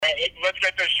let's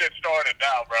get this shit started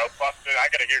now, bro. Busted, I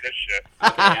gotta hear this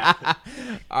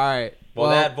shit. All right. Well,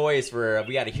 that voice for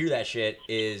we got to hear that shit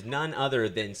is none other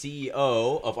than CEO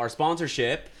of our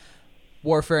sponsorship,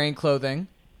 Warfaring Clothing,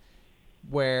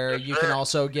 where Yes, you sir. can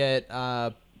also get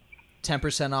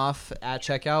 10% off at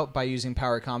checkout by using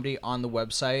Power Comedy on the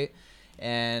website.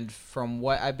 And from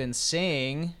what I've been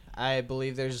seeing, I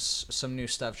believe there's some new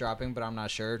stuff dropping, but I'm not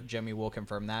sure. Jimmy will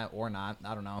confirm that or not.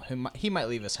 I don't know. He might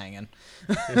leave us hanging.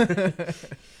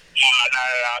 No,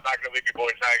 I'm not gonna leave you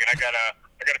boys hanging. I got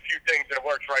a few things that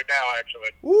works right now, actually.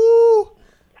 Woo!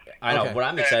 I know Okay. what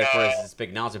I'm excited for And, is this big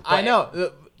announcement. I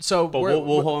know. So but we're,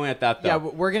 we'll hold on at that though. yeah,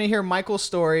 we're gonna hear Michael's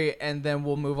story, and then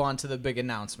we'll move on to the big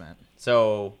announcement.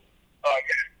 So Oh,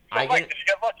 yeah. I So, Mike, get- did you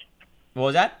get lucky? what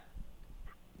was that?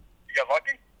 You got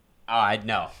lucky?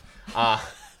 No.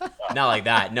 Not like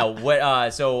that. No.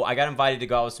 What? So I got invited to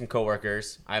go out with some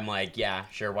coworkers. I'm like, yeah,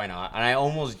 sure, why not? And I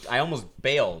almost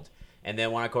bailed. And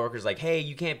then one of my coworkers like, hey,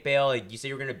 you can't bail. Like, you said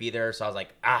you were gonna be there. So I was like,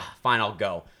 fine, I'll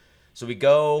go. So we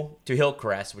go to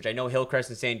Hillcrest, which I know Hillcrest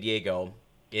in San Diego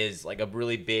is like a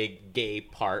really big gay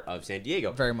part of San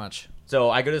Diego. Very much. So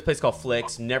I go to this place called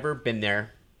Flicks. Never been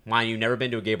there. Mind you, never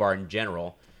been to a gay bar in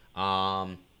general.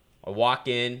 I walk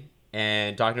in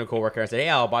and talking to a coworker. I said, hey,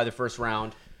 I'll buy the first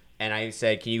round. And I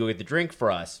said, can you go get the drink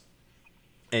for us?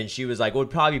 And she was like, well,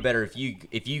 it'd probably be better if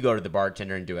you go to the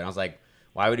bartender and do it. And I was like,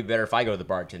 why would it be better if I go to the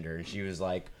bartender? And she was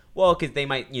like, well, because they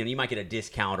might, you might get a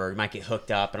discount or you might get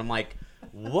hooked up. And I'm like,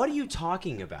 what are you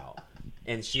talking about?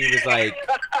 And she was like,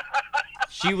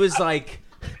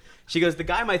 she goes, the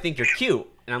guy might think you're cute.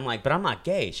 And I'm like, but I'm not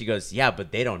gay. She goes, yeah,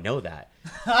 but they don't know that.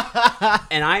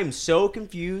 And I am so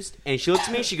confused. And she looks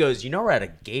at me, she goes, we're at a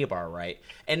gay bar, right?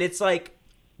 And it's like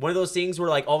one of those things where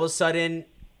like all of a sudden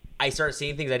I start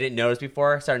seeing things I didn't notice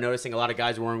before. I started noticing a lot of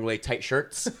guys wearing really tight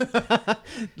shirts.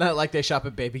 Not like they shop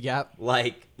at Baby Gap.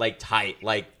 like tight.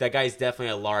 Like that guy's definitely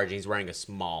a large and he's wearing a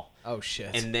small. Oh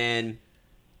shit. And then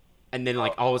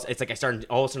like it's like I started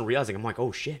all of a sudden realizing I'm like,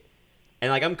 oh shit. And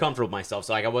like I'm comfortable with myself,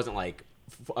 so like I wasn't like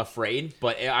afraid,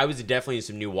 but I was definitely in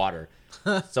some new water.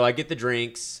 So I get the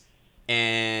drinks,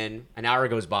 and an hour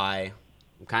goes by.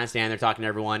 I'm kind of standing there talking to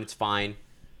everyone. It's fine.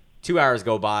 2 hours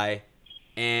go by,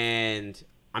 and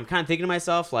I'm kind of thinking to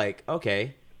myself like,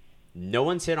 okay, no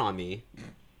one's hit on me.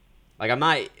 Like I'm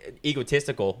not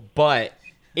egotistical, but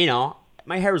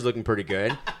my hair was looking pretty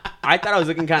good. I thought I was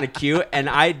looking kind of cute, and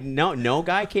no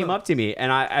guy came up to me,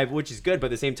 and I which is good, but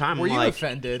at the same time, Were I'm you like,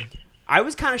 offended? I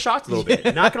was kind of shocked a little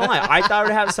bit. Not gonna lie, I thought I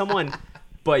would have someone,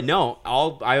 but no.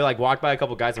 I like walked by a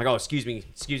couple guys. I'm like, oh, excuse me,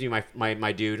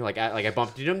 my dude. Like I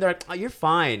bumped into them. They're like, oh, you're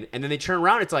fine. And then they turn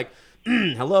around. It's like,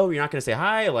 hello, you're not gonna say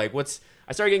hi. Like what's?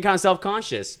 I started getting kind of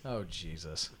self-conscious. Oh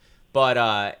Jesus.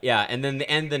 But yeah, and then the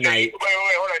end of the night, Wait,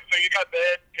 hold on. So you got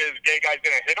mad because gay guys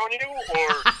didn't hit on you,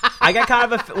 or I got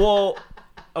kind of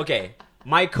okay.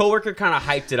 My coworker kind of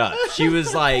hyped it up. She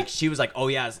was like, oh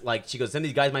yeah, like she goes, some of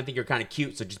these guys might think you're kind of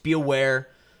cute, so just be aware.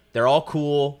 They're all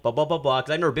cool, blah blah blah blah.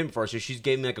 Because I've never been before, so she's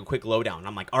gave me like a quick lowdown.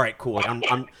 I'm like, all right, cool. Like,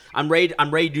 I'm ready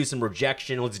to do some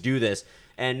rejection. Let's do this.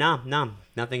 And no,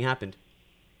 nothing happened.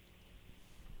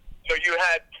 so you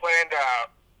had planned a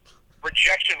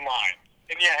rejection line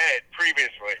in your head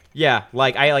previously? Yeah,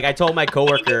 like I told my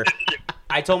coworker,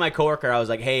 I was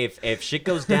like, hey, if shit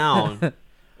goes down.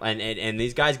 And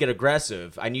these guys get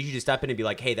aggressive, I need you to step in and be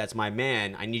like, hey, that's my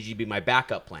man. I need you to be my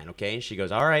backup plan, okay? And she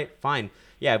goes, all right, fine.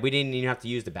 Yeah, we didn't even have to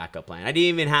use the backup plan. I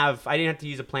didn't have to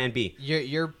use a plan B.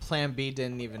 Your plan B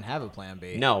didn't even have a plan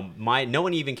B. No, no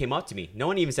one even came up to me. No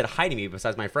one even said hi to me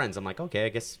besides my friends. I'm like, okay, I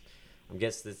guess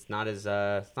it's not as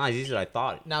easy as I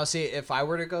thought. Now see, if I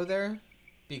were to go there,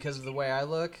 because of the way I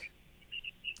look,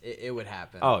 it would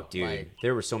happen. Oh, dude, Like,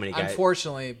 there were so many guys.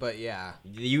 unfortunately, but yeah.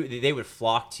 They would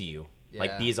flock to you like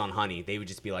Yeah. bees on honey. They would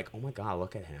just be like, oh my god,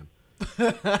 look at him.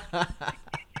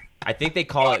 I think they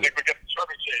call I it. think we get the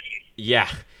service station. Yeah,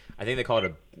 I think they call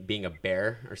it being a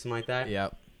bear or something like that.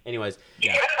 Yep. Anyways,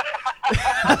 Yeah.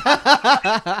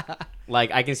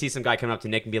 like I can see some guy coming up to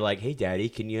Nick and be like, "Hey, Daddy,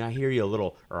 can you? I hear you a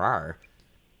little rar."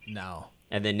 No.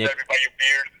 And then Nick, Everybody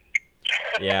beard.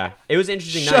 yeah, it was an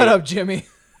interesting Shut night. up, Jimmy.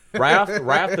 Right off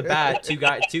the bat,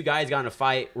 two guys got in a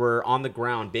fight. Were on the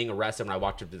ground being arrested when I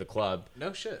walked up to the club.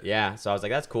 No shit. Yeah, so I was like,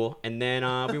 that's cool. And then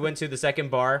we went to the second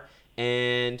bar,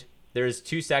 and there's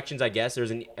two sections, I guess.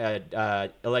 There's an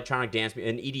electronic dance,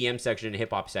 an EDM section, and a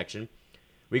hip hop section.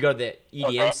 We go to the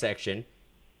EDM section,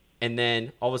 and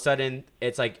then all of a sudden,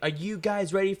 it's like, are you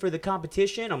guys ready for the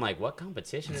competition? I'm like, what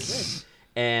competition is this?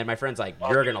 And my friend's like,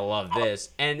 you're going to love this.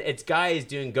 And it's guys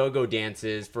doing go-go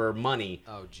dances for money.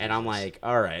 Oh, and I'm Jesus. like,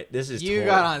 all right, this is You totally-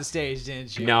 got on stage,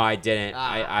 didn't you? No, I didn't.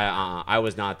 Ah. I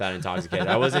was not that intoxicated.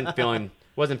 I wasn't feeling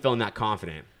wasn't feeling that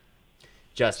confident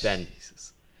just then.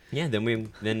 Jesus. Yeah,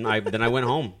 then I went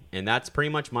home, and that's pretty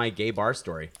much my gay bar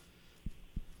story.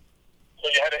 So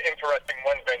you had an interesting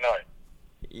Wednesday night.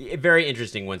 Very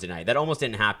interesting Wednesday night. That almost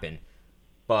didn't happen,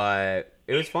 but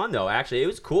it was fun though. Actually, it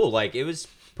was cool. Like it was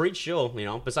pretty chill, you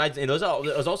know. Besides, and there was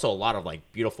also a lot of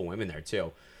like beautiful women there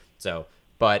too. So,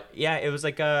 but yeah, it was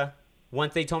like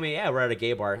once they told me, yeah, we're at a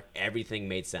gay bar, everything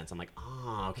made sense. I'm like,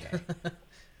 oh, okay.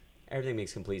 Everything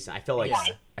makes complete sense. I feel like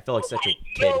such a kid.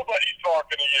 Nobody's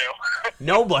talking to you.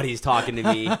 Nobody's talking to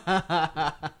me.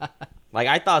 Like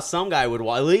I thought some guy would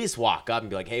at least walk up and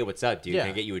be like, "Hey, what's up, dude? Yeah.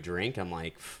 Can I get you a drink?" I'm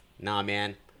like, "Nah,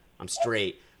 man, I'm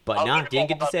straight." But nah, didn't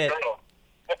get to say it.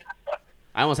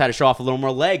 I almost had to show off a little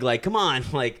more leg. Like, come on,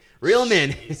 like reel him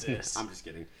in. Jesus. I'm just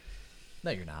kidding.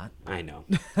 No, you're not. I know.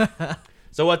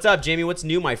 So what's up, Jamie? What's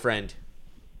new, my friend?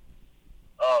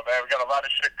 Oh man, we got a lot of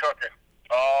shit cooking.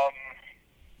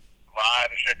 A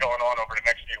lot of shit going on over the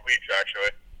next few weeks,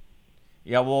 actually.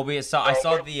 Yeah, well, I saw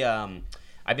the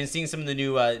I've been seeing some of the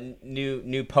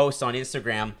new posts on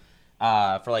Instagram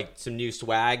for like some new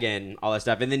swag and all that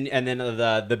stuff, and then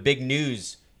the big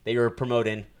news that you were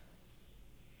promoting.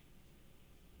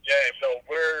 Yeah, so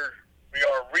we are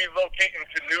relocating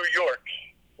to New York.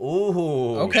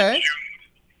 Ooh. Okay.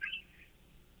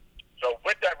 So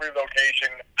with that relocation,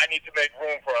 I need to make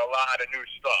room for a lot of new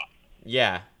stuff.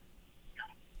 Yeah.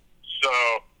 So,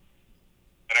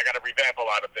 and I got to revamp a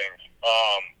lot of things.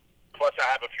 Plus, I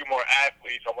have a few more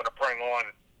athletes I want to bring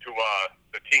on to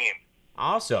the team.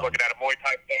 Awesome. I'm looking at a Muay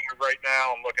Thai player right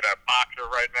now. I'm looking at a boxer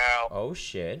right now. Oh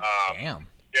shit. Damn.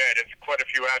 Yeah, there's quite a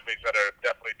few athletes that are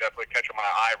definitely catching my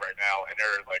eye right now, and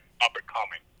they're like up and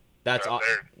coming. That's So all.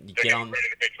 they're getting ready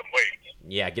to make some weight.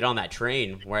 Yeah, get on that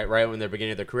train right when they're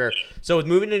beginning of their career. So with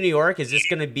moving to New York, is this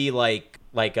gonna be was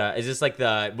this like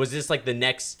the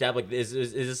next step? Like is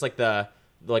this like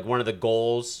one of the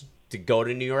goals to go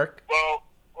to New York? Well,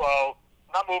 I'm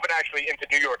not moving actually into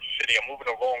New York City. I'm moving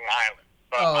to Long Island,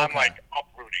 but Oh, I'm okay. like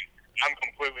uprooting. I'm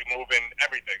completely moving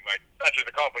everything, like not just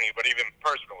the company, but even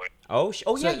personally. Oh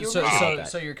yeah, you were So, right so, about that.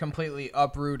 so you're completely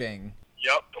uprooting.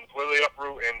 Yep, completely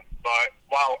uprooting. But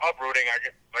while uprooting,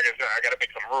 like I said, I got to make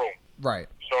some room. Right.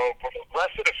 So for the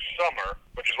rest of the summer,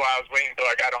 which is why I was waiting until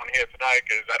I got on here tonight,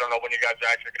 because I don't know when you guys are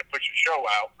actually going to push the show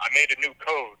out. I made a new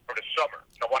code for the summer.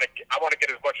 I want to get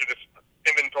as much of this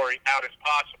inventory out as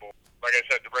possible. Like I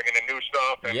said, to bring in the new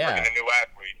stuff and bring in a new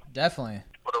athlete. Definitely.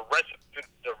 For the rest of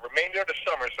the remainder of the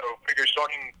summer, so figure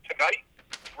starting tonight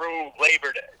through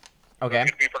Labor Day. Okay. It's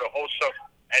going to be for the whole summer.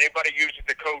 Anybody using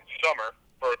the code SUMMER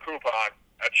for a coupon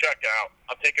at checkout,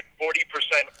 I'm taking 40%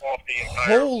 off the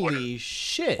entire order. Holy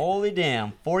shit. Holy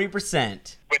damn,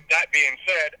 40%. With that being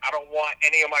said, I don't want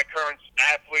any of my current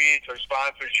athletes or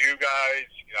sponsors, you guys,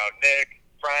 Nick,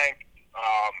 Frank,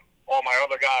 all my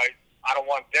other guys, I don't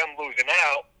want them losing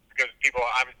out because people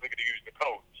are obviously going to use the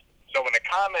codes. So in the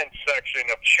comments section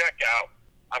of checkout,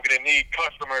 I'm going to need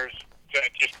customers to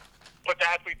just put the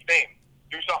athlete's name,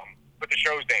 do something, put the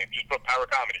show's name, just put Power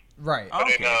Comedy. Right.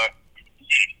 Okay.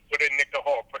 Put in Nick the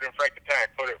Hulk, put in Frank the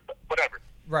Tank, put in whatever.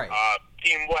 Right.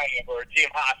 Team Webb or Team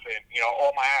Hassan,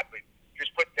 all my athletes.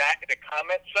 Just put that in the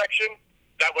comment section.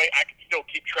 That way I can still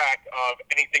keep track of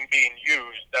anything being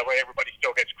used. That way everybody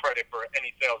still gets credit for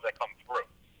any sales that come through.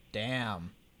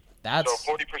 Damn. So That's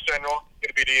 40% off is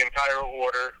going to be the entire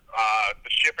order.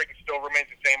 The shipping still remains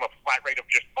the same, a flat rate of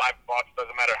just $5.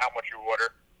 Doesn't matter how much you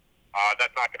order.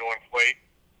 That's not going to inflate.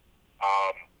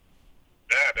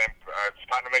 Yeah, man, it's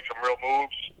time to make some real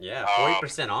moves. Yeah,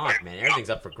 40% off, man. Everything's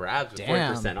up for grabs with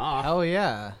damn. 40% off. Hell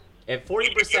yeah. If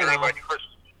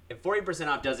 40%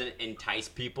 off doesn't entice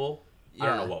people, I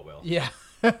don't know what will. Yeah.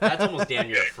 That's almost damn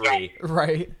near free.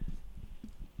 Right.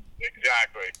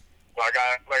 Exactly. So like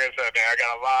I said, man, I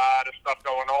got a lot of stuff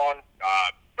going on.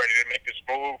 Ready to make this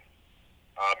move.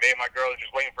 Me and my girl are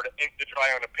just waiting for the ink to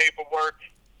dry on the paperwork.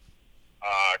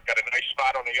 Got a nice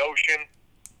spot on the ocean.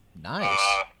 Nice.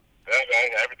 Yeah, man,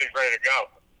 everything's ready to go.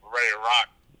 We're ready to rock.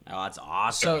 Oh, that's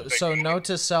awesome. So note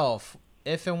to self,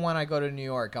 if and when I go to New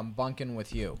York, I'm bunking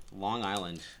with you. Long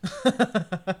Island. I'm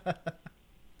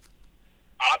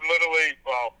literally,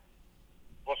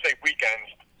 we'll say weekends,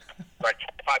 like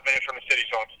 5 minutes from the city,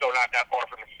 so I'm still not that far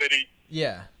from the city.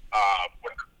 Yeah.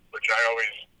 Which I always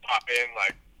pop in,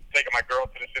 like taking my girl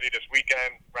to the city this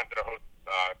weekend, rented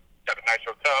got a nice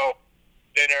hotel,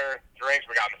 dinner, drinks,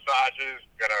 we got massages,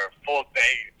 we got a full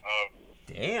day of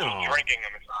Damn. drinking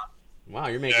and massage. Wow,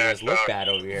 you're making us look bad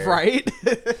over here. Right.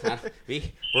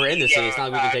 We're in the city. It's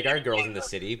not like we can take our girls in the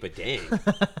city, but dang.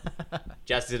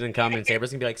 Jess didn't come and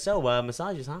Sabra's gonna be like, so,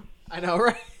 massages, huh? I know,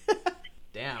 right?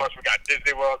 Damn. Plus, we got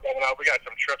Disney World coming up. We got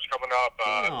some trips coming up.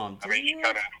 Damn, she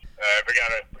kind of, We got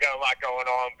a lot going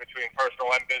on between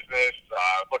personal and business.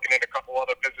 Looking into a couple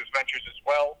other business ventures as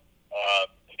well.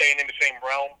 Staying in the same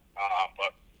realm,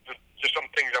 but just some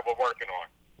things that we're working on.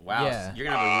 Wow, Yeah. you're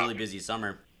gonna have a really busy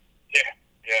summer. Yeah.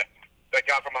 Thank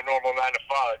God for my normal 9 to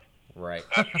 5. Right.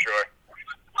 That's for sure.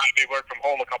 I be work from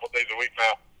home a couple days a week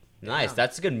now. Nice.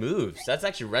 That's a good move.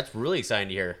 That's really exciting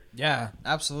to hear. Yeah,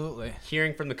 absolutely.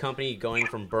 Hearing from the company going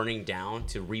from burning down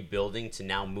to rebuilding to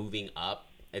now moving up,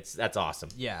 that's awesome.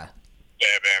 Yeah. Yeah,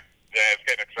 man. Yeah, it's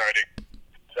getting exciting.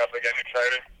 Definitely getting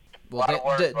exciting. Well, A lot of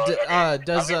work, but, I mean,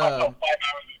 does I leave myself 5 hours.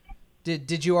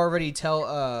 did you already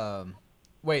tell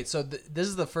wait, so this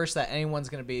is the first that anyone's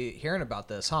going to be hearing about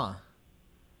this, huh?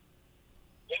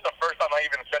 This is the first time I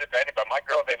even said it to anybody. My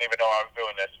girl didn't even know I was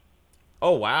doing this.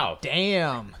 Oh wow!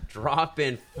 Damn.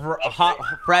 Dropping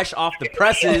fresh off the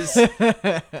presses.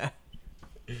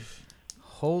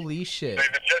 Holy shit.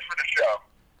 Saved it just for the show.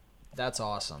 That's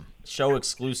awesome. Show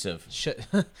exclusive.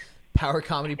 Power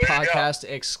Comedy There you go. Podcast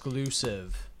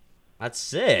exclusive. That's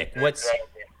sick. Exactly.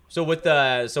 So with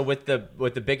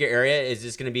the bigger area, is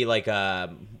this going to be like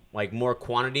more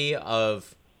quantity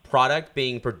of product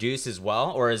being produced as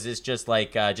well, or is this just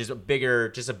like just a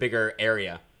bigger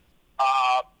area?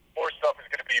 More stuff is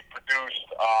going to be produced.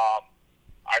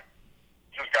 I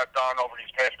just got done over these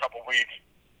past couple weeks.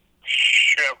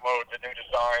 Shitloads of new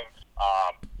designs.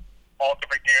 All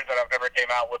different gears that I've never came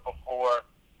out with before.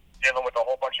 Dealing with a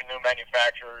whole bunch of new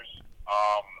manufacturers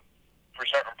for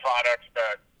certain products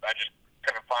that I just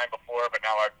couldn't find before, but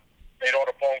now I've made all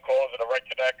the phone calls and the right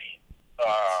connects.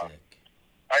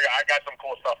 I got some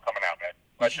cool stuff coming out, man.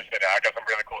 Let's just say that. I got some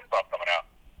really cool stuff coming out.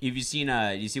 Have you seen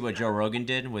you see what Joe Rogan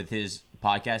did with his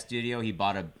podcast studio? He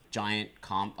bought a giant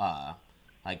compound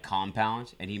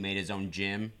and he made his own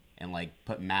gym and like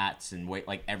put mats and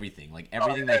everything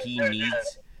that he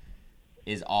needs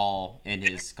is all in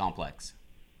his complex.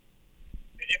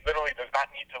 He literally does not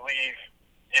need to leave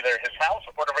either his house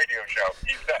or the radio show.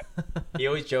 He's set. He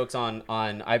always jokes on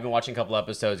I've been watching a couple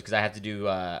episodes because I have to do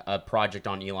a project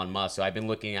on Elon Musk, so I've been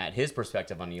looking at his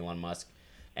perspective on Elon Musk,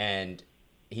 and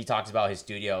he talks about his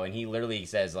studio, and he literally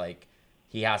says like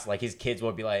he has like his kids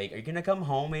will be like, "Are you gonna come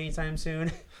home anytime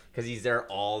soon?" Because he's there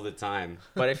all the time.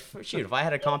 But if I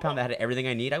had a compound that had everything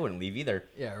I need, I wouldn't leave either.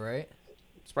 Yeah, right?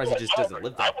 I'm surprised he just doesn't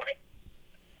live there. If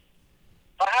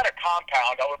I had a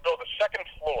compound, I would build a second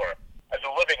floor as a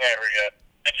living area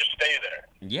and just stay there.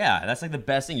 Yeah, that's like the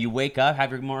best thing. You wake up, have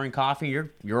your morning coffee,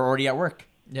 you're already at work.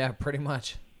 Yeah, pretty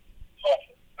much. So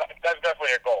that's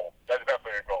definitely a goal. I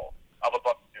would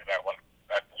love to do that one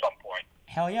at some point.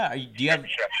 Hell yeah!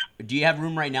 Do you have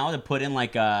room right now to put in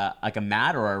like a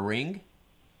mat or a ring?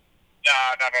 No.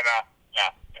 No, not at all.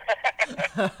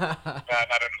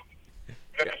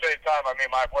 At the same time, I mean,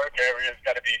 my work area's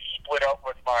got to be split up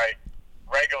with my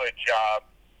regular job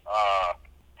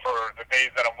for the days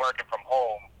that I'm working from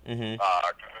home. Mm-hmm.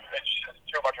 It's just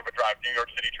too much of a drive. New York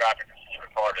City traffic is just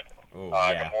retarded in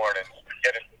the mornings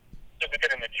just to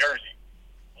get into Jersey.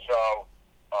 So,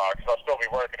 because I'll still be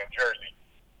working in Jersey,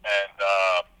 and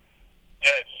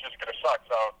it's just gonna suck.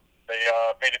 So they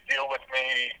made a deal with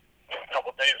me a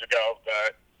couple days ago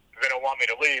that they don't want me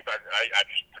to leave. I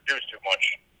just produce too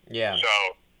much. Yeah.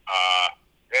 So,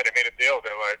 they made a deal.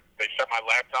 They set my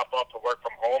laptop up to work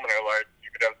from home, and they're like,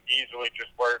 you could have easily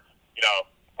just work,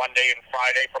 Monday and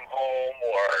Friday from home,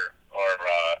 or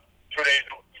 3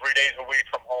 days a week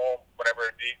from home, whatever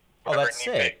it be. Oh, that's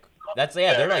sick. That's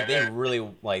they're like they really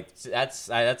like that's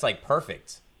like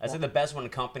perfect. That's like the best when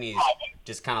companies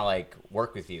just kind of like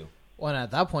work with you. Well, and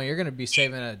at that point, you're going to be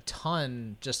saving a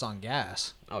ton just on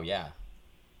gas. Oh yeah.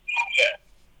 Yeah.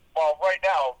 Well, right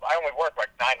now I only work like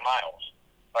 9 miles.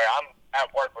 Like I'm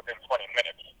at work within 20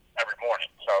 minutes every morning.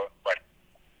 So like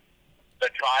the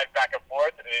drive back and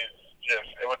forth is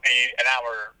it would be an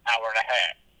hour and a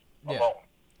half alone.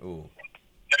 Ooh.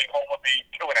 Getting home would be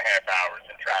 2.5 hours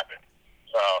in traffic.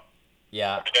 So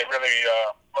yeah, they really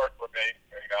worked with me.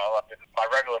 In my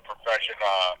regular profession,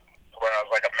 where I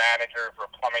was like a manager for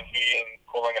plumbing, heating,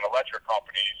 cooling, and electric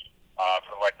companies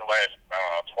for like the last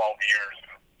 12 years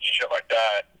and shit like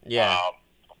that. Yeah.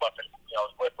 But I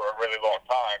was with for a really long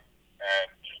time, and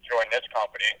just joined this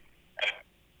company. And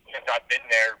since I've been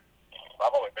there,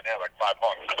 I've only been there like 5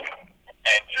 months,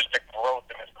 and just the growth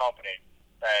in this company,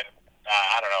 and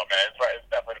I don't know, man, it's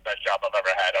definitely the best job I've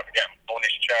ever had. I'm getting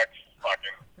bonus checks,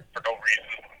 fucking for no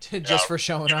reason. Just for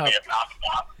showing up. Like,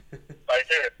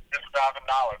 here, just $1,000, and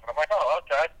I'm like, oh,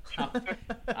 okay.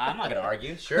 I'm not gonna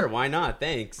argue. Sure, why not?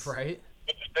 Thanks. Right.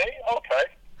 It's me? Okay.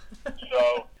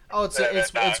 So. Oh,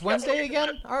 it's Wednesday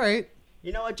again? All right.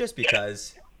 You know what? Just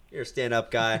because you're a stand-up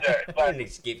guy, Yeah, I need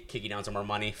to kick you down some more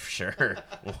money for sure.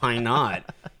 Why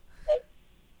not?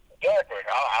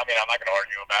 I'm not going to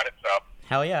argue about it. So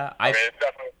Hell yeah. I mean, it's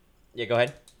definitely. Yeah, go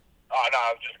ahead. Oh no,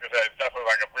 I was just going to say it's definitely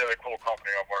like a really cool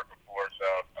company I'm working for. So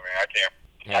I mean, I can't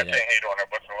hate on it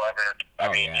whatsoever. I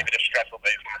mean, even the stressful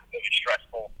days are really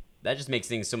stressful. That just makes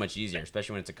things so much easier,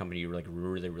 especially when it's a company you like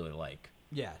really, really like.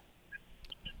 Yeah.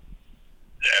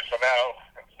 Yeah. So now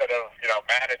instead of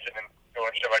managing and doing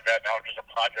shit like that, now I'm just a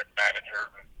project manager.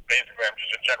 Basically, I'm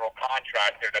just a general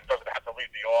contractor that doesn't have to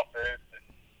leave the office and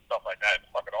stuff like that. It's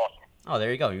fucking awesome. Oh,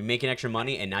 there you go. You're making extra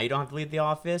money, and now you don't have to leave the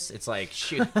office. It's like,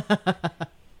 shoot.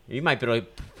 You might be able to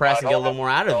press and get a little more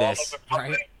out of this.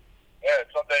 Right. Yeah,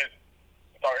 some days,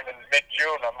 starting in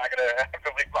mid-June, I'm not going to have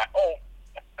to leave my home.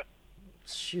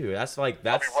 Shoot, that's. I'll be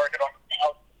working on the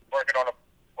house, working off of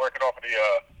the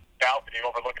balcony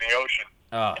overlooking the ocean.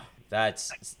 Oh,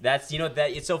 that's that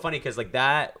it's so funny because like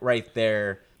that right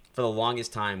there for the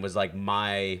longest time was like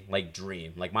my like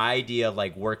dream. Like my idea of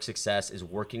like work success is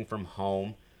working from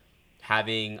home,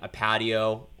 having a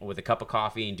patio with a cup of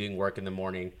coffee and doing work in the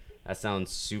morning. That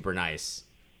sounds super nice.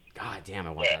 God damn,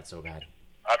 I want that so bad.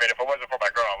 I mean, if it wasn't for my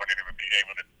girl, I wouldn't even be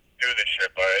able to do this shit.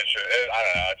 But I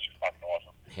don't know, it's just fucking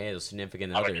awesome. Hey, those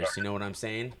significant others. You know what I'm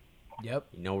saying? Yep.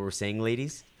 You know what we're saying,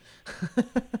 ladies?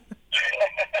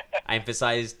 I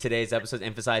emphasize today's episode.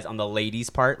 Emphasize on the ladies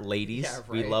part. Ladies, Yeah, right.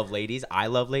 We love ladies. I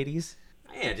love ladies.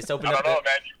 Yeah, just open I up. don't know,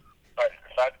 man. If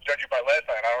I had to judge you by last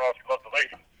night, I don't know if you love the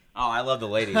ladies. Oh, I love the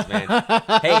ladies, man.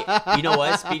 Hey, you know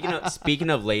what? Speaking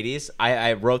of ladies,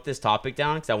 I wrote this topic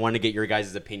down because I wanted to get your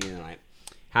guys' opinion tonight.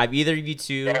 Have either of you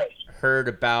two heard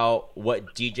about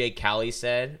what DJ Khaled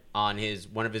said on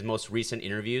one of his most recent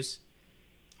interviews?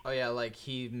 Oh yeah, like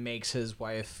he makes his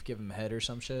wife give him head or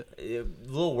some shit. A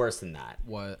little worse than that.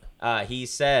 What? He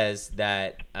says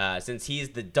that since he's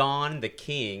the Don, the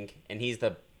king, and he's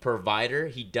the provider,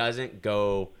 he doesn't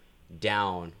go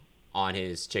down on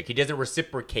his chick. He doesn't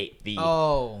reciprocate the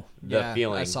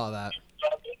feeling. I saw that. Is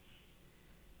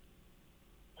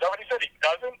that what he said? He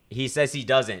doesn't? He says he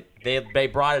doesn't. They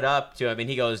brought it up to him, and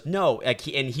he goes, no. Like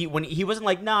when he wasn't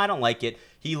like, no, I don't like it.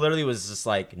 He literally was just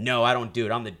like, no, I don't do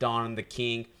it. I'm the Don, I'm the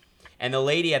king. And the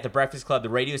lady at the Breakfast Club, the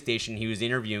radio station he was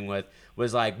interviewing with,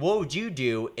 was like, what would you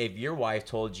do if your wife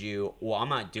told you, well, I'm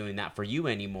not doing that for you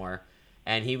anymore?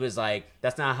 And he was like,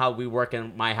 that's not how we work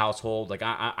in my household. Like,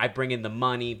 I bring in the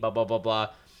money, blah, blah, blah, blah.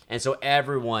 And so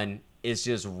everyone is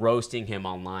just roasting him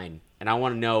online. And I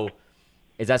want to know,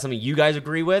 is that something you guys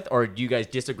agree with, or do you guys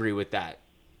disagree with that?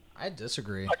 I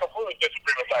disagree. I completely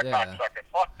disagree with that cocksucker.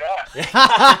 Fuck that.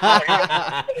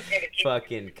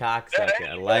 Fucking cocksucker.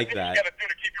 I like that. What you gotta do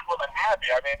to keep your woman happy?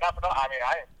 I mean, not for nothing. I mean,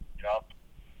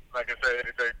 like I say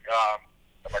anything,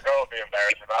 my girl would be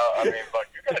embarrassed about. I mean, but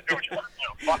you gotta do what you want to do.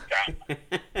 Fuck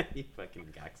that. You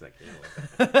fucking cocksucker.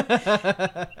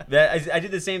 I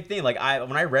did the same thing. Like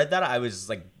when I read that, I was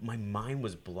like, my mind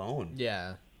was blown.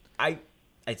 Yeah. I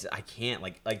can't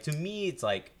like to me it's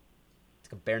like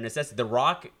a bare necessity. The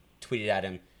Rock tweeted at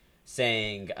him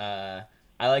saying, "I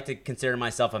like to consider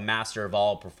myself a master of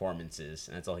all performances,"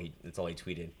 and that's all he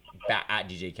tweeted at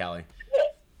DJ Khaled. Yeah,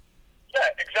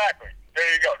 exactly.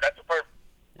 There you go. That's the perfect.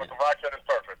 What the Rock said is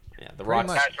perfect. Yeah, the Rock.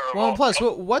 Well, and plus,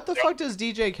 what the fuck does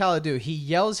DJ Khaled do? He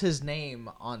yells his name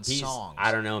on songs.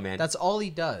 I don't know, man. That's all he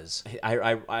does.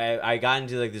 I got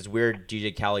into like this weird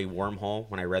DJ Khaled wormhole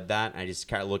when I read that. And I just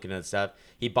kind of looking at stuff.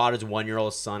 He bought his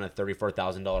 1-year-old son a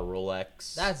 $34,000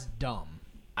 Rolex. That's dumb.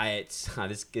 This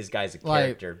guy's a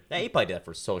character. Yeah, he probably did that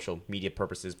for social media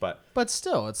purposes, but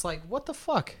still, it's like, what the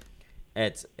fuck?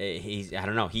 I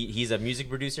don't know. He's a music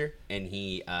producer and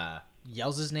he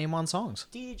yells his name on songs.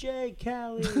 DJ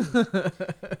Khaled.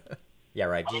 Yeah,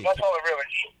 right. I mean, that's all it really is.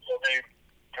 I mean,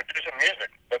 producing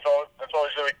music. That's all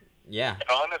he's really. Yeah.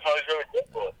 That's all he's really good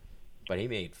for. But he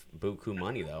made buku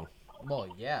money though. Well,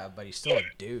 yeah, but he's still a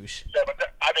douche. Yeah, but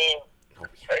I mean,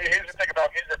 here's the thing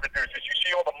about music producers. You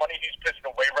see all the money he's pissing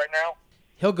away right now?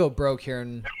 He'll go broke here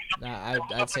in,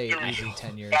 I'd say, easy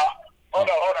 10 years. Hold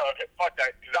on. Okay, fuck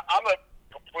that. Because I'm a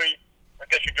complete, I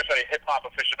guess you could say, hip-hop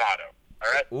aficionado.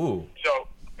 All right? Ooh. So,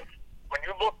 when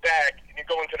you look back and you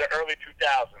go into the early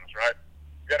 2000s, right,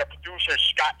 you got a producer,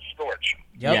 Scott Storch.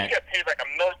 Yep. Yeah. He got paid like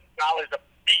 $1 million a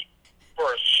beat for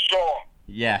a song.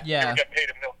 Yeah. Yeah. He would get paid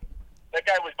 $1 million. That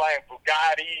guy was buying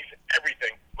Bugattis,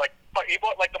 everything. Like, he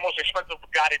bought like the most expensive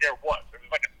Bugatti there was. It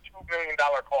was like a $2 million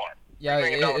car. Yeah,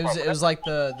 it was like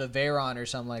the Veyron or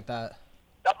something like that.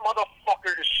 That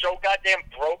motherfucker is so goddamn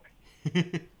broke.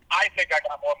 I think I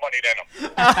got more money than him.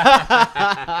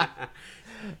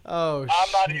 Oh,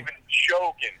 I'm not even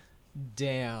joking.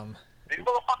 Damn. These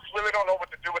motherfuckers really don't know what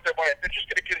to do with their money. They're just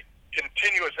going to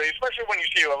continuously, especially when you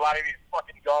see a lot of these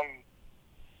fucking young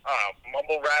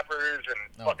mumble rappers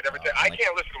and fucking everything. God, I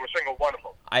can't listen to a single one of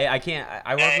them. I can't.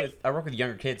 I work with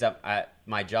younger kids at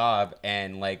my job,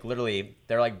 and like literally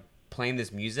they're like playing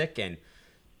this music, and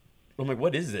I'm like,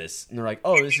 what is this? And they're like,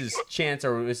 oh, this is Chance,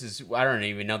 or this is, I don't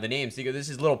even know the names. They go, this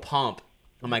is Lil Pump.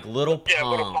 I'm like, Lil Pump. Yeah,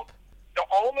 Lil Pump. The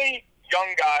only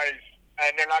young guys,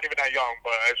 and they're not even that young,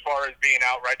 but as far as being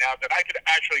out right now, that I could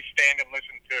actually stand and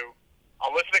listen to,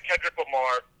 I'll listen to Kendrick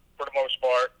Lamar for the most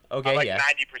part. Okay, I like yeah.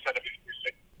 90% of his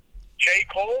music. J.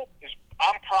 Cole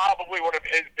I'm probably one of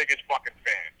his biggest fucking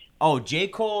fans. Oh, J.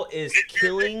 Cole is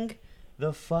killing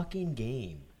the fucking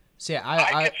game. See,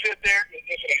 I could sit there and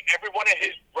listen to every one of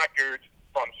his records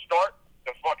from start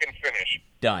to fucking finish.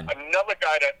 Done. Another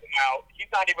guy that's out, he's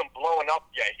not even blowing up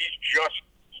yet. He's just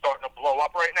starting to blow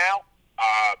up right now.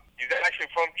 He's actually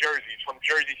from Jersey. He's from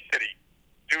Jersey City.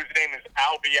 Dude's name is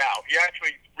Al Bial. He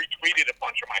actually retweeted a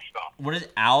bunch of my stuff. What is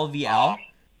Al Bial?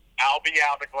 Al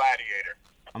Bial, the Gladiator.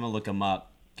 I'm gonna look him up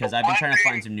because I've been trying to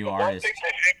find some new artists.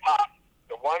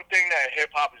 The one thing that hip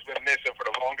hop has been missing for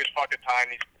the longest fucking time,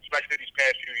 especially these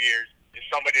past few years, is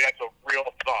somebody that's a real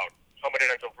thug, somebody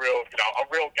that's a real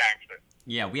gangster.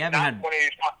 Yeah, we haven't had. One of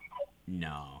these fucking.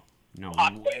 No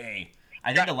way.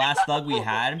 I think the last thug we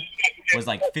had was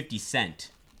like 50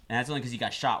 Cent, and that's only because he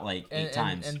got shot like eight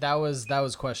times. And that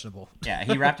was questionable. Yeah,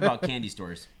 he rapped about candy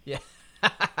stores. Yeah. Yeah.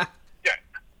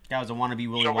 That was a wannabe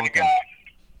Willy So when you Wonka. got,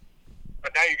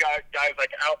 but now you got guys like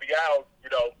Al Bial,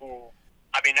 who,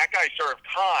 I mean, that guy served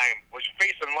time, was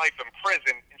facing life in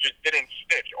prison, and just didn't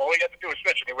snitch. All he had to do was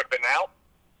snitch, and he would have been out.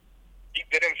 He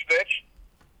didn't snitch.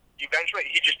 Eventually,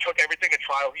 he just took everything to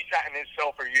trial. He sat in his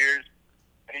cell for years,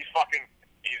 and he's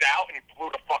out, and he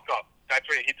blew the fuck up. That's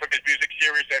why he took his music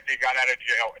serious after he got out of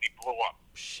jail, and he blew up.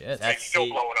 Shit. He's still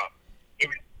blowing up.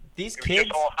 These It was kids,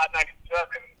 just all Hot 97.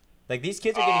 like these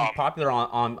kids are getting popular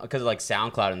on because of like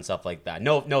SoundCloud and stuff like that.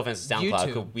 No offense to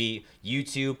SoundCloud. YouTube.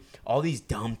 YouTube, all these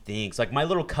dumb things. Like my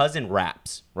little cousin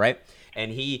raps, right?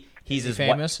 And he's Is he this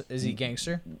famous? Is he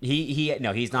gangster?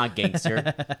 No, he's not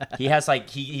gangster. He has like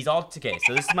he's all okay.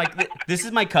 So this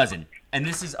is my cousin, and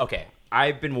this is okay.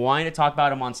 I've been wanting to talk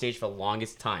about him on stage for the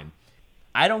longest time.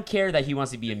 I don't care that he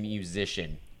wants to be a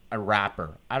musician, a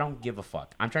rapper. I don't give a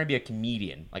fuck. I'm trying to be a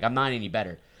comedian. Like I'm not any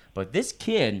better. But this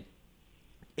kid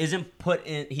isn't put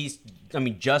in.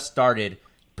 Just started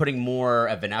putting more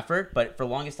of an effort. But for the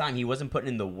longest time, he wasn't putting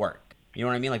in the work. You know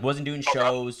what I mean? Like wasn't doing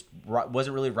shows,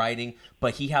 wasn't really writing,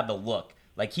 but he had the look.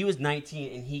 Like he was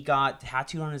 19 and he got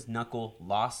tattooed on his knuckle,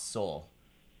 Lost Soul.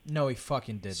 No, he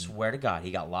fucking didn't. Swear to God,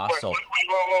 he got Lost Soul.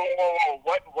 Whoa.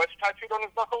 What's tattooed on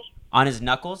his knuckles? On his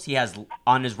knuckles, he has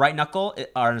on his right knuckle,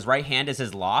 or on his right hand it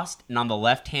says Lost, and on the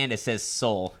left hand it says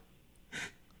Soul.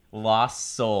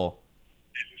 Lost Soul.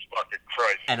 Jesus fucking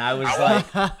Christ. And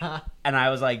I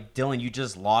was like, Dylan, you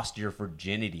just lost your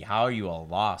virginity. How are you a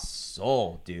lost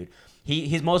soul, dude?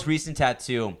 His most recent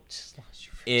tattoo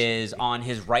is on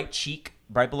his right cheek,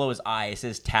 right below his eye. It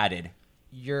says tatted.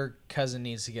 Your cousin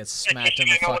needs to get smacked in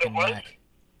the fucking neck.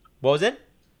 What was it?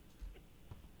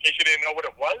 In case you didn't know what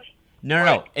it was?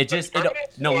 No.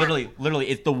 Literally,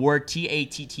 it's the word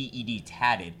tatted,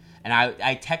 tatted. And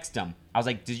I text him. I was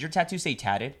like, "Does your tattoo say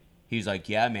tatted?" He was like,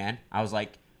 "Yeah, man." I was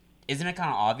like, "Isn't it kind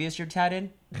of obvious you're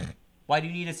tatted? Why do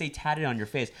you need to say tatted on your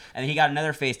face?" And then he got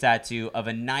another face tattoo of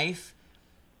a knife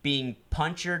being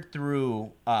punctured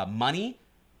through money,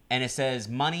 and it says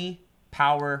money,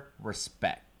 power,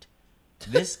 respect.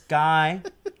 This guy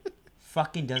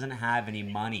fucking doesn't have any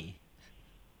money.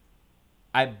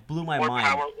 I blew my mind.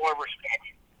 Power or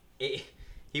respect.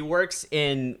 He works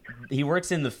in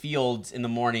the fields in the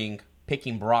morning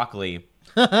picking broccoli,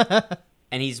 and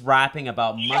he's rapping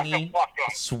about money. Shut the fuck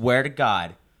up. Swear to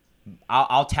God,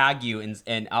 I'll tag you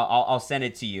and I'll send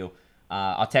it to you.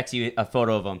 I'll text you a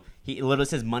photo of him. He literally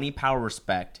says money, power,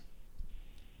 respect,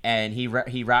 and he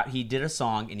did a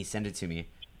song and he sent it to me,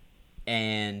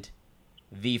 and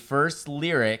the first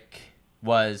lyric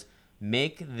was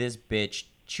 "Make this bitch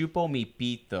chupo mi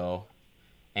pito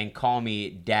and call me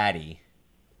daddy."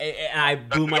 And I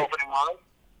blew my. Opening line?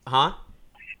 Huh?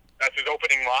 That's his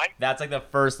opening line? That's like the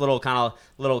first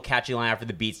little catchy line after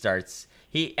the beat starts.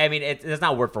 It's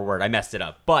not word for word. I messed it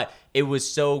up. But it was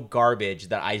so garbage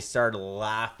that I started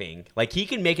laughing. Like, he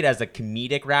can make it as a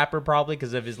comedic rapper probably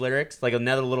because of his lyrics. Like,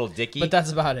 another little Dicky. But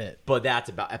that's about it. But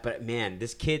man,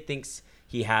 this kid thinks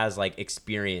he has, like,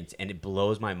 experience, and it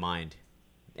blows my mind.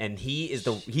 And he's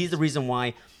the reason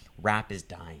why rap is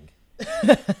dying. This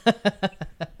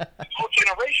whole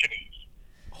generation is.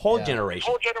 Whole Yeah. generation.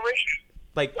 Whole generation.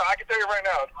 Like, I can tell you right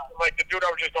now, like the dude I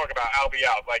was just talking about, Al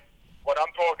Bial, like what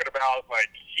I'm talking about, like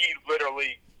he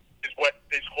literally is what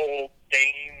this whole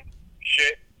game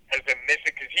shit has been missing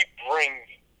because he brings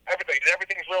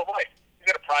Everything's real life. He's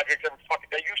got a project every fucking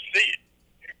day. You see it.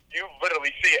 You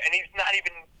literally see it. And he's not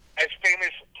even as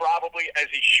famous probably as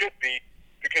he should be,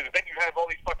 because then you have all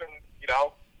these fucking,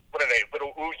 what are they,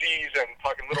 little Uzis and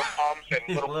fucking little pumps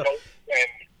and little notes and...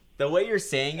 The way you're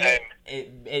saying the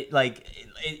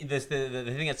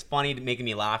thing that's funny to making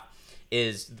me laugh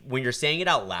is when you're saying it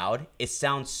out loud, it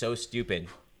sounds so stupid.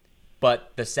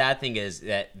 But the sad thing is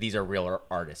that these are real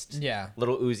artists. Yeah.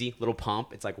 Little Uzi, Little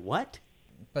Pump. It's like, what?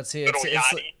 But see, Little it's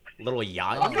Yachty. Little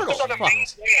Yacht? Oh, He was on the main band.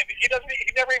 He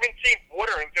never even seen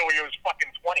water until he was fucking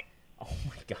 20. Oh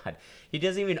my god. He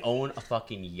doesn't even own a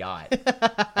fucking yacht.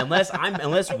 unless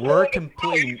we're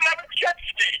completely... He's having a jet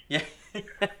ski.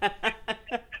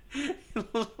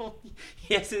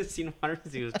 He hasn't seen water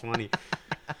since he was 20.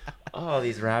 Oh,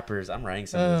 these rappers. I'm writing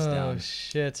some of this down. Oh,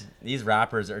 shit. These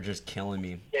rappers are just killing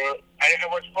me.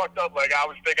 And what's fucked up, like, I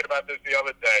was thinking about this the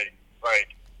other day.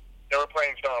 Like, they were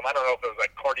playing some, I don't know if it was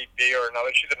like Cardi B or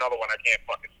another. She's another one I can't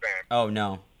fucking stand. Oh,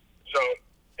 no.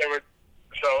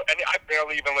 And I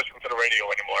barely even listen to the radio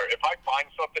anymore. If I find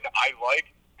something I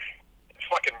like, it's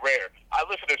fucking rare. I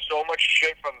listen to so much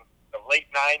shit from the late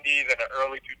 90s and the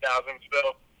early 2000s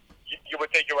still. You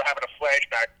would think you were having a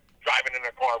flashback driving in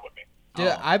a car with me.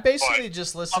 Dude, I basically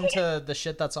just listen to the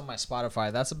shit that's on my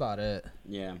Spotify. That's about it.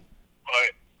 Yeah.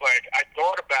 But, like, I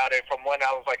thought about it from when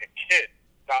I was, like, a kid.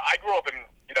 Now, I grew up in,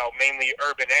 mainly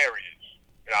urban areas.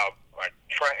 Like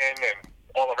Trenton and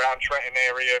all around Trenton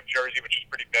area of Jersey, which is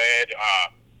pretty bad.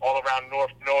 All around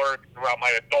North Newark throughout my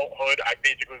adulthood. I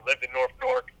basically lived in North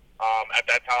Newark at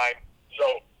that time.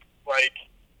 So, like,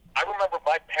 I remember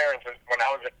my parents, when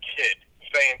I was a kid,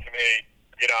 saying to me,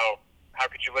 how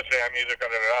could you listen to that music?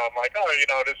 I'm like,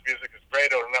 this music is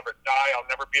great. It'll never die. I'll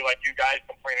never be like you guys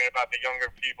complaining about the younger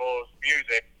people's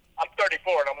music. I'm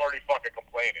 34 and I'm already fucking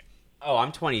complaining. Oh,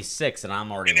 I'm 26 and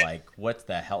I'm already like, what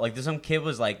the hell? Like, some kid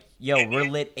was like, yo, we're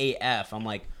lit AF. I'm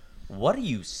like, what are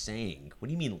you saying? What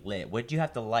do you mean lit? What do you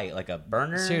have to light? Like a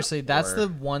burner? Seriously, that's the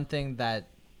one thing that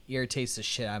irritates the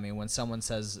shit out of me when someone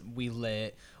says we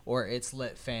lit or it's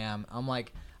lit fam. I'm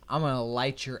like, I'm going to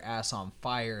light your ass on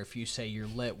fire if you say you're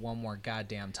lit one more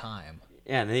goddamn time.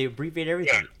 Yeah, and they abbreviate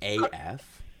everything.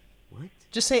 AF? What?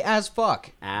 Just say as fuck.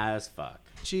 As fuck.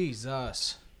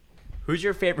 Jesus. Who's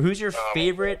your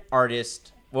favorite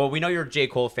artist? Well, we know you're a J.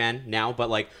 Cole fan now, but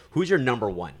like, who's your number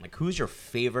one? Like, who's your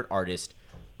favorite artist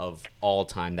of all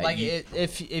time? That like,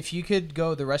 if you could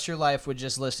go the rest of your life with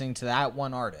just listening to that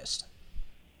one artist.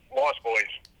 Lost Boys.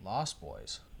 Lost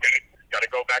Boys. Gotta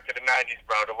go back to the 90s,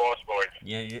 bro. The Lost Boys.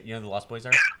 Yeah, you know who the Lost Boys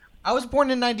are? I was born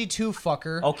in 92,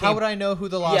 fucker. Okay. How would I know who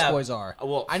the Lost Boys are?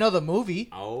 Well, I know the movie.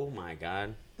 Oh my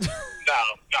god. No.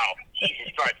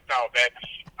 Jesus Christ, no, man.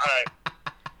 All right.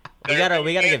 We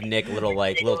gotta give Nick a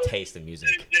little taste of music.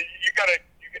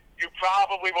 You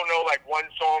probably will know like one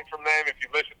song from them if you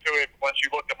listen to it. Once you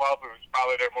look them up, it was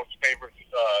probably their most favorite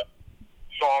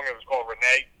song. It was called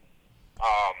Renee.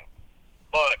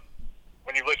 But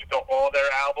when you listen to all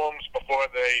their albums before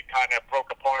they kind of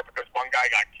broke apart because one guy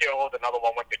got killed, another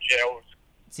one went to jail.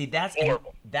 See, that's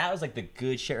horrible. That was like the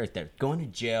good shit right there. Going to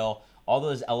jail, all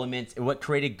those elements, what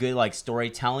created good like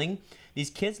storytelling.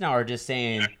 These kids now are just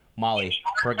saying Molly,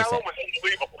 Percocet. Storytelling was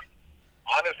unbelievable.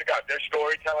 Honest to God, their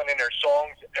storytelling and their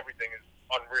songs, everything is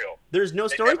unreal. There's no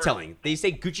storytelling. They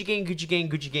say Gucci Gang, Gucci Gang,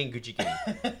 Gucci Gang, Gucci Gang.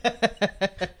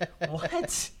 What?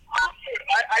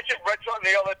 I just read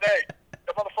something the other day.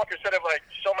 The motherfucker said it like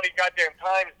so many goddamn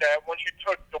times that once you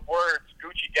took the words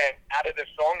Gucci Gang out of the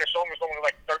song was only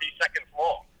like 30 seconds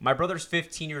long. My brother's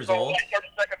 15 years So old. like 30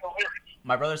 seconds of lyrics.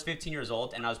 My brother's 15 years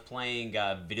old, and I was playing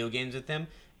video games with him.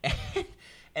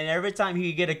 And every time he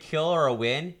would get a kill or a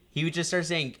win, he would just start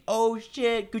saying, "Oh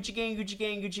shit, Gucci Gang, Gucci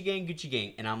Gang, Gucci Gang, Gucci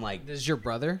Gang," and I'm like, This is your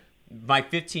brother? my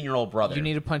 15-year-old brother. You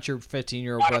need to punch your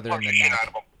 15-year-old brother in the Shit out neck.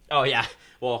 of them. Oh yeah.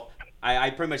 Well,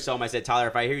 I pretty much told him. I said, Tyler,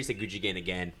 if I hear you say Gucci Gang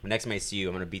again, next time I see you,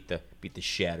 I'm gonna beat the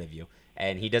shit out of you.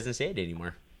 And he doesn't say it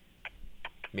anymore. I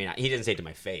mean, he doesn't say it to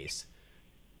my face.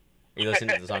 Are you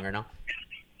listening to the song right now?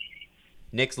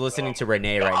 Nick's listening to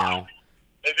Renee right now.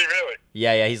 Is he really?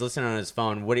 Yeah, he's listening on his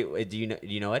phone. What do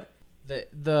you know it?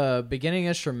 The beginning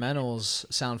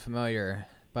instrumentals sound familiar,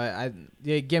 but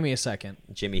give me a second.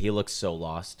 Jimmy, he looks so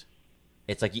lost.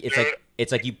 It's like you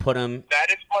put him. That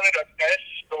is one of the best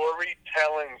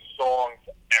storytelling songs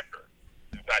ever.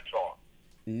 Is that song?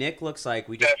 Nick looks like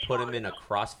we just put him in a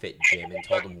CrossFit gym and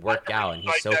told him work out, and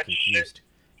he's so confused.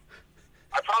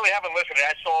 I probably haven't listened to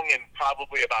that song in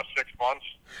probably about 6 months.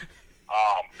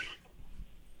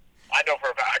 I know for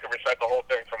a fact I can recite the whole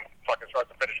thing from fucking start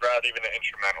to finish, without even the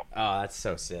instrumental. Oh, that's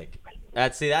so sick.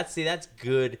 That's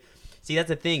good. See, that's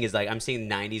the thing is like I'm seeing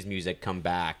 '90s music come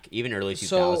back, even early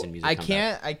 2000 So music.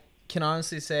 I can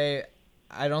honestly say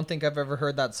I don't think I've ever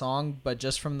heard that song, but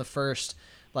just from the first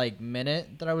like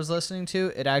minute that I was listening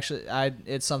to it,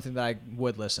 it's something that I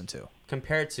would listen to.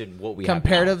 Compared to what we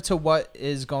Comparative have to what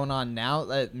is going on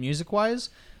now, music wise,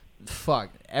 fuck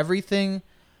everything.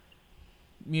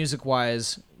 Music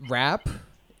wise, rap,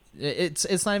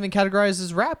 it's not even categorized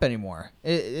as rap anymore.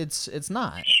 It's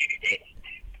not. It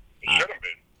shouldn't be.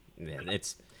 now. Yeah,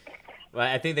 it's. Well,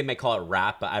 I think they might call it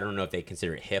rap, but I don't know if they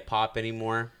consider it hip hop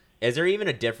anymore. Is there even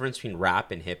a difference between rap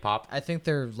and hip hop I think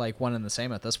they're like one and the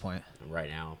same at this point. right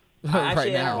now? Right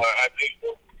Actually, I now.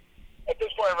 don't- At this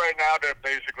point right now, they're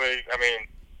basically, I mean,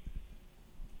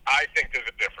 I think there's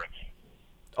a difference.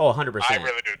 Oh, 100%. I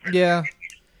really do think. Yeah.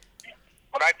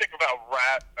 When I think about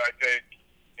rap, I think,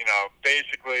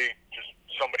 basically just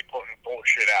somebody putting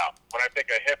bullshit out. When I think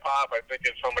of hip hop, I think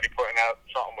it's somebody putting out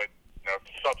something with,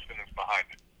 substance behind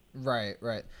it.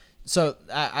 Right. So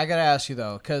I gotta ask you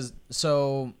though,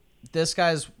 this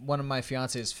guy's one of my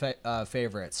fiance's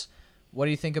favorites. What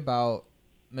do you think about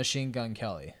Machine Gun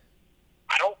Kelly?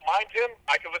 I don't mind him.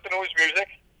 I can listen to his music.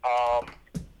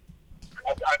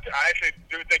 I actually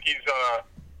do think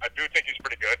he's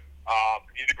pretty good.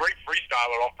 He's a great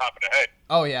freestyler off the top of the head.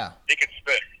 Oh yeah. He can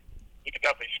spit. He can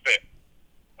definitely spit.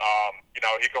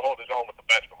 He can hold his own with the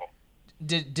best of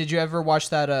them. Did you ever watch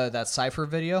that Cypher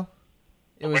video?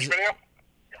 It was Which video?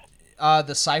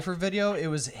 the Cypher video. It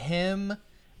was him,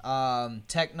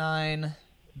 Tech Nine,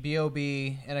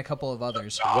 B.O.B. and a couple of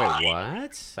others. Wait,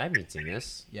 what? I haven't seen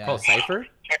this. Yeah. Called Cypher?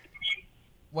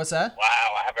 What's that? Wow,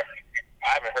 I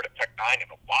haven't heard of Tech Nine in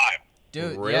a while.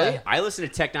 Dude, Really? yeah. I listen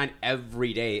to Tech Nine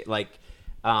every day. I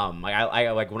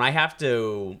when I have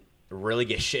to really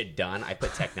get shit done, I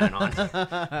put Tech Nine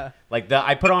on.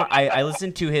 I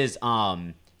listen to his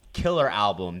Killer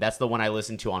album. That's the one I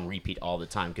listen to on repeat all the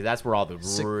time because that's where all the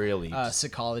really.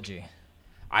 Psychology.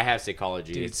 I have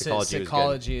Psychology. Dude,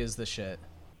 Psychology is the shit.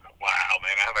 Wow,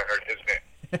 man, I haven't heard his name.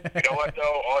 You know what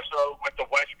though? Also with the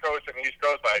West Coast and East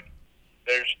Coast, like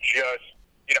there's just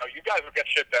you guys will get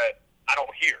shit that I don't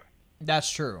hear.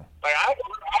 That's true. Like I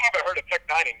haven't heard of Tech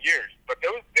Nine in years, but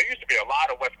there used to be a lot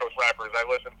of West Coast rappers I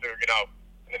listened to, in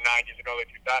the '90s and early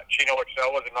 2000s. Chino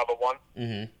XL was another one.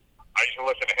 Mm-hmm. I used to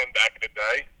listen to him back in the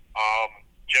day.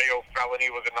 J.O. Felony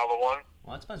was another one.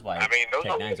 Well, that explains why those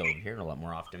Tech are- Nine's over here a lot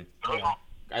more often. Those-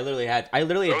 I literally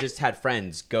had just had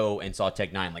friends go and saw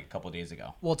Tech Nine like a couple days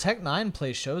ago. Well, Tech Nine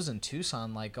plays shows in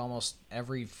Tucson like almost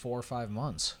every 4 or 5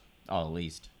 months. Oh, at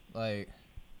least. Like,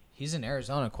 he's in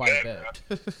Arizona quite a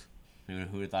bit. Who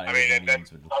would have thought I mean, and then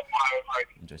Arizonians would that's why,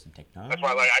 enjoy some Tech Nine? I can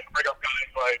bring up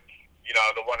guys like,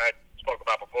 the one I spoke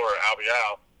about before, Albie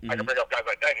Al. I can bring up guys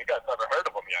like that. You guys haven't heard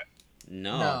of him yet.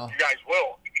 No. You guys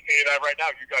will. I can tell you that right now.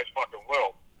 You guys fucking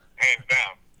will, hands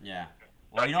down. Yeah.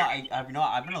 Well,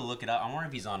 I'm gonna look it up. I wonder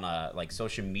if he's on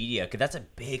social media because that's a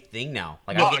big thing now.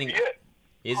 Like, No, I'm getting. he is.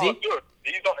 Is Oh, he? dude,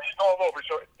 he's all over.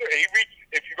 So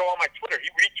if you go on my Twitter, he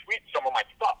retweets some of my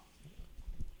stuff.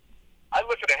 I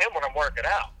listen to him when I'm working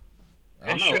out.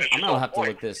 I'm His shit is gonna just on have to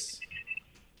point.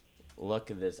 look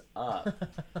this up.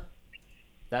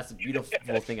 That's the beautiful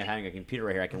thing of having a computer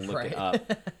right here. I can look it Right. up.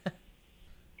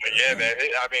 But yeah, man.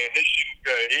 His shit's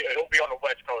good. He'll be on the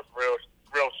West Coast real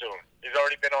soon. He's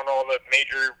already been on all the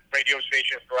major radio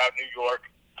stations throughout New York.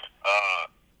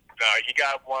 He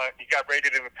got one. He got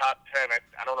rated in the top 10.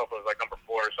 I don't know if it was like number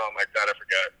 4 or something like that. I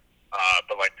forget.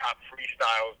 But like top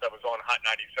freestyles that was on Hot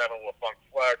 97 with Funk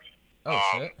Flex. Oh,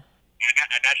 shit.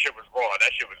 And that shit was raw.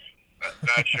 That shit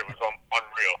was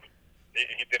unreal.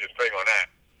 He did his thing on that.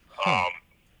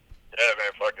 Yeah,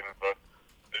 man. Fucking. But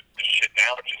the shit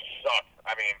now just sucks.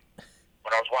 I mean,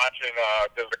 when I was watching,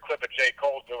 there's a clip of J.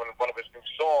 Cole doing one of his new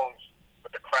songs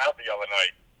with the crowd the other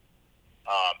night.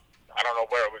 I don't know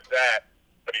where it was at,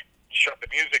 but he shut the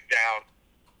music down,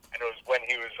 and it was when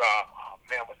he was,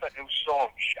 what's that new song?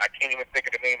 I can't even think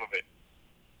of the name of it.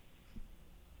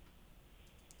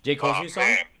 J. Cole's new song?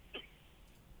 Man.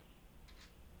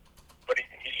 But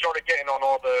he started getting on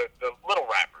all the little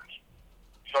rappers.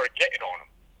 He started getting on them.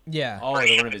 Yeah. Oh,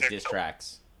 they're one of his diss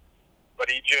tracks. But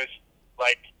he just,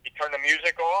 he turned the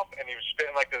music off, and he was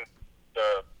spitting,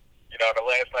 the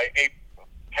last,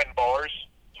 10 bars,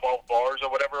 12 bars, or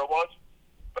whatever it was.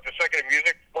 But the second the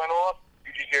music went off,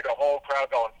 you just hear the whole crowd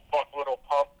going, fuck Little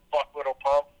Pump, fuck Little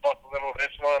Pump, fuck Little this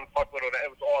one, fuck Little that.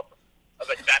 It was awesome. I was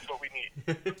like, that's what we need.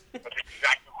 That's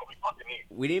exactly what we fucking need.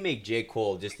 We need to make J.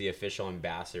 Cole just the official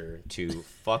ambassador to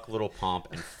fuck Little Pump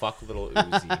and fuck Little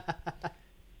Uzi.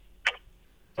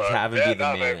 Just have him be the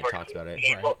man that talks about it.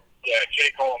 Right. Yeah,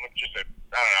 J. Cole, I'm just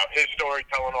his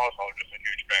storytelling also, I'm just a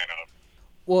huge fan of.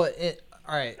 Well,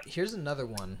 All right, here's another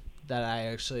one that I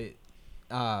actually,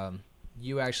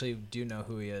 you actually do know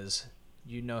who he is.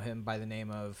 You know him by the name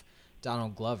of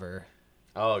Donald Glover.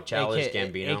 Oh, Childish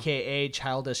Gambino. AKA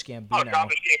Childish Gambino. Oh,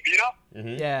 Childish Gambino?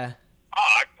 Mm-hmm. Yeah. Oh,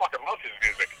 I fucking love his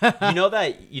music.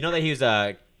 You know that he was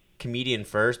a comedian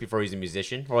first before he was a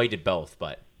musician? Well, he did both,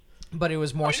 but... But it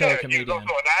was more so yeah, a comedian. He was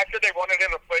also an actor. They wanted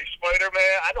him to play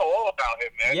Spider-Man. I know all about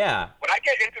him, man. Yeah. When I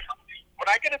get into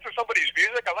somebody's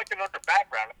music, I like to know their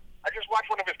background. I just watched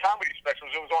one of his comedy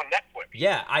specials. It was on Netflix.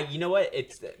 Yeah, you know what?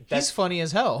 He's funny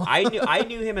as hell. I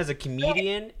knew him as a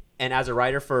comedian and as a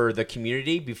writer for the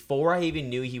Community before I even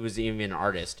knew he was even an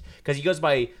artist. Because he goes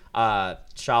by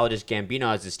Childish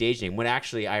Gambino as the stage name. When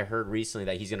actually I heard recently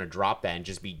that he's going to drop that and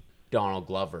just be Donald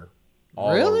Glover.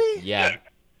 Really? Yeah.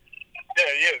 Yeah,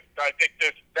 he is. I think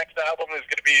this next album is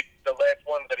going to be the last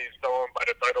one that he's going by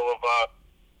the title of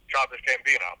Childish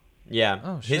Gambino. Yeah.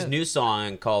 Oh, his shit. new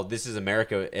song called "This Is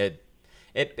America."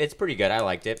 It's pretty good. I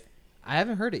liked it. I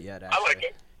haven't heard it yet, actually. I like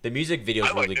it. The music video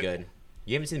is I like really it. good.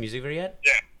 You haven't seen the music video yet?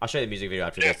 Yeah. I'll show you the music video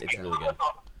after Yeah. this. It's really good.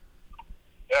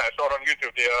 Yeah, I saw it on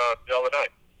YouTube the other night.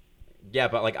 Yeah,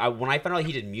 but like when I found out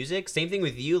he did music, same thing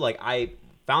with you. Like I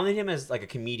found him as like a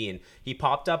comedian. He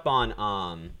popped up on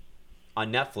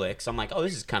Netflix. I'm like, oh,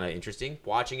 this is kind of interesting.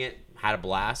 Watching it, had a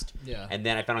blast. Yeah. And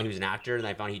then I found out he was an actor, and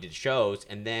I found he did shows,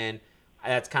 and then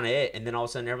that's kind of it. And then all of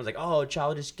a sudden, everyone's like, oh,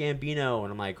 Childish Gambino,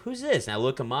 and I'm like, who's this? And I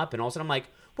look him up, and all of a sudden, I'm like,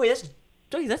 wait,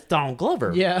 that's Donald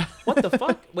Glover. Yeah. What the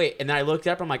fuck? Wait, and then I looked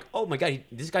it up. I'm like, oh my god,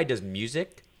 this guy does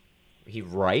music. He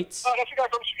writes. Oh, that's the guy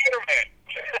from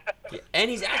Spider-Man. And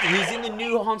he's acting. He's in the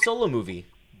new Han Solo movie.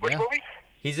 Which Yeah. movie?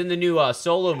 He's in the new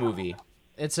Solo movie.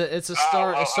 It's a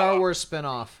Star Wars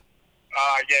spinoff.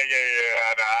 Yeah.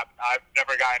 I've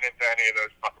never gotten into any of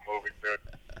those fucking movies, dude.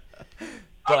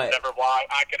 But I've never watched.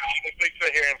 I can honestly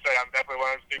sit here and say I'm definitely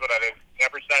one of those people that has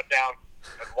never sat down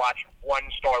and watched one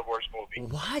Star Wars movie.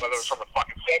 What? Whether it's from the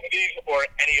fucking 70s or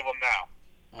any of them now.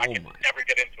 I Oh can my. never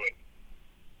get into it.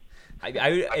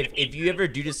 if you ever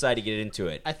do decide to get into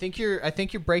it, I think you're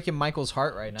breaking Michael's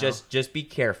heart right now. just be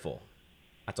careful.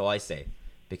 That's all I say.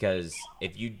 Because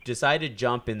if you decide to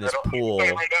jump in this pool, Right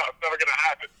now, it's never gonna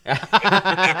happen.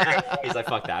 he's like,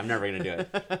 "Fuck that! I'm never gonna do it."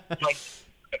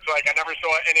 It's like I never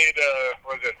saw any of the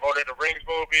Lord of the Rings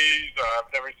movies. I've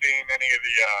never seen any of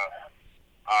the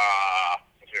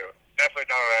definitely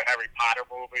none of the Harry Potter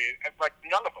movies. It's like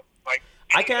none of them. Like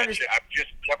I can understand. I've just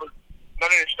never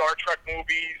none of the Star Trek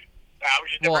movies. I was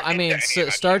just well, never I mean, into any of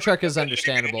that Star shit. Trek is That shit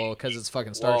understandable because it's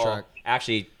fucking Star Well, Trek.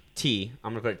 Actually, T.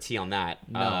 I'm gonna put a T on that.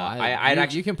 No, I'd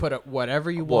actually. you can put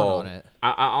whatever you want on it.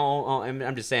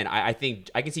 I'm just saying. I think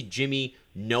I can see Jimmy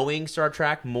knowing Star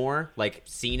Trek more, like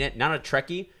seeing it. Not a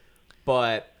Trekkie,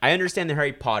 but I understand the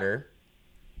Harry Potter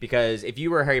because if you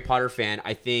were a Harry Potter fan,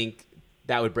 I think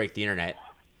that would break the internet.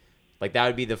 Like that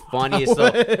would be the funniest.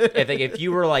 If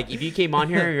you were like, if you came on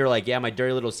here and you're like, yeah, my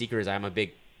dirty little secret is I'm a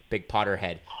big Potter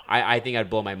head. I think I'd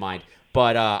blow my mind.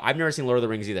 But I've never seen Lord of the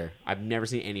Rings either. I've never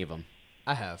seen any of them.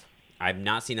 I have. I've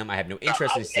not seen them. I have no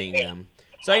interest in seeing them.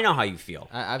 So I know how you feel.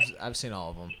 I've seen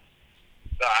all of them.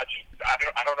 No, I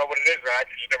don't know what it is, man. I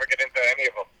can just never get into any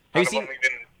of them. Have you None seen- of them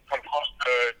even come close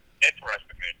to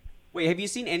interesting me. Wait, have you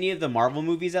seen any of the Marvel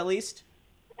movies at least?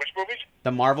 Which movies?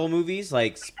 The Marvel movies,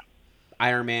 like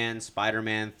Iron Man,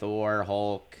 Spider-Man, Thor,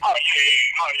 Hulk. Oh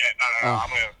yeah. No. Oh.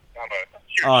 I'm a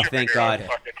huge Oh, thank superhero God.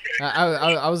 fucking fan.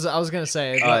 I was gonna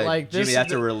say but like this, Jimmy,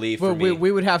 that's a relief for we, me.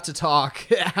 we would have to talk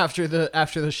after the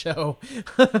show.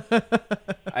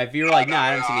 If you were like, nah, I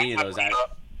haven't seen any of those,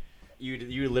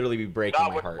 you would literally be breaking my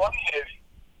What's heart.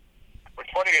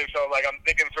 funny is, so like I'm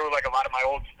thinking through like a lot of my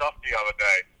old stuff the other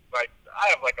day. Like I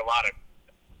have like a lot of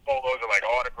photos of like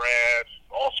autographs,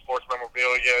 all sports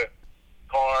memorabilia,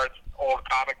 cards, old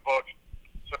comic books.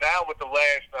 So now with the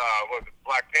last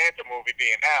Black Panther movie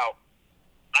being out,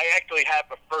 I actually have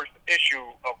the first issue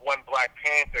of when Black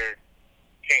Panther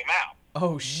came out.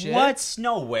 Oh shit! What?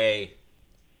 No way.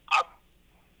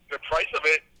 The price of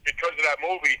it, because of that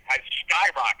movie, has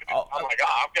skyrocketed. Oh, I'm like,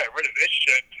 I'm getting rid of this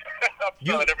shit. I'm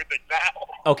selling everything now.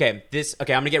 Okay, I'm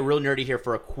gonna get real nerdy here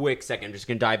for a quick second. I'm just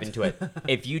gonna dive into it.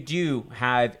 If you do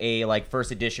have a like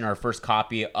first edition or first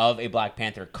copy of a Black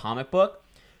Panther comic book,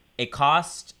 it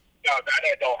costs. No, that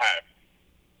I don't have.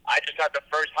 I just had the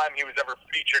first time he was ever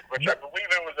featured, which I believe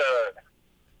it was I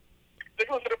think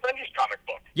it was an Avengers comic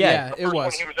book. Yeah, The it first one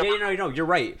was. he Yeah, no, you're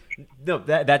right. No,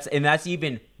 that's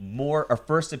even more. A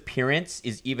first appearance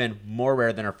is even more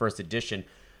rare than a first edition.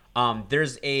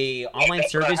 There's a online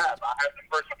That's what service. I have the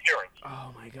first appearance.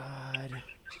 Oh my god.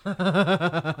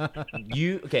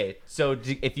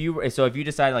 If you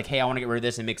decide like, hey, I want to get rid of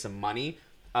this and make some money,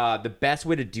 the best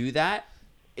way to do that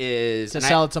is To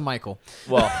sell it to Michael.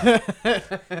 Well,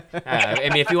 I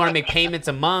mean, if you want to make payments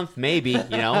a month, maybe,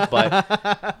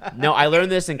 but no, I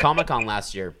learned this in Comic-Con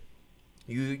last year.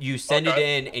 You send it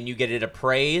in and you get it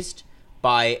appraised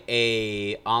by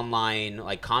a online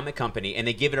like comic company, and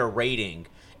they give it a rating.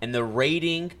 And the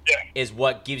rating is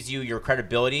what gives you your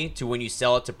credibility to when you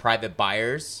sell it to private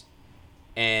buyers.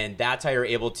 And that's how you're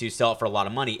able to sell it for a lot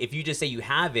of money. If you just say you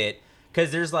have it,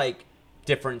 because there's like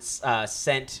different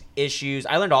scent issues.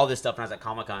 I learned all this stuff when I was at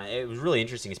Comic-Con. It was really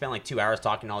interesting. I spent like 2 hours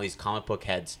talking to all these comic book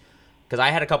heads. Because I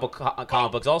had a couple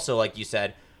comic books also, like you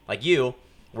said, like you,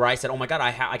 where I said, oh my God,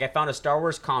 I found a Star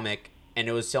Wars comic and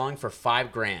it was selling for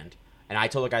 $5,000. And I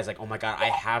told the guys, like, oh my God, I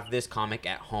have this comic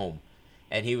at home.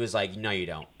 And he was like, no, you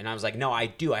don't. And I was like, no, I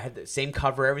do. I have the same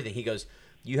cover, everything. He goes,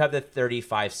 you have the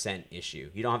 35-cent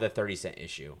issue. You don't have the 30-cent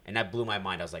issue. And that blew my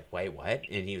mind. I was like, wait, what?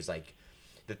 And he was like,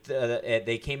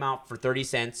 they came out for 30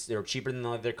 cents. They were cheaper than the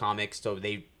other comics, so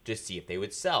they just see if they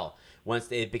would sell.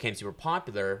 Once it became super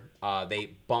popular,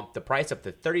 they bumped the price up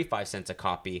to 35 cents a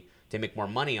copy to make more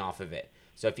money off of it.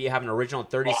 So if you have an original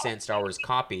 30-cent Star Wars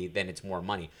copy, then it's more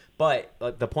money. But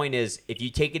the point is, if you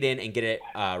take it in and get it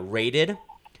rated,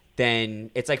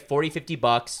 then it's like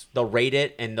 $40-$50. They'll rate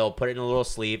it and they'll put it in a little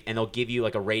sleeve and they'll give you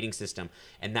like a rating system.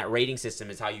 And that rating system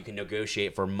is how you can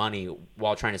negotiate for money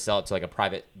while trying to sell it to like a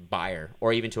private buyer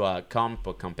or even to a comic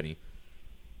book company.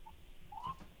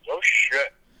 Oh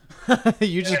shit!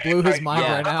 You just blew his mind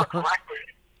right now.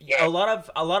 Yeah. A lot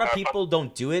of people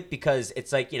don't do it because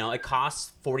it's like, it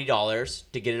costs $40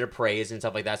 to get it appraised and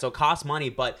stuff like that. So it costs money,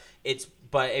 but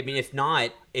I mean,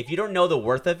 if you don't know the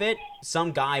worth of it,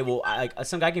 some guy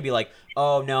can be like,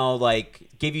 oh no, like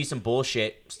give you some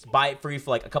bullshit, buy it for you for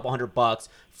like a couple $100,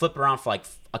 flip it around for like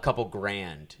a couple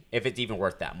grand if it's even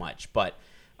worth that much. But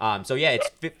so yeah, it's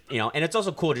and it's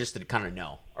also cool just to kind of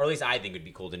know, or at least I think it'd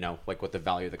be cool to know like what the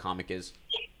value of the comic is.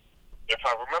 If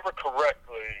I remember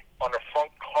correctly, on the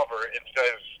front cover it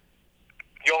says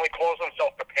he only calls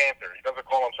himself the Panther. He doesn't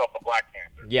call himself the Black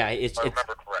Panther. Yeah, I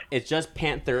remember correctly. It's just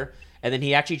Panther. And then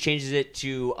he actually changes it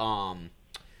to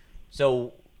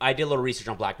so I did a little research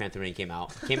on Black Panther when he came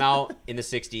out. Came out in the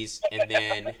 60s,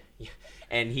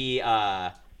 and he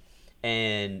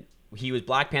was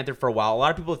Black Panther for a while. A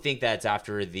lot of people think that it's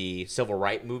after the civil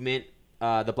rights movement,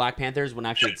 the Black Panthers, when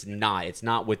actually it's not. It's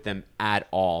not with them at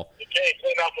all.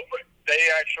 They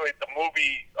actually, the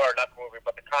movie, or not the movie,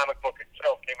 but the comic book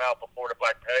itself came out before the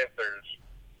Black Panthers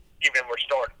even were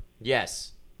started.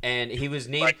 Yes, and he was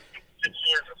named... Like 6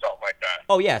 years or something like that.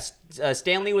 Oh, yes.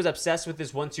 Stan Lee was obsessed with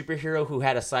this one superhero who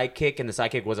had a sidekick, and the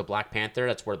sidekick was a Black Panther.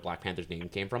 That's where Black Panther's name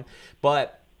came from.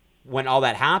 But when all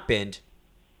that happened,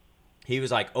 he was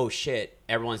like, oh, shit,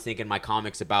 everyone's thinking my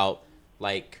comic's about,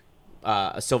 like,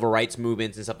 civil rights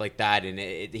movements and stuff like that. And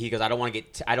he goes, I don't want to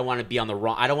get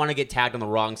tagged on the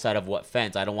wrong side of what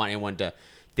fence. I don't want anyone to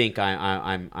think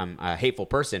I'm a hateful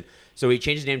person. So he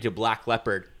changed his name to Black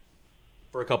Leopard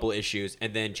for a couple of issues,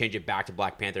 and then change it back to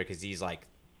Black Panther because he's like,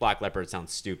 Black Leopard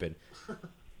sounds stupid.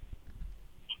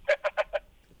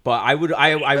 But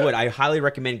I highly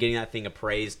recommend getting that thing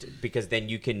appraised because then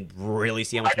you can really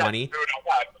see how much money. Dude, I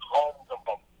got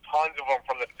tons of them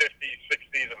from the 50s,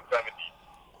 60s, and 70s.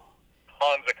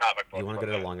 Tons of comic books. You want to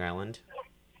go to Long Island?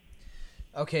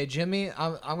 Okay, Jimmy,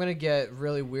 I'm gonna get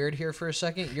really weird here for a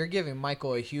second. You're giving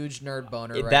Michael a huge nerd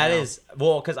boner right now. That is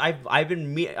because I've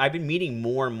been meeting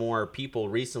more and more people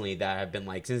recently that have been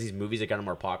like, since these movies have gotten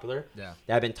more popular, that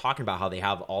have been talking about how they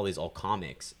have all these old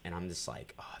comics, and I'm just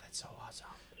like, oh, that's so awesome.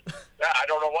 Yeah, I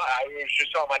don't know why. I was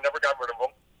just telling them I never got rid of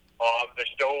them. They're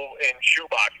still in shoe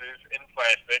boxes in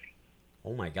plastic.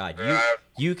 Oh my God!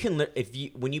 You can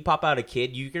when you pop out a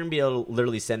kid, you're gonna be able to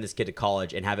literally send this kid to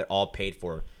college and have it all paid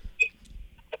for.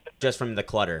 Just from the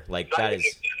clutter, like that is.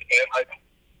 Like,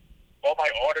 all my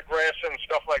autographs and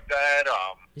stuff like that.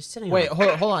 Wait,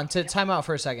 hold on. Time out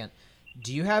for a second.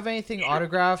 Do you have anything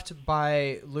autographed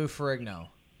by Lou Ferrigno?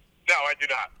 No, I do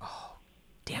not. Oh,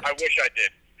 damn it! I wish I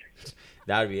did.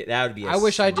 That would be. I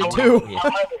wish I did too. Yeah.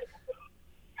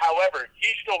 However,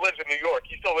 he still lives in New York.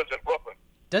 He still lives in Brooklyn.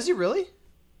 Does he really?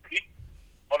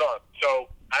 Hold on. So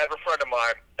I have a friend of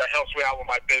mine that helps me out with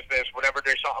my business whenever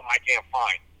there's something I can't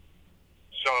find.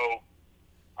 So,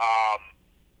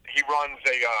 he runs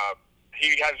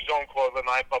he has his own clothing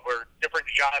line, but we're different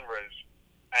genres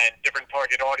and different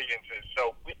target audiences.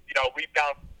 So, we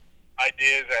bounce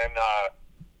ideas and,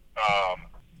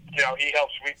 he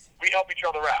helps, we help each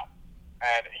other out.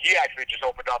 And he actually just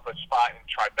opened up a spot in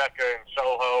Tribeca and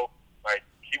Soho. Like,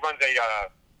 he runs it's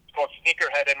called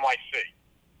Sneakerhead NYC.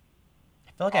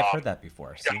 I feel like I've heard that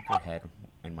before. Sneakerhead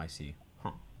NYC. Huh.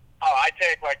 Oh,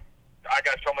 I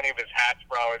got so many of his hats,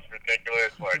 bro. It's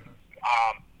ridiculous. Like,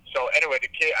 So anyway, the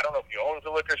kid, I don't know if he owns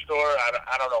a liquor store.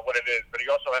 I don't know what it is, but he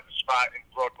also has a spot in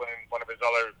Brooklyn, one of his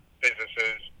other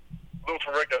businesses. Lou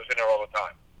Ferrigno's in there all the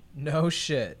time. No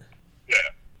shit. Yeah.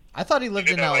 I thought he lived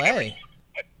in Like L.A.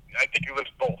 I think he lives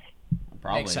both.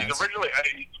 Probably. Makes He's sense. originally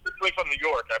from New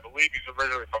York. I believe he's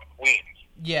originally from Queens.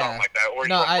 Yeah. Something like that. Or he's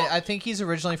No, from I think he's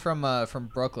originally from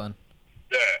Brooklyn.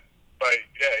 Yeah. But,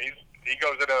 yeah, he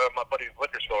goes into my buddy's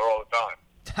liquor store all the time.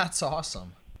 That's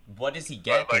awesome. What does he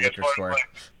get But, at the as liquor far as, store?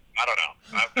 I don't know.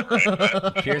 I've never had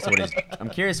that. I'm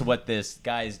curious what this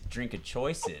guy's drink of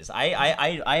choice is.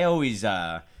 I always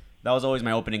that was always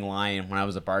my opening line when I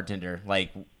was a bartender.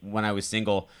 Like when I was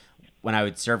single, when I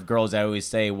would serve girls, I always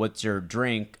say, "What's your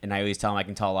drink?" And I always tell them I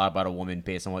can tell a lot about a woman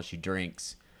based on what she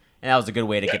drinks, and that was a good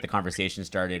way to get the conversation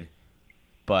started.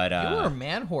 But You were a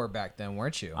man whore back then,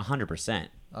 weren't you? 100%.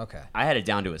 Okay. I had it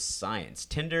down to a science.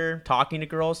 Tinder, talking to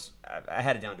girls, I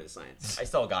had it down to a science. I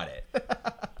still got it.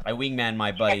 I wingman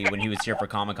my buddy when he was here for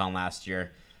Comic-Con last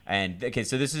year. And, okay,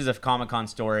 so this is a Comic-Con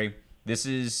story.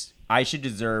 I should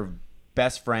deserve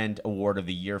Best Friend Award of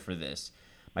the Year for this.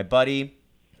 My buddy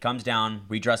comes down,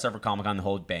 we dress up for Comic-Con, the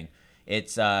whole bang.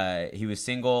 It's, he was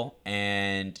single,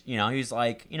 and, he was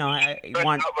like, Wait, hold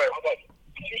on.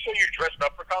 Did you say you dressed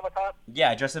up for Comic-Con?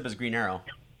 Yeah, I dressed up as Green Arrow.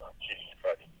 Oh, Jesus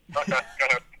Christ. Okay, go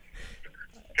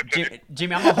ahead.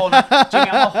 Jimmy, I'm a whole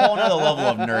nother level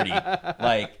of nerdy.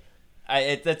 Like,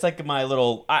 it's like my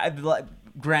little.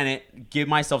 Granted, give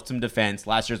myself some defense.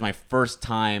 Last year was my first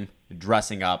time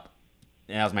dressing up,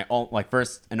 and that was my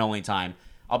first and only time.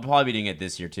 I'll probably be doing it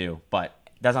this year too, but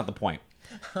that's not the point.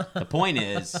 The point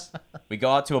is, we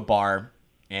go out to a bar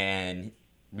and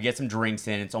we get some drinks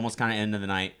in. It's almost kind of end of the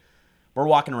night. We're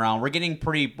walking around. We're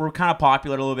kind of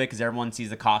popular a little bit because everyone sees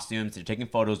the costumes. They're taking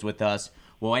photos with us.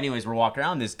 Well, anyways, we're walking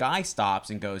around. This guy stops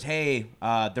and goes, "Hey,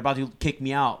 they're about to kick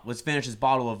me out. Let's finish this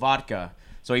bottle of vodka."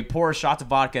 So he pours shots of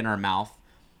vodka in our mouth.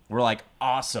 We're like,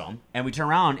 awesome. And we turn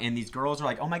around, and these girls are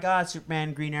like, "Oh, my God,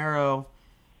 Superman, Green Arrow."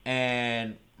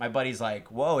 And my buddy's like,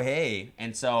 "Whoa, hey."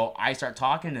 And so I start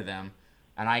talking to them,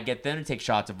 and I get them to take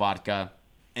shots of vodka.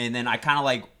 And then I kind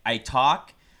of I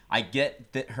talk. I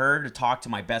get her to talk to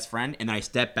my best friend, and then I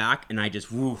step back, and I just,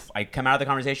 I come out of the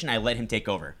conversation. I let him take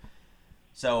over.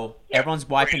 So everyone's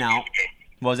wiping out.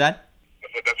 What was that?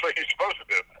 That's what you're supposed to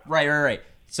do. Right.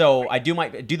 So I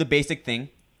do the basic thing.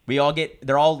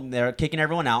 They're kicking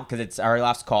everyone out because it's our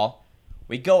last call.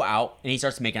 We go out, and he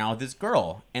starts making out with this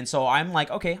girl. And so I'm like,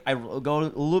 okay, I go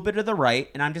a little bit to the right,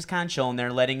 and I'm just kind of chilling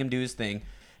there, letting him do his thing.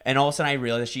 And all of a sudden, I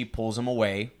realize she pulls him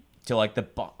away to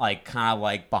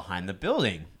behind the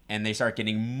building. And they start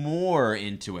getting more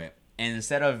into it. And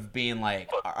instead of being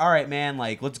like, all right, man,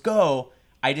 let's go,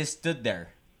 I just stood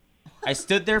there. I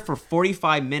stood there for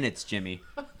 45 minutes, Jimmy.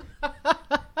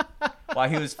 While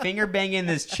he was finger banging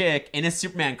this chick in a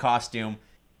Superman costume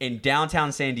in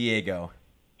downtown San Diego.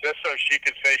 Just so she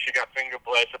could say she got finger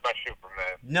blasted by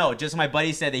Superman. No, just my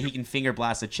buddy said that he can finger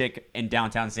blast a chick in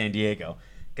downtown San Diego.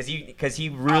 Because he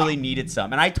really needed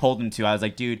some. And I told him to. I was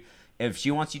like, dude, if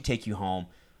she wants you to take you home,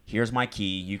 here's my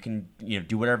key. You can,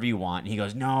 do whatever you want. And he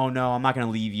goes, no, I'm not going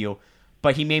to leave you.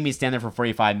 But he made me stand there for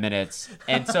 45 minutes.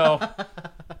 And so,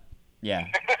 yeah.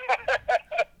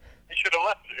 He should have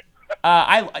left you.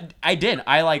 I did.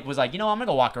 I was like, I'm going to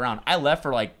go walk around. I left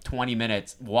for 20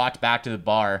 minutes, walked back to the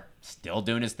bar, still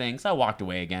doing his thing. So I walked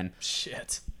away again.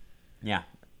 Shit. Yeah.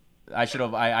 I should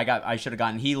have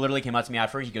gotten, he literally came up to me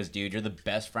after. He goes, dude, you're the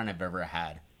best friend I've ever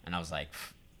had. And I was like,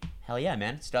 hell yeah,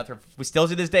 man. We still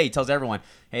to this day, he tells everyone,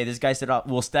 hey, this guy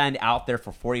we'll stand out there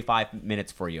for 45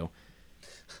 minutes for you.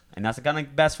 And that's the kind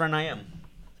of best friend I am.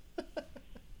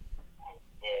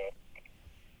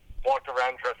 Walked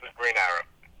around dressed as Green Arrow.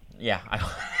 Yeah.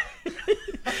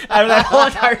 Out of that whole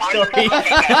entire story,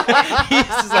 he's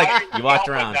just like, you walked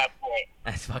around.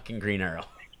 That's fucking Green Arrow.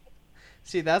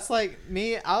 See, that's like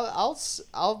me.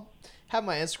 I'll have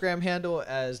my Instagram handle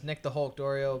as Nick the Hulk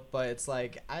Dorio, but it's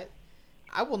like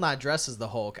I will not dress as the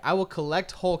Hulk. I will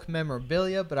collect Hulk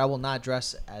memorabilia, but I will not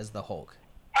dress as the Hulk.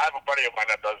 I have a buddy of mine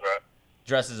that does that.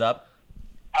 Dresses up?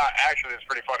 Actually, it's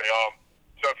pretty funny.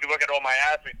 So if you look at all my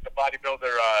athletes, the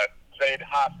bodybuilder Zaid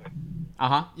Hassan.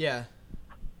 Uh-huh. Yeah.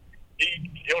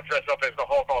 He'll dress up as the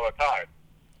Hulk all the time.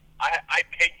 I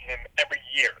pick him every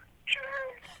year.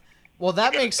 Well,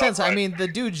 that makes sense. I mean, the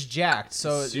dude's jacked,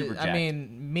 so Super jacked. I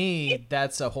mean, me,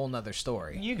 that's a whole nother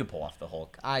story. You could pull off the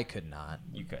Hulk. I could not.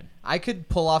 You could. I could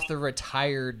pull off the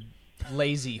retired,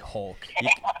 lazy Hulk.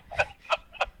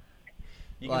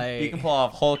 You can pull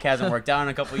off Hulk hasn't worked out in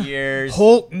a couple years.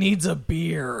 Hulk needs a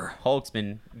beer. Hulk's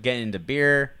been getting into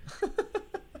beer.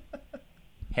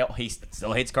 Hell, he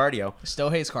still hates cardio. Still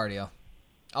hates cardio.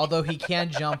 Although he can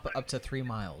jump up to 3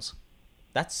 miles.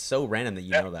 That's so random that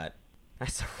you know that.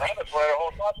 That's so That's one of the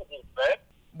whole attributes, man.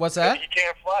 What's that? He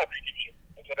can't fly, but he can.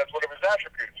 So that's one of his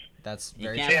attributes. That's You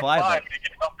very can't true. fly, but but he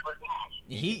can jump for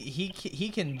his He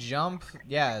can jump.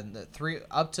 Yeah,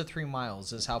 up to 3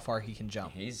 miles is how far he can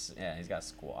jump. he's got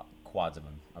quads of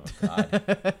him. Of a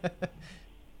god.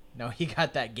 No, he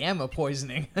got that gamma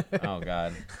poisoning. Oh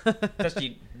god.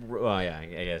 Especially, well, yeah, I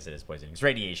guess it is poisoning. It's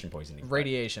radiation poisoning. but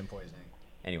Radiation poisoning.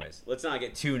 Anyways, let's not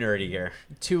get too nerdy here.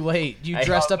 Too late. You I-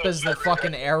 dressed up as the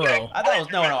fucking arrow. I thought it was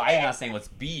no. I'm not saying let's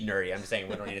be nerdy. I'm just saying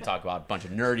we don't need to talk about a bunch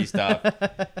of nerdy stuff.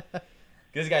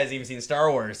 This guy hasn't even seen Star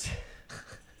Wars.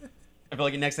 I feel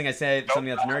like the next thing I say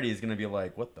something that's nerdy is gonna be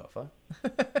like, what the fuck?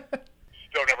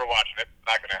 Still never watching it.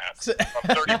 Not gonna happen.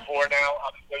 I'm 34 now.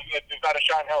 There's not a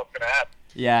shot in hell it's gonna happen.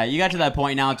 Yeah, you got to that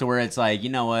point now to where it's like, you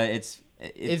know what? It's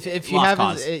If you lost haven't,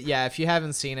 cause. if you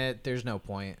haven't seen it, there's no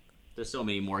point. There's so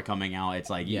many more coming out. It's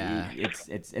like, Yeah.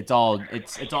 it's all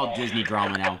Disney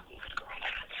drama now.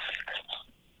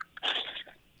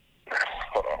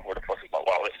 Hold on. Where the fuck is my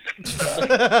wallet?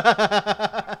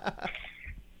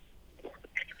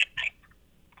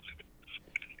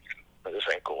 This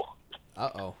ain't cool.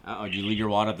 Uh-oh. Did you leave your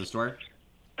wallet at the store?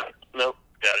 Nope.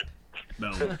 Got it.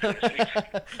 No.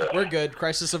 We're good.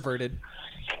 Crisis averted.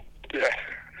 Yeah.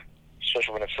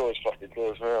 Especially when the store's fucking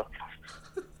closed now.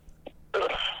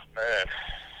 Ugh, man.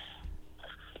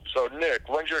 So, Nick,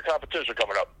 when's your competition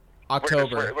coming up?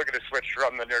 October. We're going to switch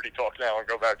from the nerdy talk now and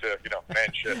go back to, man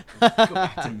shit. Go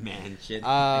back to man shit.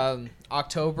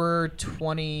 October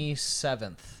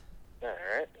 27th. All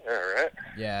right.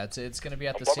 Yeah, it's gonna be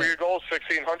at the What were same your goals?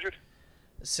 1,600?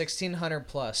 1600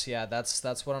 plus. Yeah,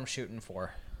 that's what I'm shooting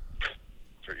for.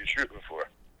 That's what you're shooting for.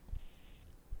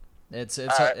 It's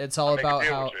right, it's all I'll make a about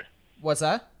deal how. with you. What's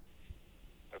that?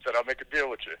 I said I'll make a deal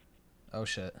with you. Oh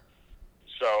shit.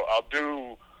 So I'll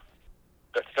do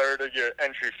the third of your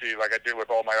entry fee like I do with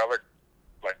all my other,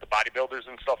 like the bodybuilders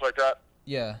and stuff like that.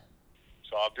 Yeah.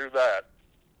 So I'll do that.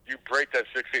 You break that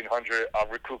 1,600, I'll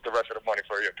recoup the rest of the money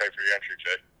for you and pay for your entry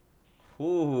fee.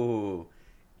 Ooh.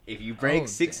 If you break Oh,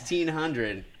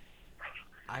 1,600,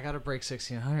 I gotta break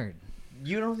 1600.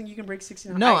 you don't think you can break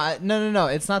 1,600? No, no.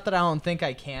 It's not that I don't think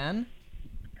I can,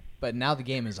 but now the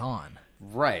game is on.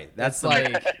 Right. That's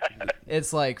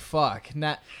It's like fuck.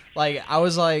 Not like I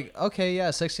was like, okay, yeah,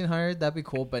 1600, that'd be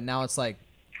cool, but now it's like,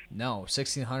 no,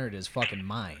 1600 is fucking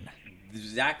mine.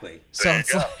 exactly. So There you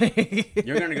it's go. like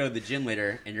You're gonna go to the gym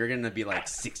later, and you're gonna be like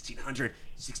 1,600.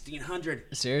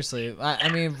 seriously. I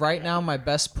mean, right now my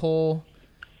best pull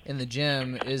in the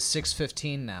gym is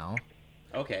 615 now.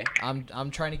 Okay.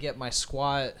 I'm trying to get my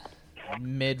squat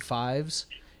mid fives,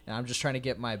 and I'm just trying to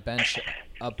get my bench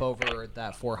up over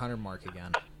that 400 mark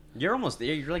again. You're almost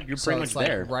there. You're So pretty much it's like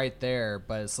there. right there,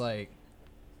 but it's like,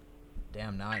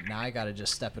 damn, now I gotta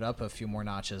just step it up a few more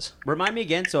notches. Remind me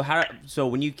again. So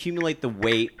when you accumulate the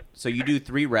weight, so you do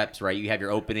 3 reps, right? You have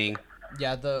your opening,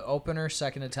 Yeah, the opener,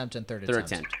 second attempt, and third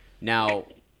attempt. Now,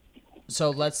 So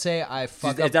let's say I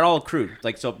fuck is up. that all accrued?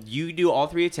 Like, so you do all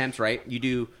 3 attempts, right? You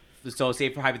do. So say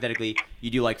for hypothetically,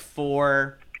 you do like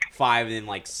 4, 5, and then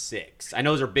like 6. I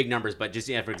know those are big numbers, but just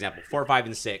for example, 4, 5,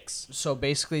 and 6. So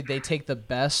basically, they take the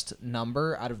best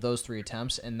number out of those 3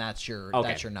 attempts, and that's your Okay,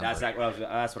 that's your number. That's what I was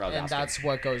and asking. that's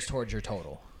what goes towards your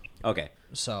total. Okay.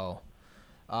 So,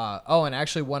 and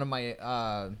actually, one of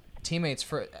my teammates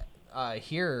for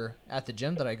here at the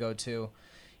gym that I go to,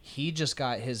 he just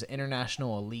got his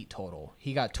international elite total.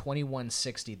 He got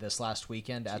 2160 this last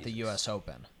weekend at the U.S.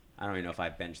 Open. I don't even know if I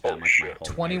benched that Oh, much. shit. My whole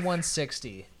life.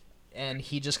 2160, and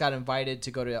he just got invited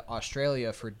to go to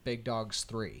Australia for Big Dogs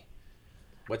 3.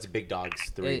 What's Big Dogs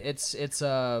 3? It's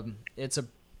a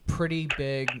pretty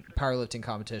big powerlifting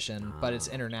competition, but it's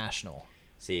international.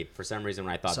 See, for some reason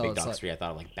when I thought So Big it's Dogs like- 3, I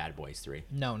thought of like Bad Boys 3.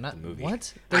 No, not The movie.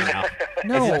 what? I know.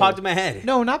 No, It just popped in my head.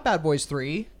 No, not Bad Boys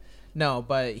 3. No,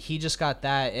 but he just got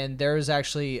that, and there's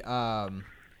actually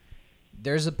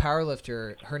there's a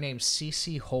powerlifter. Her name's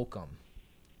Cece Holcomb.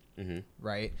 Mm-hmm.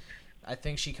 Right? I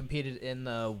think she competed in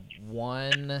the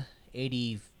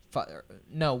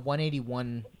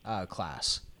 181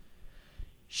 class.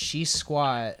 She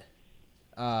squat.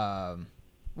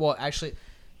 Well, actually,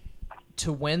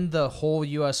 to win the whole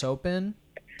U.S. Open,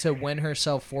 to win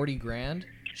herself 40 grand,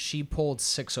 she pulled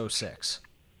 606.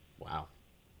 Wow.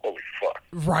 Holy fuck.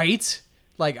 Right?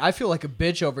 Like, I feel like a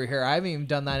bitch over here. I haven't even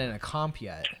done that in a comp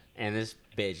yet. And this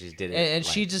bitch just did it. And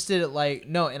like, she just did it like,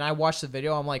 no, and I watched the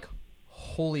video. I'm like,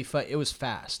 holy fuck. It was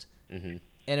fast. Mm-hmm.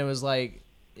 And it was like,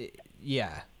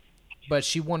 yeah. But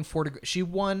she won she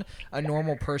won a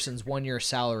normal person's 1 year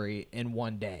salary in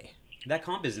 1 day. That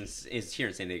comp is here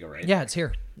in San Diego, right? Yeah, it's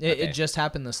here. Okay. It just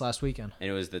happened this last weekend. And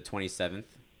it was the 27th.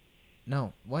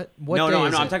 No, what No, day no,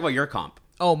 is no. I'm it? talking about your comp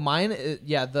Oh, mine.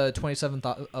 Yeah, the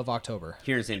 27th of October.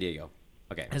 here in San Diego.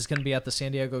 Okay. It's going to be at the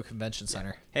San Diego Convention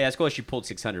Center. Hey, that's cool. She pulled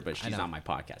 600, but she's know. not my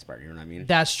podcast partner. You know what I mean?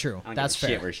 That's true. I don't That's give a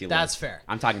fair. shit where she That's lives. fair.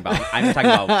 I'm talking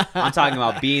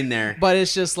about being there But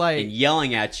it's just like, and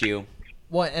yelling at you.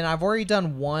 what? And I've already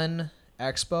done one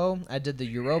expo. I did the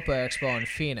Europa Expo in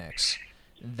Phoenix.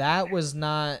 That was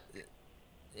not.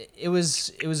 It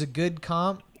was a good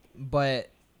comp, but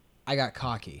I got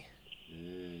cocky.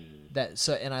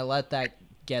 And I let that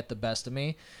get the best of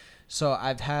me. So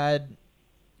I've had,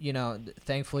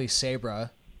 thankfully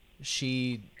Sabra,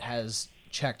 she has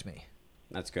checked me.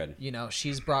 That's good.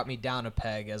 She's brought me down a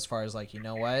peg as far as like, you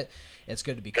know what? It's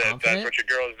good to be That's confident. what your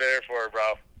girl's there for, bro.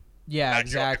 Yeah,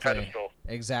 That's your exactly. pedestal.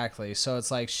 Exactly. So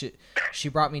it's like she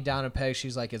brought me down a peg.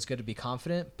 She's like, it's good to be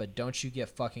confident, but don't you get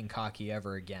fucking cocky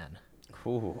ever again.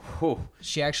 Ooh, ooh.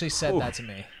 She actually said Ooh. that to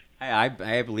me.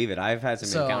 I believe it. I've had some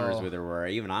So- encounters with her where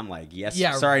even I'm like, yes,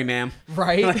 Yeah, sorry, ma'am.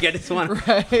 Right? Like, I just want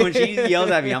Right. when she yells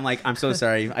at me, I'm like, I'm so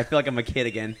sorry. I feel like I'm a kid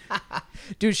again.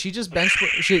 Dude, she just benched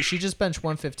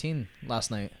 115 last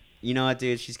night. You know what,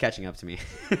 dude? She's catching up to me.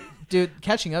 Dude,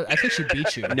 catching up. I think she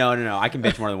beat you. No. I can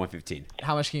bench more than 115.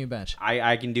 How much can you bench?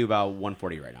 I can do about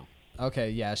 140 right now.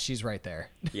 Okay, yeah, she's right there.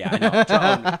 Yeah,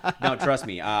 I know. No, trust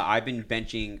me. I've been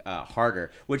benching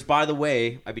harder. Which, by the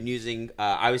way, I've been using.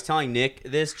 I was telling Nick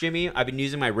this, Jimmy. I've been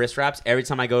using my wrist wraps every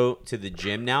time I go to the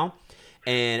gym now,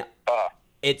 and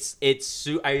it's.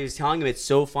 I was telling him it's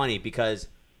so funny because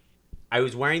I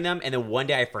was wearing them, and then one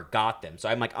day I forgot them. So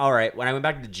I'm like, all right. When I went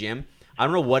back to the gym, I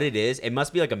don't know what it is. It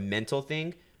must be like a mental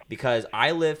thing because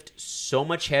I lift so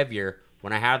much heavier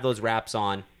when I have those wraps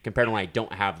on compared to when I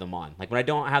don't have them on. Like when I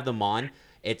don't have them on,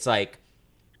 it's like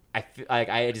I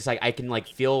can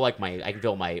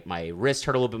feel my wrist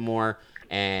hurt a little bit more,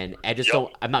 and I just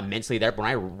don't. I'm not mentally there. But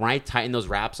when I tighten those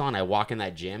wraps on, I walk in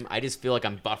that gym. I just feel like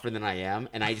I'm buffer than I am,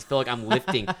 and I just feel like I'm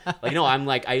lifting. I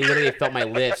literally felt my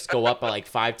lifts go up by like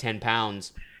 5-10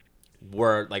 pounds,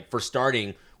 where like for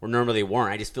starting. Where normally they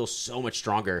weren't. I just feel so much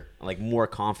stronger and like more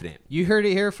confident. You heard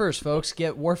it here first, folks.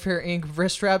 Get Warfare Inc.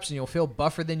 wrist straps, and you'll feel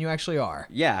buffer than you actually are.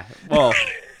 Yeah. Well,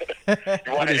 You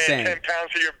want to just saying. add 10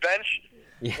 pounds to your bench?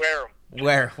 Yeah.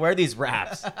 Wear them. where are these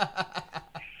wraps?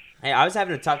 Hey, I was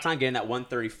having a tough time getting that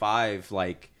 135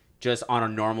 like just on a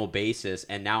normal basis,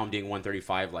 and now I'm doing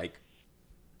 135 like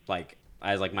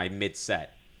as like my mid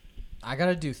set. I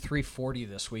gotta do 340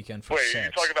 this weekend for Wait, 6.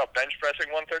 you're talking about bench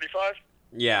pressing 135?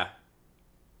 Yeah.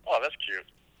 Oh, that's cute.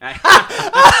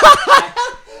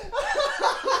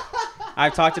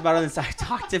 I've talked about it. I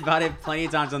talked about it plenty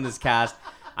of times on this cast.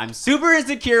 I'm super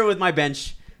insecure with my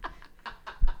bench.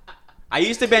 I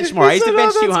used to bench more. I used to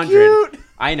bench 200.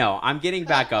 I know. I'm getting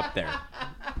back up there.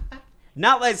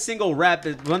 Not like single rep.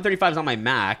 135 is not my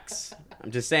max.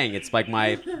 I'm just saying it's like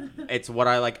it's what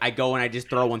I like. I go and I just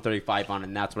throw 135 on,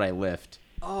 and that's what I lift.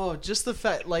 Oh, just the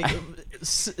fact, like,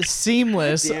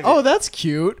 seamless. Damn it. Oh, that's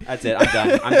cute. That's it. I'm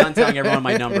done. I'm done telling everyone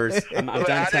my numbers. I'm But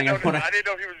done telling everyone. I didn't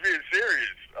know he was being serious.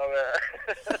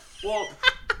 Well,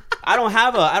 I don't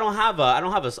have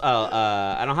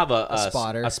a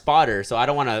spotter. A spotter, so I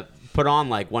don't want to put on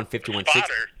like 150, 160.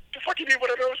 Spotter? The fuck you need one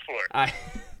of those for?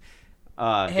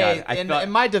 Hey, God,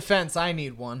 in my defense, I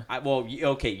need one.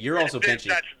 okay, you're also benching.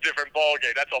 That's a different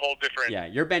ballgame. That's a whole different. Yeah,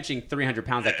 you're benching 300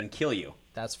 pounds that can kill you.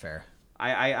 That's fair.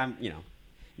 I'm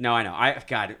No, I know.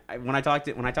 When I talk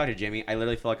to Jimmy, I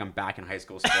literally feel like I'm back in high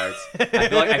school sports. I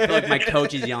feel like my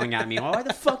coach is yelling at me. Well, why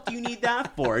the fuck do you need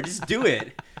that for? Just do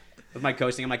it. With my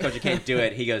coaching, I'm like, Coach, I can't do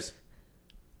it. He goes,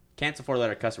 cancel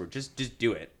 4-letter cuss word. Just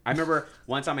do it. I remember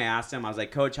one time I asked him, I was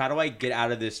like, Coach, how do I get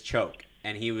out of this choke?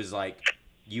 And he was like,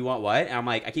 you want what? And I'm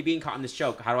like, I keep being caught in this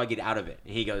choke. How do I get out of it?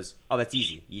 And he goes, oh, that's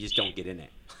easy. You just don't get in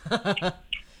it.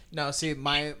 No, see,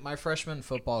 my freshman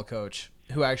football coach,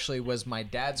 who actually was my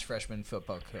dad's freshman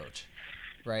football coach,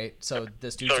 right? So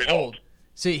this dude's he's old. old.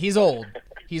 See, he's old.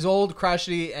 He's old,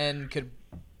 crotchety, and could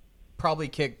probably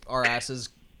kick our asses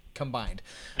combined.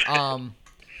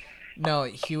 No,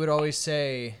 he would always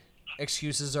say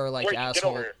excuses are like Wait, get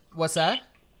asshole. over here. What's that?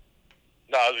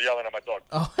 No, I was yelling at my dog.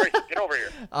 Oh. Wait, get over here.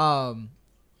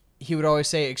 He would always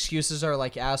say excuses are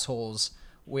like assholes.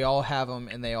 We all have them,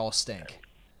 and they all stink.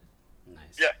 Nice.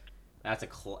 Yeah. That's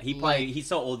he's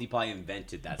so old he probably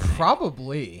invented that.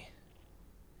 Probably.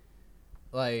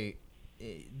 Like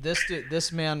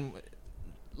this man.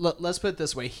 Let's put it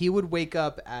this way: he would wake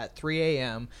up at 3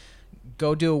 a.m.,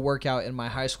 go do a workout in my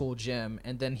high school gym,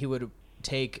 and then he would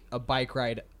take a bike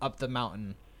ride up the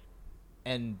mountain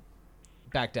and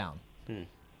back down.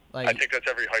 Like, I think that's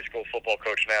every high school football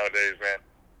coach nowadays, man.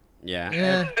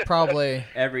 Yeah. Probably.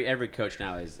 Every coach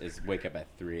now is wake up at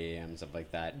 3 a.m. stuff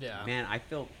like that. Yeah. Man, I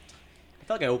feel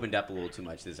feel like I opened up a little too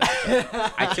much this episode.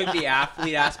 I took the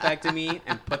athlete aspect of me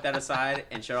and put that aside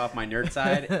and shut off my nerd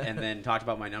side, and then talked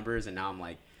about my numbers. And now I'm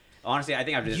like, honestly, I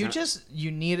think I've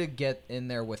you need to get in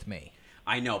there with me.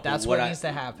 I know. But That's what needs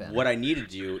to happen. What I need to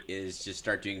do is just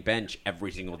start doing bench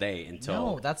every single day until.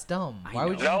 No, that's dumb. Why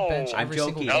would you No, do bench I'm every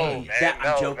joking. single No, day? man.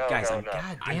 I'm joking, guys. no.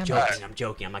 God I'm damn joking. it. I'm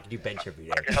joking. I'm not gonna do bench every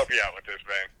day. I can help you out with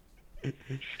this,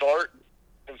 man. Start,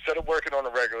 instead of working on a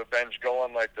regular bench, go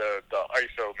on like the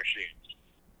ISO machines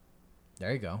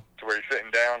There you go. to where you're sitting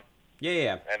down,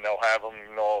 Yeah. and they'll have them,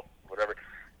 whatever.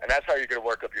 And that's how you're going to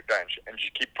work up your bench, and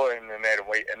just keep putting in the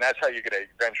weight, and that's how you're going to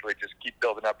eventually just keep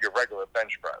building up your regular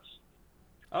bench press.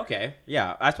 Okay.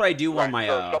 Yeah, that's what I do on my.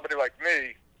 So somebody like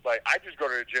me, like I just go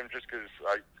to the gym just because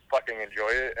I fucking enjoy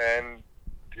it, and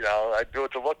I do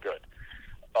it to look good.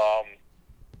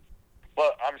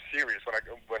 But I'm serious when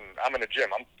I'm in the gym.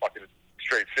 I'm fucking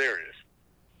straight serious.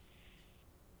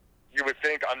 You would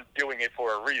think I'm doing it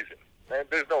for a reason.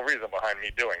 There's no reason behind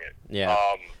me doing it. Yeah.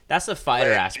 That's the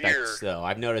fighter last aspect, year- though.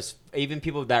 I've noticed even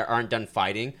people that aren't done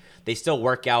fighting, they still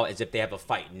work out as if they have a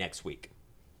fight next week.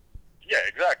 Yeah,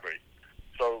 exactly.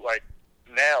 So like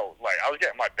now, like I was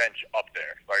getting my bench up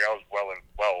there. Like I was well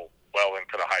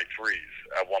into the high threes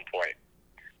at one point.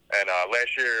 And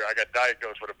last year I got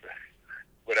diagnosed with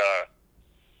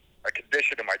a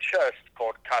condition in my chest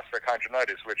called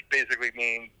costochondritis, which basically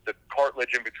means the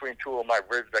cartilage in between two of my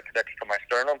ribs that connects to my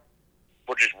sternum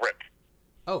will just rip.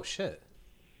 Oh shit.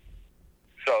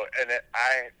 So,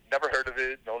 I never heard of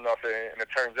it, no nothing, and it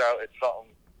turns out it's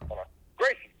something.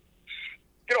 Gracie,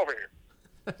 get over here.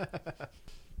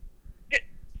 Get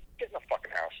in the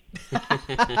fucking house.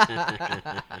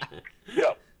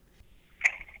 Yeah.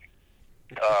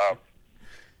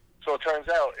 So it turns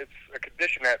out it's a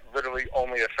condition that literally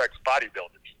only affects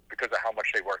bodybuilders because of how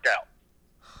much they work out.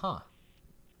 Huh.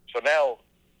 So now,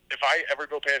 if I ever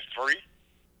go past 3,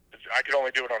 I could only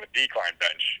do it on a decline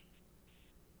bench.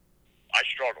 I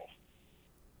struggle.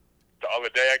 The other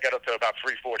day, I got up to about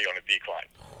 340 on a decline.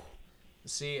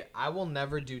 See, I will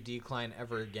never do decline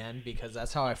ever again because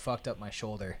that's how I fucked up my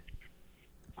shoulder.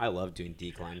 I love doing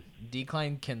decline.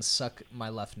 Decline can suck my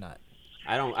left nut.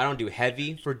 I don't do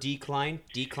heavy for decline.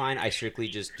 Decline, I strictly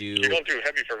just do. You don't do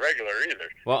heavy for regular either.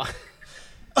 Well,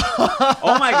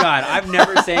 oh my god, I've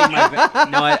never saying my.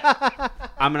 You know what?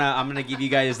 I'm gonna give you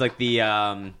guys like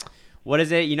the what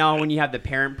is it? You know when you have the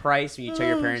parent price when you tell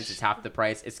your parents it's half the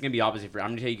price. It's gonna be opposite.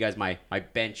 I'm gonna tell you guys my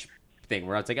bench thing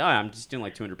where it's like, oh, I'm just doing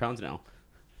like 200 pounds now.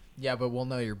 Yeah, but we'll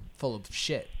know you're full of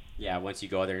shit. Yeah, once you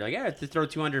go there, you're like, yeah, let's throw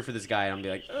 200 for this guy, and I'm be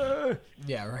like, Ugh.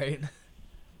 Yeah, right.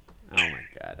 Oh my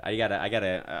god, I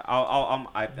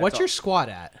gotta. What's your squat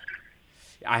at?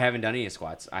 I haven't done any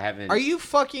squats. I haven't. Are you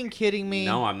fucking kidding me?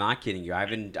 No, I'm not kidding you. I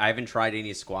haven't tried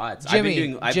any squats.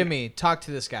 Jimmy, talk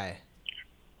to this guy.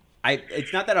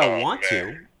 It's not that I want to.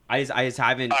 Man. I just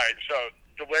haven't. All right, so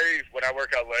the way when I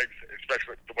work out legs,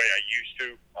 especially the way I used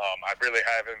to, I really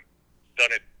haven't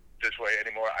done it this way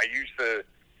anymore. I used to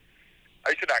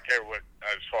not care what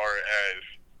as far as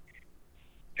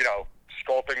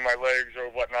sculpting my legs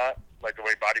or whatnot, like the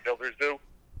way bodybuilders do.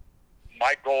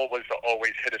 My goal was to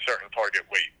always hit a certain target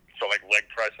weight, so like leg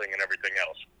pressing and everything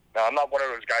else. Now, I'm not one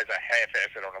of those guys that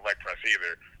half-ass it on a leg press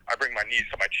either. I bring my knees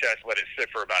to my chest, let it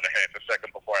sit for about a half a second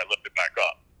before I lift it back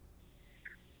up.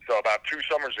 So about 2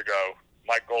 summers ago,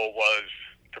 my goal was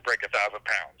to break 1,000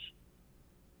 pounds.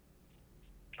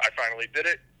 I finally did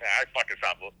it. I fucking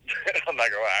stopped. I'm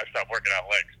not gonna lie, I stopped working out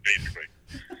legs, basically,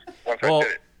 once I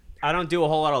did it. I don't do a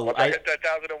whole lot of. Once I hit that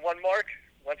 1,001 mark,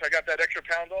 once I got that extra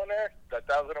pound on there, that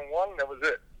 1,001, that was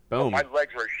it. Boom. My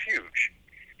legs were huge.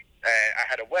 And I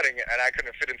had a wedding, and I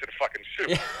couldn't fit into the fucking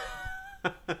suit.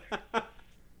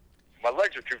 My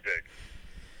legs are too big.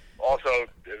 Also,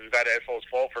 it was that asshole's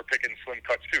fault for picking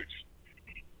slim-cut suits.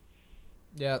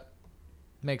 Yeah,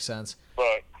 makes sense.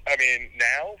 But, I mean,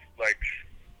 now, like,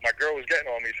 my girl was getting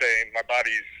on me saying my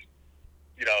body's,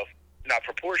 not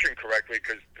proportioned correctly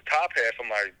because the top half of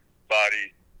my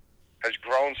body has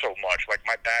grown so much. Like,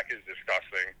 my back is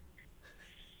disgusting.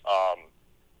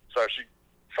 So she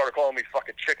started calling me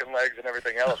fucking chicken legs and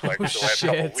everything else, like, the last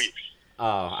couple of weeks.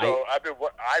 So I've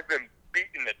been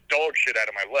beating the dog shit out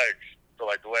of my legs for,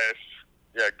 like, the last,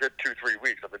 good 2-3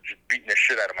 weeks. I've been just beating the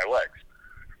shit out of my legs.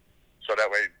 So that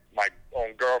way my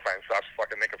own girlfriend stops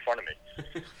fucking making fun of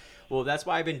me. Well, that's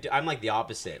why I'm like the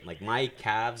opposite. Like, my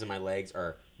calves and my legs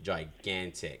are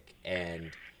gigantic, and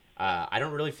I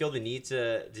don't really feel the need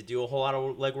to do a whole lot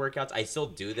of leg workouts. I still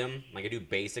do them. Like, I do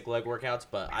basic leg workouts,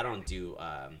 but I don't do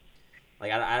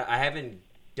I haven't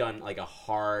done like a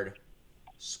hard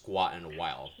squat in a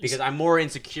while because I'm more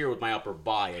insecure with my upper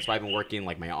body. That's why I've been working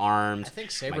like my arms. I think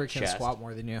Saber can squat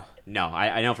more than you. No,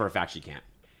 I know for a fact she can't.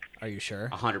 Are you sure?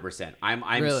 100%. I'm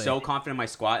Really? so confident in my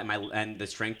squat and the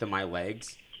strength of my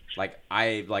legs. Like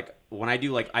when I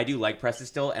do leg presses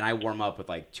still, and I warm up with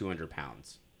like 200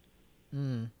 pounds.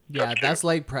 Yeah, that's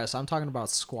leg press. I'm talking about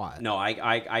squat. No,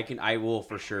 I will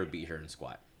for sure beat her in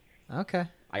squat. Okay.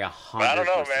 I 100%. I don't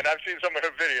know, man. I've seen some of her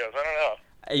videos. I don't know.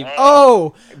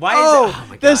 Oh, Why is it- oh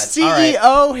my the God.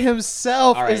 CEO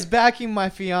himself All right. is backing my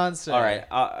fiance. All right,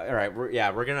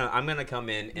 I'm gonna come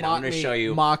in and I'm gonna show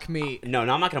you. mock meat. No,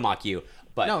 I'm not gonna mock you,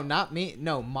 but No, not meat.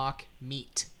 No, mock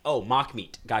meat. oh, mock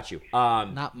meat. Got you.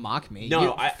 Not mock me. No,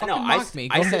 You I fucking no, mock me.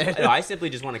 Go ahead. I simply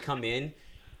just want to come in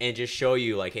and just show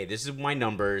you like, hey, this is my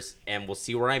numbers, and we'll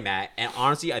see where I'm at. And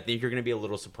honestly, I think you're gonna be a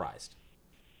little surprised.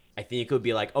 I think it could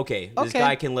be like, okay, this Okay.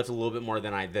 guy can lift a little bit more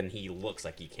than he looks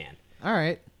like he can. All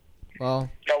right. Well,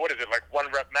 Now, what is it, like 1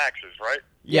 rep maxes, right?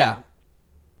 yeah.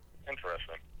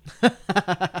 Interesting. I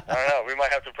don't know. We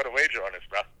might have to put a wager on this,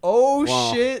 bro. Oh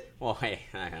Well, shit. Well, hey,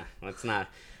 let's not.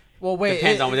 Well, wait.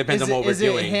 Depends on what we're is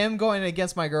doing. it him going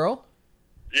against my girl?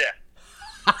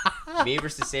 Yeah. Me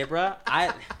versus Sabra.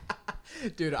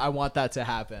 Dude, I want that to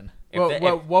happen. If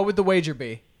What would the wager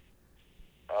be?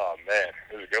 Oh, man.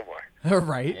 This is a good one.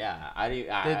 Right. Yeah, Dude,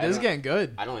 this is getting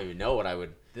good. I don't even know what I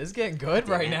would. This is getting good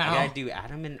right Man, now. I gotta do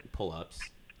Adam pull-ups,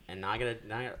 and now I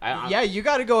gotta. Yeah, you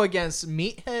got to go against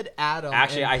Meathead Adam.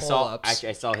 Actually, in I saw pull-ups.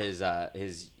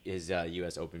 his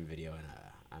U.S. Open video, and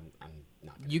I'm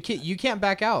not. You can't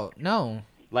back out. No.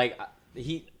 Like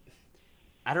he.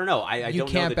 I don't know. I You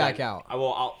don't know can't the back out.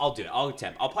 I'll do it. I'll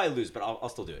attempt. I'll probably lose, but I'll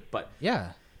still do it. But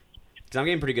Yeah. because I'm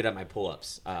getting pretty good at my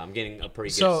pull-ups. I'm getting a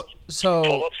pretty So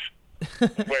Pull-ups?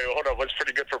 Wait, hold on. What's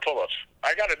pretty good for pull-ups?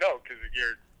 I got to know because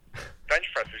your bench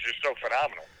press is just so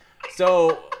phenomenal.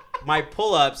 So my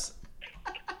pull-ups,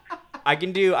 I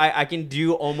can do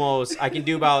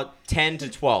about 10 to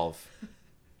 12.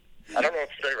 I don't know what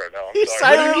to say right now. I'm He's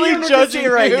sorry. silently judging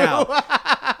right you. now.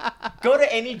 Go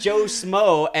to any Joe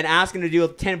Smo and ask him to do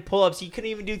 10 pull-ups. He couldn't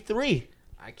even do 3.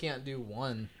 I can't do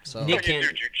one. So Nick- You do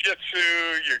can't-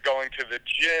 jiu-jitsu, you're going to the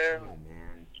gym,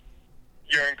 man.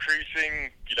 you're increasing,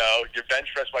 your bench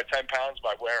press by 10 pounds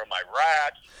by wearing my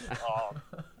rats.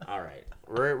 All right,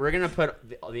 we're gonna put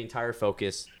the entire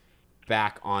focus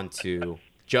back onto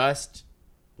just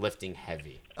lifting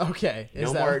heavy. okay.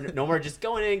 No more just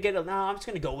going in and get a. No, I'm just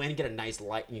gonna go in and get a nice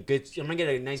light, good. I'm gonna get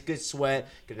a nice good sweat,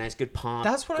 get a nice good pump.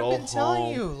 That's what go I've been telling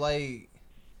home. you. Like,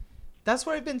 that's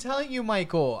what I've been telling you,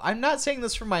 Michael. I'm not saying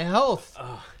this for my health.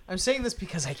 I'm saying this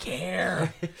because I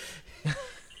care.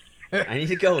 I need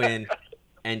to go in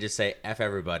and just say F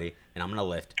everybody, and I'm gonna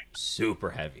lift super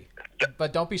heavy.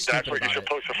 But don't be stupid That's what you're about it.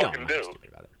 supposed to No, fucking I'm do. not stupid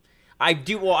about it. I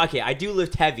do. Well, okay, I do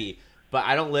lift heavy, but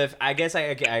I don't lift. I guess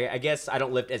I guess I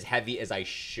don't lift as heavy as I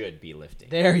should be lifting.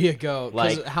 There you go. 'Cause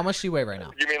Like- how much do you weigh right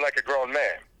now? You mean like a grown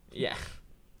man? Yeah.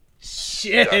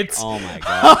 Shit. Oh my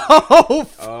god. Oh,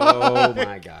 Oh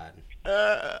my god.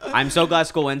 I'm so glad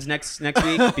school ends next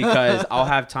week because I'll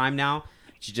have time now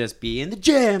to just be in the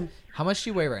gym. How much do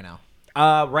you weigh right now?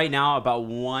 Right now about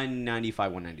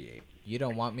 195, 198. You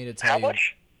don't want me to tell How you.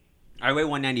 much? I weigh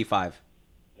 195.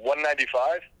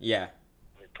 195? Yeah.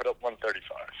 We put up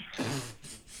 135.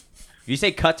 You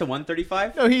say cut to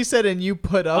 135? No, he said, and you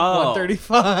put up Oh.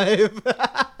 135.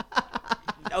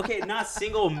 Okay, not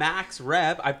single max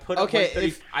rep. I put up Okay,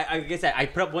 130. I guess I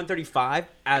put up 135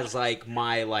 as like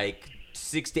my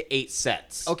 6 to 8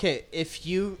 sets. Okay, if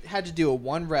you had to do a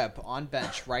 1 rep on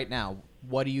bench right now,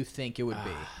 what do you think it would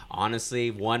be? Honestly,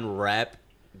 1 rep,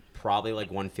 probably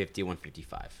 150,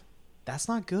 155. That's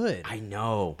not good. I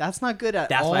know. That's not good at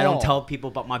That's all. why I don't tell people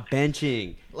about my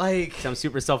benching. Like, 'Cause I'm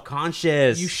super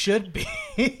self-conscious. you should be.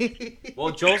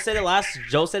 Well, Joel said it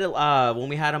when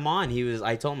we had him on.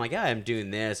 I told him yeah, I'm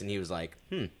doing this, and he was like,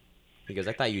 He goes,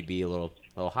 I thought you'd be a little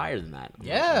higher than that. I'm like,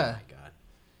 Yeah. oh my god.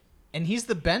 And he's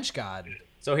the bench god.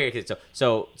 So here,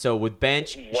 so with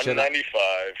bench, should I-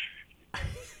 195.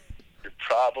 You're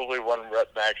probably 1 rep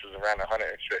max is around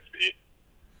 150,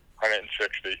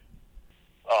 160.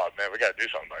 Oh, man, we got to do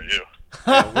something about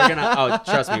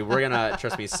you. we're gonna.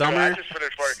 Trust me. I Summer. just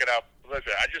finished working out.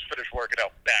 Listen, I just finished working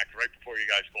out back right before you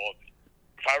guys called me.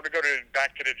 If I were to go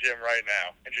back to the gym right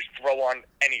now and just throw on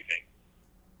anything,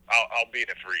 I'll be in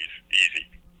a freeze. Easy.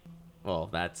 Well,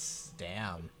 that's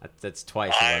Damn.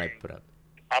 twice of what I put up.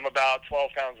 I'm about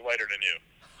 12 pounds lighter than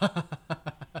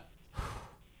you.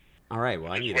 All right.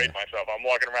 Well, I need Weighed to. myself. I'm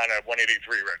walking around at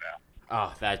 183 right now.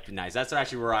 Oh, that'd be nice. That's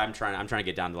actually where I'm trying to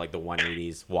get down to the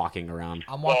 180s, walking around.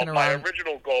 I'm walking Well, around. my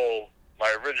original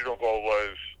goal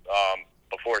was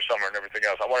before summer and everything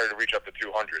else. I wanted to reach up to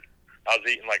 200. I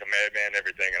was eating like a madman and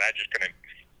everything, and I just couldn't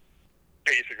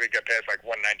basically get past like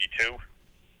 192.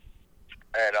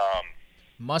 And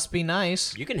Must be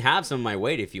nice. You can have some of my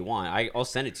weight if you want. I'll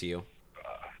send it to you.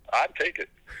 I'd take it.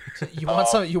 You want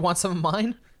some? You want some of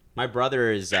mine? My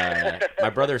brother is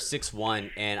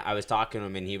 6'1", and I was talking to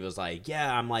him, and he was like,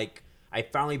 "Yeah, I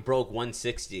finally broke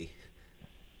 160,"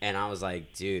 and I was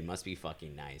like, "Dude, must be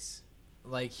fucking nice."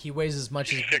 Like he weighs as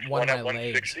much as 6'1" one of at my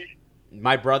legs. 160?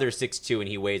 My brother's 6'2", and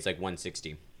he weighs like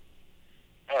 160.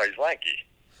 Oh, he's lanky.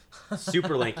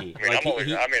 Super lanky. I mean, Like,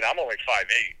 I'm only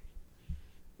 5'8".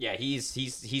 Yeah, he's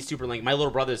super lanky. My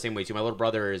little brother's the same way too. My little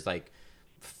brother is like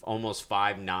almost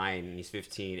 5'9", and he's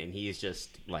 15, and he's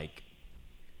just like,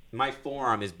 my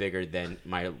forearm is bigger than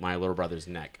my little brother's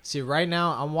neck. See, right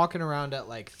now I'm walking around at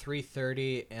like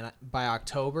 330, and by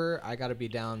October I got to be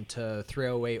down to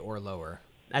 308 or lower.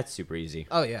 That's super easy.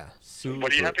 Oh yeah, Super.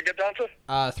 What do you have to get down to?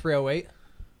 308.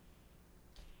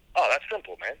 Oh, that's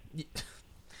simple, man.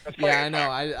 That's Yeah, I plenty know. of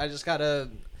time. I just gotta.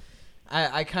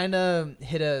 I kind of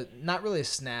hit a not really a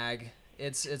snag.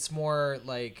 It's more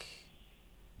like.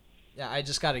 Yeah, I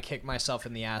just got to kick myself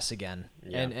in the ass again,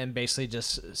 Yeah. and basically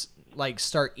just like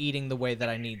start eating the way that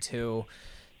I need to,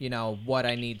 what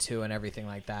I need to, and everything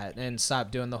like that, and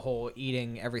stop doing the whole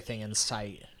eating everything in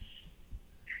sight.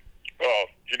 Well,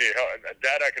 you need help.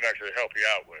 That I can actually help you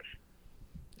out with.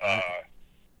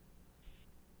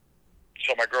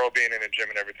 So my girl being in the gym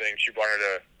and everything, she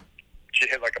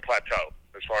hit like a plateau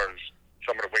as far as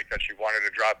some of the weight that she wanted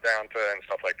to drop down to and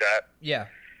stuff like that. Yeah.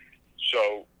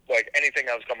 So, like, anything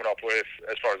I was coming up with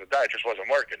as far as the diet just wasn't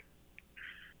working.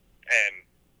 And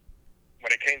when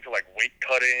it came to, like, weight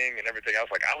cutting and everything else,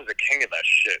 like, I was a king of that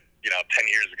shit, 10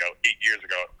 years ago, 8 years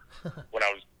ago, when I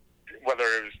was, whether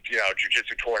it was,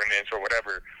 jiu-jitsu tournaments or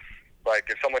whatever. Like,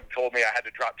 if someone told me I had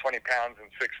to drop 20 pounds in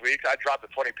 6 weeks, I dropped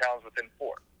the 20 pounds within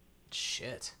 4.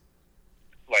 Shit.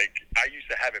 Like, I used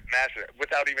to have it massive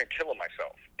without even killing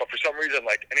myself. But for some reason,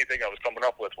 like, anything I was coming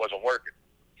up with wasn't working.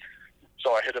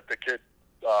 So I hit up the kid,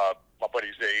 my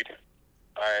buddy Zaid,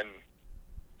 and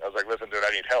I was like, listen, dude,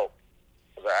 I need help.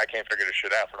 I was like, I can't figure this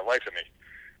shit out for the life of me.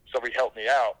 So he helped me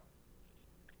out.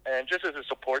 And just as a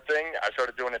support thing, I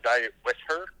started doing a diet with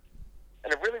her.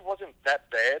 And it really wasn't that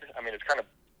bad. I mean, it turns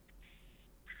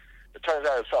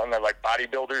out it's something that, like,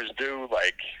 bodybuilders do,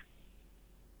 like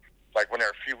when they're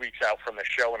a few weeks out from the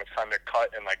show and it's time to cut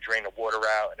and, like, drain the water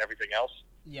out and everything else.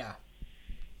 Yeah.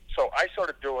 So I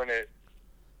started doing it.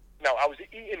 Now, I was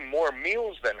eating more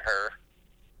meals than her,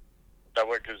 that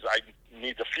way, because I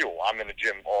need the fuel. I'm in the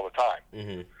gym all the time.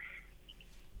 Mm-hmm.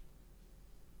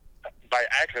 By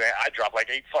accident, I dropped like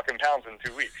 8 fucking pounds in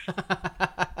 2 weeks.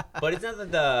 But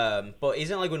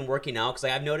isn't like when working out? Because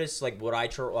I've noticed like what I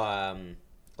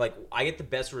I get the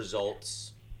best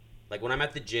results like when I'm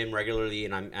at the gym regularly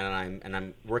and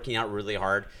I'm working out really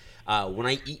hard. When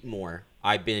I eat more,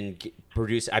 I've been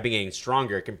getting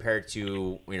stronger compared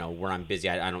to when I'm busy.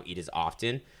 I don't eat as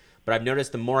often, but I've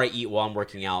noticed the more I eat while I'm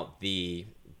working out, the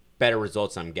better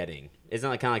results I'm getting. Isn't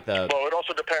that kind of like the? Well, it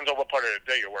also depends on what part of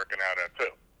the day you're working out at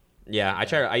too. Yeah,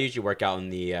 I usually work out in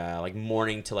the like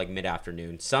morning to like mid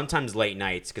afternoon. Sometimes late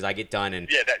nights because I get done and.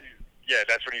 Yeah,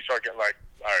 that's when you start getting like.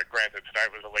 All right, granted, tonight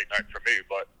was a late night for me,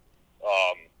 but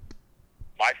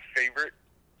my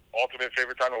ultimate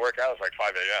favorite time to work out is like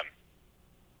 5 a.m.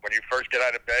 When you first get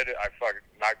out of bed, I fucking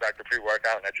knock back the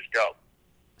pre-workout and I just go.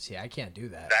 See, I can't do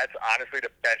that. That's honestly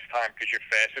the best time because you're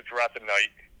fasted throughout the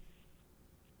night.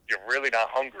 You're really not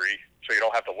hungry, so you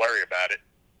don't have to worry about it.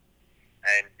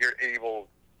 And you're able,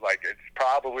 like, it's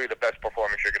probably the best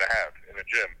performance you're going to have in the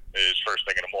gym is first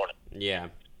thing in the morning. Yeah,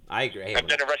 I agree. And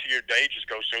then the rest of your day just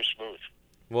goes so smooth.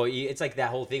 Well, it's like that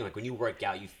whole thing. Like when you work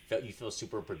out, you feel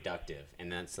super productive, and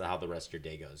that's how the rest of your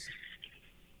day goes.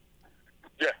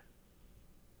 Yeah,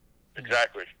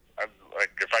 exactly.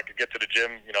 Like if I could get to the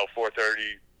gym,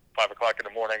 4:30, 5 o'clock in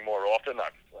the morning more often, I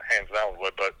hands down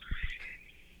would. But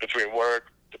between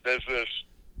work, the business,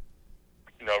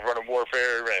 running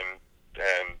warfare,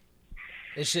 and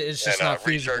it's just not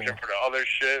feasible. researching for the other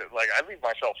shit, like I leave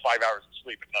myself 5 hours of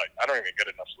sleep at night. I don't even get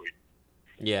enough sleep.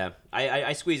 Yeah,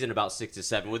 I squeeze in about 6 to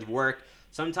 7 with work.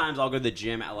 Sometimes I'll go to the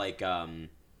gym at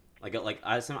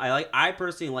I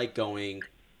personally like going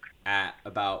at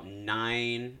about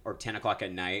 9 or 10 o'clock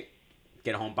at night.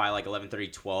 Get home by like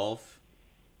 11:30, 12,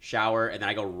 shower, and then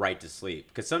I go right to sleep.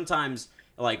 Because sometimes,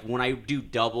 like when I do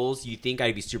doubles, you think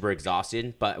I'd be super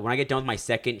exhausted, but when I get done with my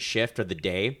second shift of the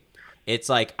day, it's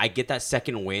like I get that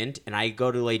second wind and I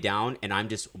go to lay down and I'm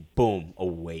just boom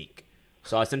awake.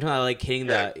 So sometimes I like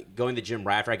going to the gym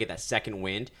right after I get that second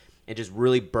wind and just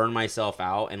really burn myself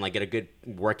out and like get a good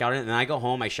workout in. And then I go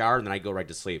home, I shower, and then I go right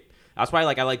to sleep. That's why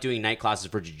I like doing night classes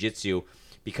for jiu-jitsu,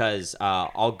 because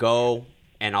I'll go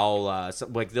and I'll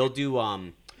they'll do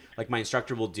like my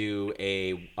instructor will do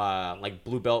a like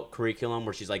blue belt curriculum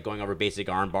where she's like going over basic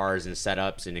arm bars and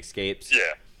setups and escapes.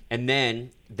 Yeah. And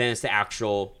then it's the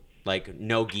actual like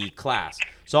no-gi class.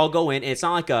 So I'll go in, and it's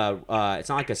not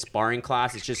like a sparring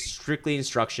class. It's just strictly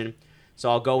instruction. So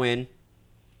I'll go in,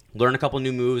 learn a couple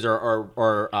new moves,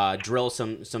 or drill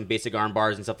some basic arm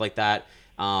bars and stuff like that.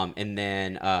 And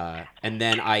then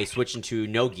I switch into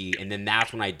no-gi, and then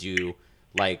that's when I do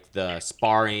like the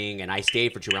sparring, and I stay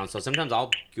for 2 rounds. So sometimes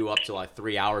I'll go up to like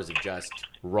 3 hours of just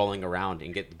rolling around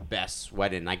and get the best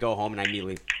sweat in. And I go home and I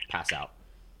immediately pass out.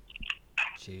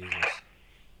 Jesus.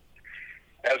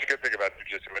 That's a good thing about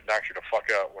jiu-jitsu. It knocks you the fuck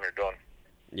out when you're done.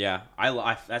 Yeah,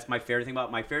 that's my favorite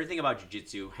thing about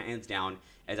jiu-jitsu, hands down.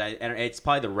 And it's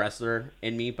probably the wrestler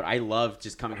in me, but I love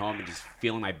just coming home and just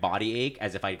feeling my body ache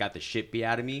as if I got the shit beat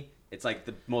out of me. It's like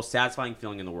the most satisfying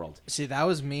feeling in the world. See, that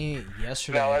was me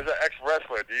yesterday. Now, as an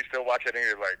ex-wrestler, do you still watch any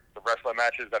of like the wrestling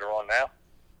matches that are on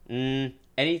now?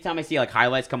 Anytime I see like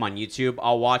highlights come on YouTube,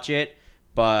 I'll watch it,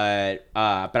 but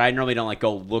I normally don't like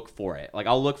go look for it. Like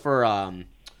I'll look for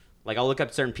like I'll look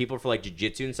up certain people for like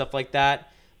jiu-jitsu and stuff like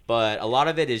that, but a lot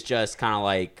of it is just kind of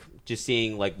like just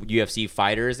seeing like UFC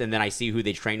fighters, and then I see who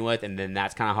they train with, and then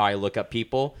that's kind of how I look up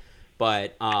people.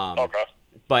 But Okay.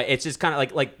 But it's just kind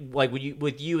of like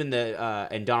with you and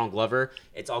and Donald Glover,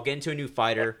 it's I'll get into a new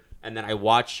fighter, and then I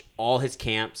watch all his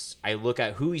camps. I look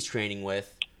at who he's training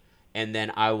with, and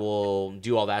then I will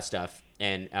do all that stuff.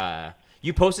 And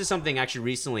you posted something actually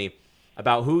recently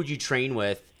about who would you train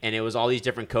with, and it was all these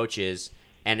different coaches.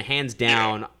 And hands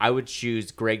down, I would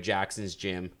choose Greg Jackson's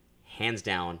gym, hands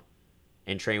down,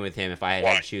 and train with him if I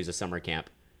had to choose a summer camp.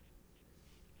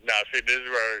 Now, see, this is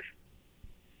where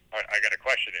I got a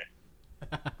question here.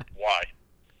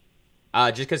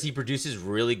 Why? Just because he produces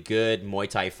really good Muay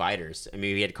Thai fighters. I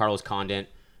mean, we had Carlos Condit,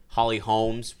 Holly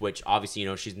Holmes, which obviously,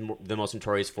 she's the most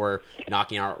notorious for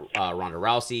knocking out Ronda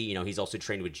Rousey. He's also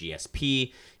trained with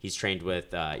GSP. He's trained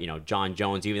with, John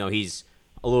Jones, even though he's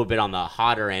a little bit on the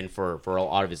hotter end for a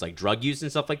lot of his like drug use and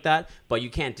stuff like that. But you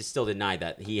can't still deny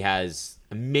that he has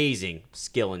amazing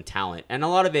skill and talent. And a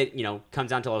lot of it, comes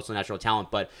down to also natural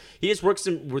talent. But he just works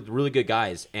with really good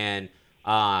guys. And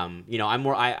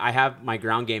I have my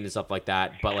ground game and stuff like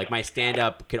that, but like my stand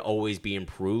up can always be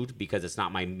improved because it's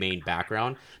not my main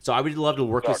background. So I would love to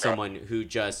work with someone who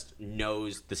just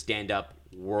knows the stand up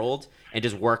world and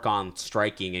just work on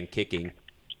striking and kicking,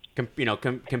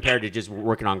 compared to just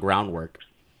working on groundwork.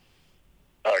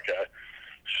 Okay.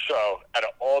 So out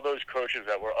of all those coaches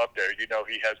that were up there, he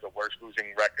has the worst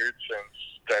losing record since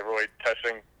steroid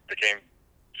testing became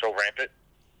so rampant?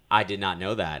 I did not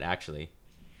know that, actually.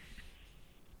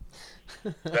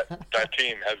 That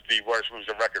team has the worst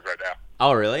losing record right now.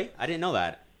 Oh, really? I didn't know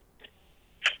that.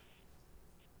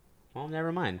 Well,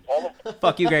 never mind.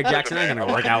 Fuck you, Greg Jackson. I'm going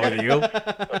to work out with you.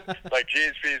 Like,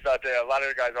 GSP's not there. A lot of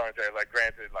the guys aren't there. Like,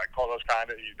 granted, like, Carlos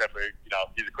Condit, he's definitely,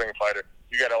 he's a clean fighter.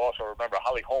 You got to also remember,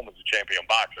 Holly Holm was a champion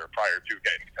boxer prior to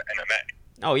getting to MMA.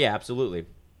 Oh, yeah, absolutely.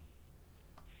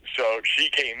 So she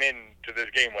came into this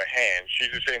game with hands.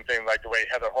 She's the same thing like the way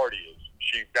Heather Hardy is.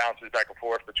 She bounces back and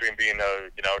forth between being a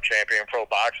champion pro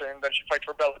boxer, and then she fights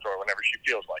for Bellator whenever she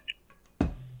feels like it.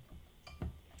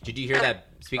 Did you hear that?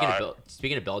 Speaking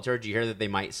of Bellator, did you hear that they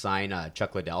might sign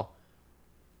Chuck Liddell?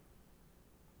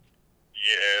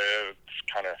 Yeah,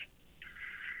 it's kind of.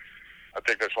 I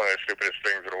think that's one of the stupidest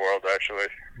things in the world, actually.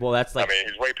 Well, that's like. I mean,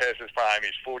 he's way past his prime.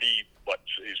 He's 40.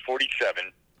 He's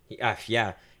 47.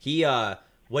 Yeah. He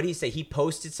what did he say? He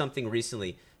posted something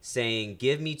recently saying,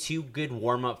 "Give me 2 good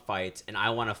warm-up fights, and I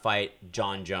want to fight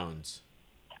John Jones."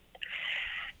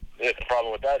 Yeah, the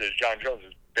problem with that is John Jones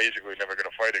is basically never going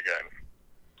to fight again.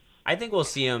 I think we'll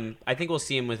see him.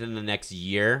 Within the next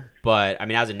year. But I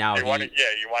mean, as of now, you want to know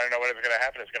what is going to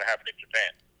happen? It's going to happen in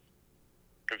Japan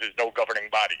because there's no governing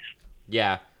bodies.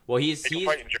 Yeah. Well, he can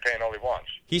fight in Japan all he wants.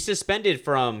 He's suspended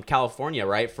from California,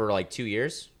 right, for like 2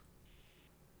 years.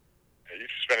 He's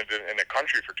suspended in the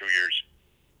country for 2 years.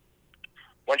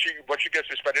 Once you get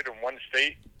suspended in one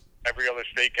state, every other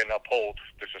state can uphold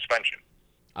the suspension.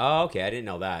 Oh, okay. I didn't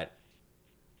know that.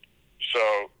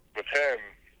 So with him,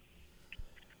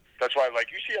 that's why, like,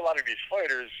 you see a lot of these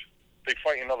fighters, they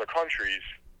fight in other countries.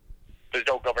 There's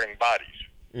no governing bodies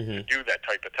to do that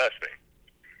type of testing.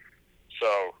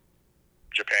 So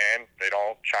Japan, they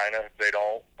don't. China, they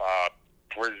don't.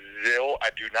 Brazil, I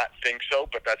do not think so,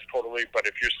 but that's totally. But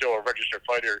if you're still a registered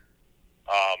fighter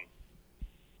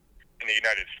in the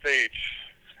United States,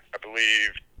 I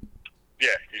believe,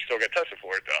 yeah, you still get tested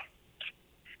for it, though.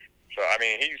 So, I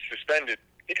mean, he's suspended.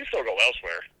 He can still go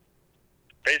elsewhere.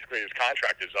 basically his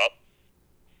contract is up.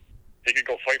 He could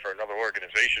go fight for another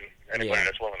organization. Anybody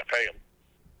that's willing to pay him.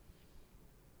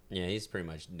 Yeah, he's pretty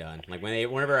much done. Like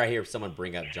whenever I hear someone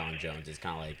bring up John Jones, it's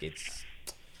kind of like it's.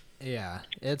 Yeah,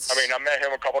 it's. I mean, I met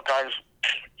him a couple times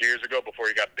years ago before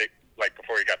he got big. Like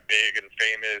before he got big and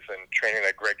famous and training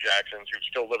like Greg Jackson's. He was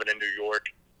still living in New York.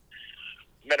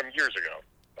 Met him years ago.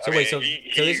 So wait, so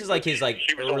this is like his like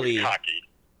he was early. Always cocky.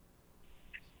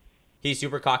 He's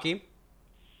super cocky.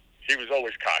 He was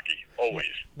always cocky, always.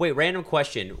 Wait, random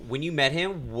question. When you met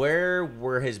him, where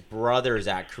were his brothers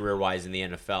at career-wise in the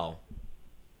NFL?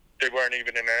 They weren't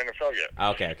even in the NFL yet.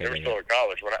 Okay. They were still in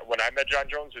college. When I met John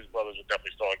Jones, his brothers were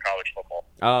definitely still in college football.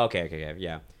 Oh, okay,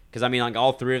 yeah. Because I mean, like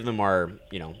all three of them are,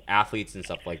 athletes and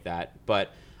stuff like that.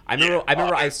 But I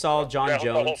remember I saw John Jones.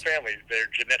 The whole family, their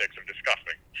genetics are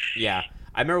disgusting. Yeah,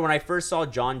 I remember when I first saw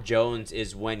John Jones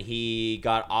is when he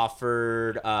got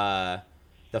offered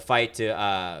the fight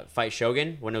to fight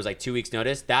Shogun when it was like 2 weeks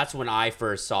notice. That's when I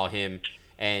first saw him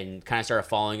and kind of started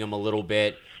following him a little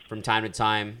bit from time to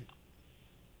time.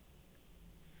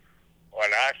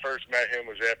 When I first met him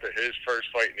was after his first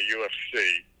fight in the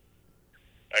UFC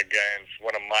against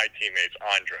one of my teammates,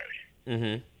 Andre.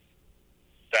 Mm-hmm.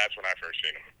 That's when I first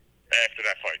seen him. After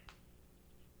that fight.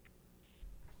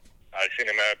 I seen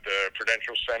him at the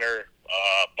Prudential Center.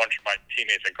 A bunch of my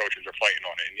teammates and coaches were fighting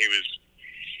on it, and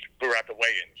we were at the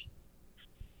weigh-ins.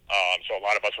 So a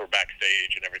lot of us were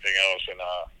backstage and everything else, and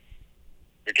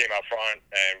we came out front,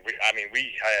 and we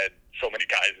had so many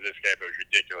guys in this camp, it was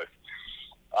ridiculous.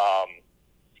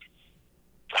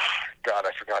 God,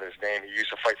 I forgot his name. He used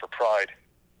to fight for Pride.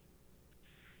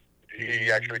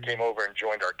 He actually came over and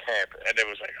joined our camp, and it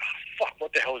was like, oh, fuck,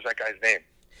 what the hell is that guy's name?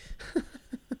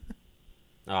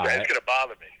 It's gonna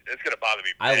bother me. It's gonna bother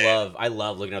me. I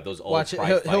love looking at those old Watch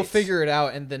Pride it. He'll fights. figure it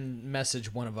out and then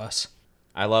message one of us.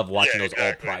 I love watching those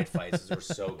exactly. old Pride fights. Those were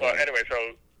so good. Well, anyway,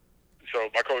 so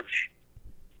my coach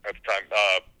at the time,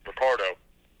 Ricardo,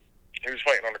 he was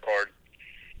fighting on the card,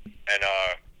 and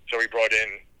so he brought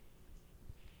in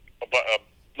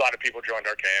a lot of people joined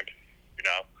our camp,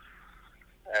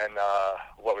 and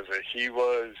what was it? He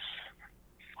was.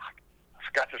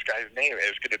 I forgot this guy's name. It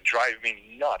was going to drive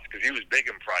me nuts because he was big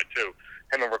in Pride too.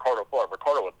 Him and Ricardo fought.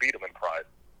 Ricardo would beat him in Pride.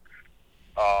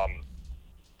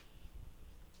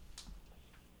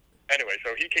 Anyway,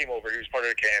 so he came over. He was part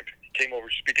of the camp. He came over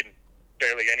speaking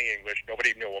barely any English.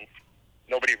 Nobody knew him.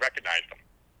 Nobody recognized him.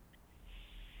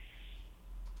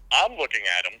 I'm looking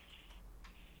at him,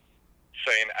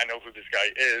 saying, I know who this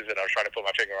guy is, and I was trying to put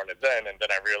my finger on it then, and then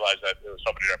I realized that it was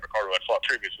somebody that Ricardo had fought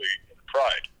previously in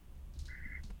Pride.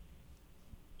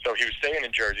 So he was staying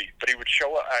in Jersey, but he would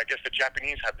show up. I guess the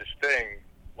Japanese have this thing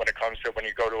when it comes to when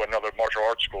you go to another martial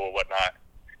arts school or whatnot,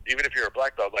 even if you're a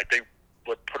black belt, like they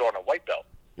would put on a white belt.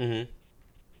 Mm-hmm.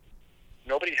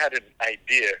 Nobody had an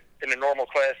idea in the normal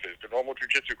classes, the normal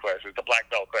jiu-jitsu classes, the black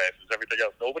belt classes, everything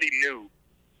else. Nobody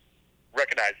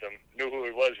recognized him, knew who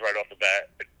he was right off the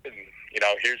bat. And,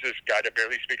 here's this guy that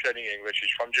barely speaks any English. He's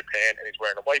from Japan, and he's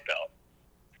wearing a white belt.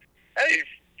 And he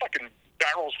fucking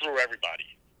barrels through everybody.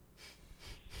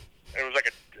 It was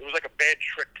like a bad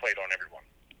trick played on everyone.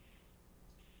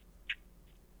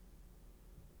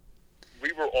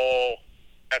 We were all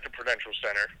at the Prudential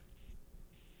Center,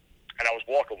 and I was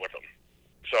walking with him.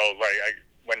 So,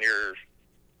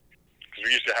 because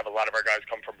we used to have a lot of our guys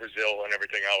come from Brazil and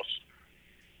everything else.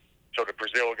 So the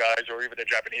Brazil guys, or even the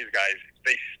Japanese guys,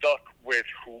 they stuck with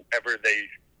whoever they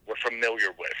were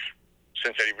familiar with,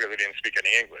 since they really didn't speak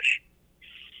any English.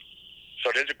 So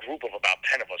there's a group of about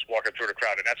 10 of us walking through the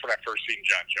crowd, and that's when I first seen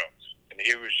John Jones. And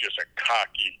he was just a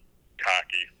cocky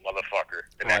motherfucker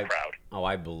in that crowd. Oh,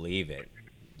 I believe it.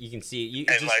 You can see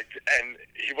and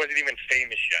he wasn't even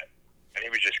famous yet, and he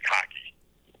was just cocky.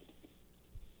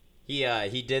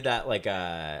 He did that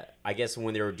I guess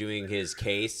when they were doing his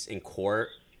case in court,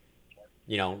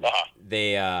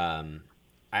 they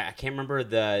I can't remember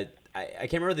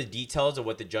the details of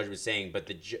what the judge was saying,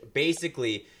 but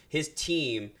basically his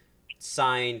team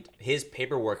signed his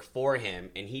paperwork for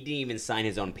him, and he didn't even sign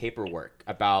his own paperwork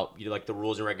about the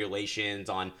rules and regulations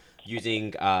on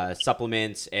using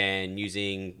supplements and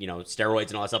using steroids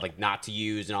and all that stuff, not to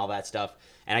use and all that stuff.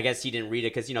 And I guess he didn't read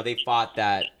it because they thought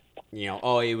that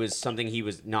it was something he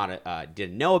was not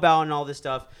didn't know about and all this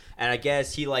stuff. And I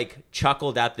guess he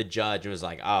chuckled at the judge and was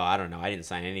like, oh, I don't know, I didn't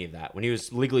sign any of that, when he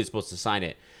was legally supposed to sign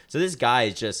it. So this guy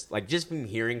is just from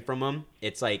hearing from him,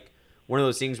 it's one of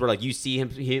those things where you see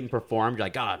him perform, you're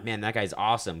like, oh man, that guy's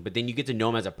awesome. But then you get to know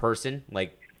him as a person,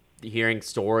 hearing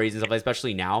stories and stuff,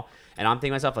 especially now. And I'm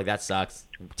thinking to myself, that sucks.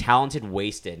 Talented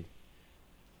wasted.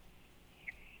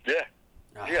 Yeah.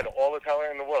 He had all the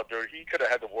talent in the world, dude. He could have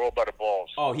had the world by the balls.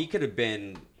 Oh, he could have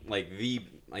been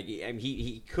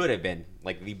he could have been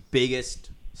like the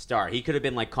biggest star. He could have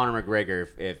been like Conor McGregor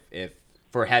if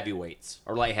for heavyweights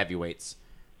or light heavyweights.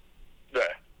 Yeah.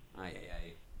 Aye.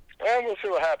 And we'll see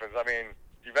what happens. I mean,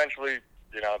 eventually,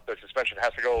 the suspension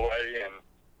has to go away, and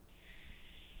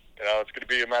it's going to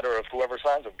be a matter of whoever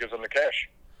signs him gives him the cash.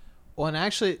 Well, and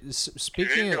actually, He's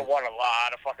speaking going of to want a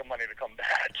lot of fucking money to come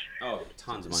back. Oh,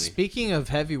 tons of money. speaking of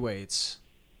heavyweights,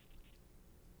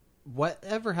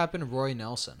 whatever happened to Roy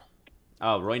Nelson?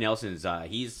 Oh, Roy Nelson's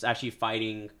he's actually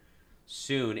fighting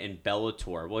soon in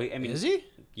Bellator. Well, I mean, Is he?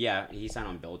 Yeah, he signed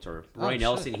on Bellator. Oh, Roy shit.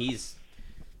 Nelson, he's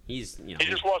He just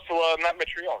lost to Matt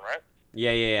Mitrione, right?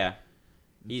 yeah.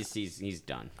 He's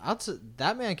done.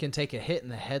 That man can take a hit in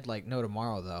the head like no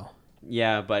tomorrow, though.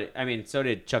 Yeah, but I mean, so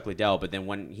did Chuck Liddell. But then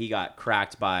when he got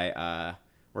cracked by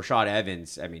Rashad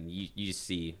Evans, I mean, you just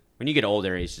see when you get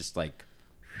older, it's just like.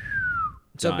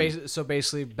 So done.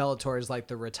 basically, Bellator is like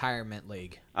the retirement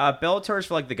league. Bellator is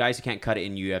for like the guys who can't cut it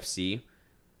in UFC.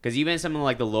 Because even some of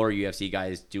like the lower UFC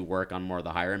guys do work on more of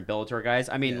the higher end Bellator guys.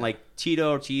 I mean, like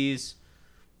Tito Ortiz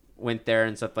went there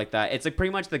and stuff like that. It's like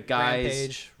pretty much the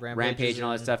guys Rampage and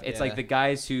all that stuff. It's like the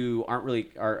guys who aren't really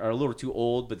are a little too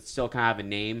old, but still kind of have a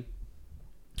name.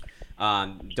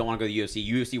 Don't want to go to the UFC.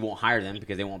 UFC won't hire them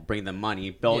because they won't bring them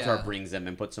money. Bellator brings them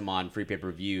and puts them on free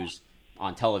pay-per-views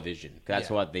on television.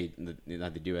 That's what they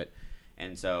do it.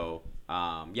 And so,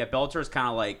 Bellator is kind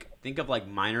of like, think of like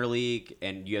minor league,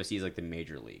 and UFC is like the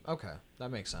major league. Okay, that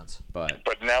makes sense. But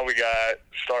now we got,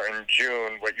 starting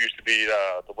June, what used to be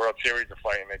the World Series of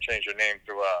Fighting. They changed their name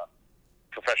to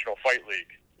Professional Fight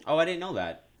League. Oh, I didn't know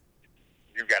that.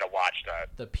 You got to watch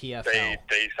that. The PFL.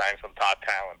 They signed some top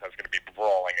talent that's going to be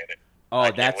brawling in it. Oh,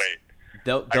 I can't wait.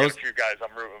 Those I got a few guys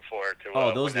I'm rooting for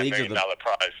to those win that leagues $1 million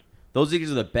prize. Those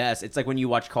leagues are the best. It's like when you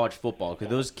watch college football because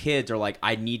those kids are like,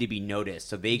 I need to be noticed,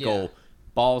 so they go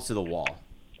balls to the wall.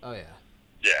 Oh yeah.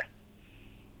 Yeah.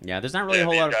 Yeah, there's not really a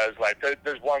whole these lot of. guys, like,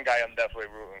 there's one guy I'm definitely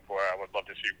rooting for. I would love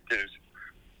to see because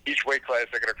each weight class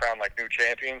they're going to crown like new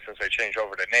champions since they changed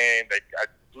over the name. I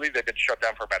believe they've been shut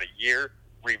down for about a year,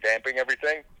 revamping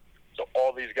everything. So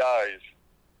all these guys,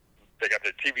 they got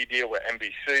their TV deal with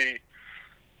NBC.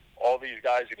 All these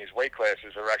guys in these weight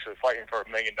classes are actually fighting for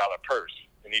 $1 million purse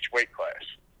in each weight class.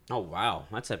 Oh wow,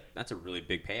 that's a really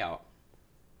big payout.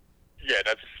 Yeah,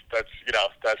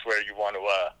 that's where you want to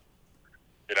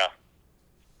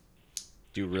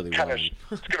do really kind well. of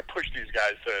it's going to push these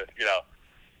guys to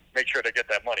make sure they get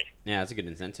that money. Yeah, that's a good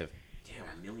incentive. Damn,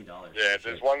 $1 million. Yeah,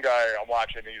 there's one guy I'm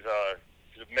watching. He's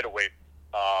a middleweight.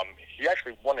 He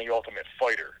actually won the Ultimate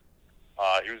Fighter.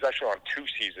 He was actually on 2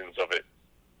 seasons of it.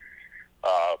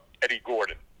 Eddie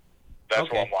Gordon. That's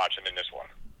who I'm watching in this one.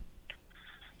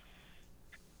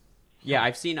 Yeah,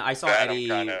 I saw that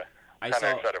Eddie. I'm kind of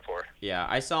excited for. Yeah,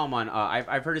 I saw him on.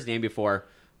 I've heard his name before.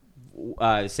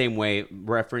 Same way,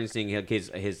 referencing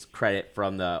his credit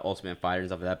from the Ultimate Fighter and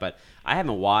stuff like that. But I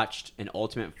haven't watched an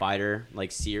Ultimate Fighter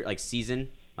season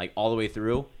all the way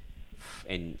through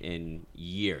in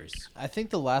years. I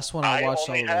think the last one I watched.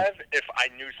 I only have if I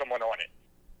knew someone on it.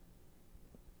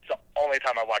 It's the only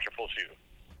time I watch a full season.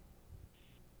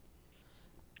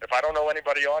 If I don't know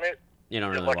anybody on it, you don't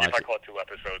really lucky watch if I it. caught 2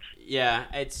 episodes. Yeah,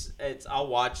 it's. I'll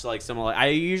watch like some. I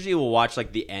usually will watch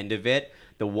like the end of it.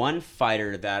 The one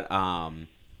fighter that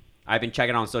I've been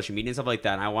checking on social media and stuff like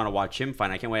that, and I want to watch him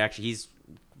fight. I can't wait. Actually, he's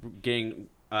getting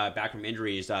back from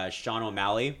injuries. Sean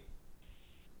O'Malley.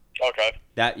 Okay.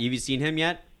 Have you seen him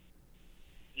yet?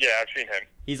 Yeah, I've seen him.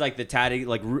 He's like the tatty,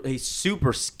 he's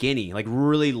super skinny, like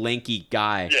really lanky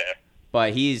guy. Yeah.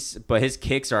 But his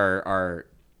kicks are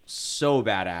so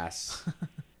badass.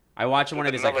 I watched one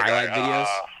of his highlight videos.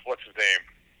 What's his name?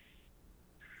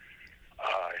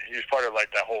 He's part of that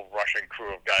whole Russian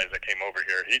crew of guys that came over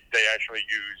here. They actually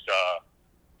used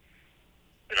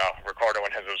Ricardo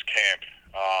and Henzo's camp.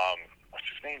 What's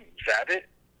his name? Zabit?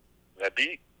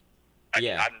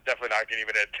 Yeah. I'm definitely not going to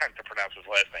even attempt to pronounce his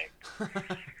last name.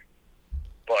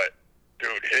 But,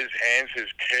 dude, his hands, his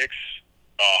kicks,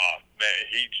 man,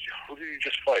 who did he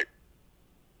just fight?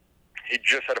 He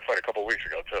just had a fight a couple weeks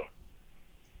ago, too.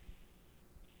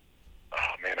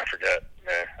 Oh, man, I forget.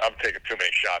 Man, I'm taking too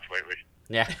many shots lately.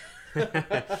 Yeah.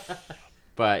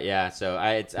 But, yeah, so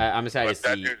I'm excited to see.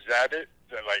 That dude, Zabit,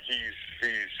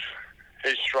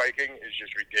 his striking is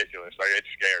just ridiculous. It's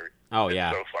scary. Oh, it's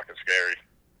yeah. so fucking scary.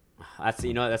 That's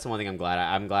the one thing I'm glad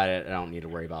I don't need to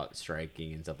worry about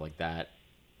striking and stuff like that,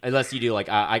 unless you do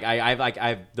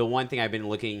I've the one thing I've been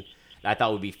looking that I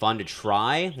thought would be fun to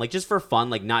try, just for fun,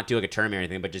 not do a tournament or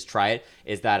anything, but just try it,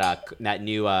 is that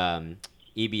new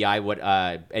EBI, what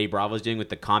Eddie Bravo's doing with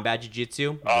the combat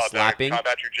jiu-jitsu, the Oh, slapping. the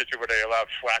combat jiu-jitsu where they allow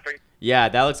slapping. Yeah,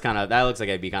 that looks like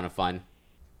it'd be kind of fun.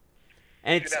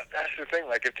 And it's See, that's the thing.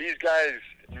 Like, if these guys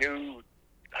knew,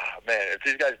 if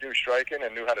these guys knew striking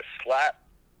and knew how to slap,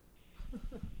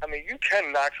 I mean, you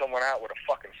can knock someone out with a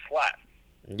fucking slap.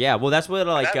 yeah, well, that's what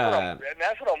like And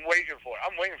that's what I'm waiting for.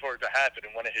 I'm waiting for it to happen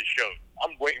in one of his shows.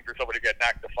 I'm waiting for somebody to get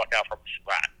knocked the fuck out from a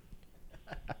slap.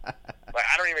 Like,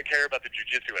 I don't even care about the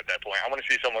jiu-jitsu at that point. I want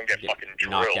to see someone get fucking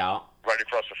knocked drilled out right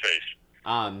across the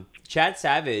face. Chad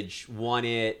Savage won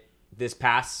it this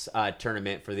past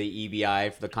tournament for the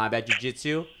EBI for the combat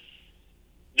jiu-jitsu.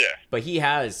 Yeah. But he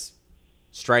has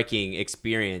striking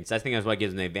experience. I think that's what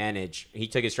gives him the advantage. He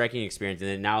took his striking experience, and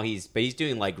then now he's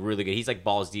doing like really good. He's like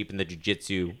balls deep in the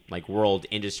jiu-jitsu like world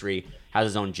industry. Has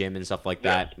his own gym and stuff like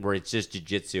that, where it's just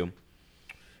jiu-jitsu,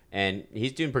 and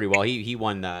he's doing pretty well. He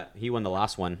won the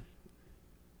last one.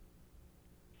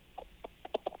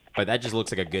 But that just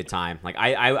looks like a good time. Like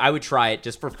I would try it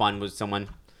just for fun with someone,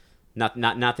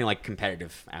 nothing like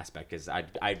competitive aspect. Because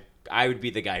I would be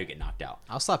the guy who get knocked out.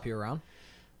 I'll slap you around.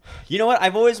 You know what?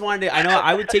 I've always wanted to. I know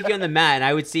I would take you on the mat and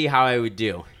I would see how I would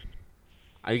do.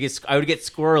 I would get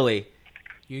squirrely.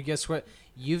 You guess what?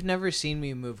 You've never seen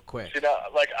me move quick. You know,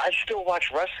 like, I still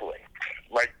watch wrestling.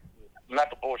 Like,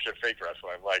 not the bullshit fake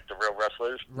wrestling, like the real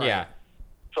wrestlers. Right. Yeah.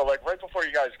 So, like, right before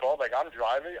you guys called, like, I'm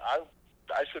driving.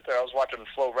 I sit there. I was watching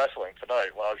Flow Wrestling tonight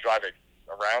while I was driving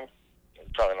around.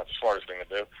 Probably not the smartest thing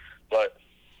to do. But,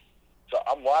 so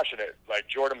I'm watching it. Like,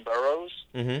 Jordan Burroughs,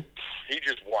 he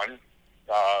just won,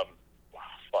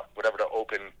 whatever the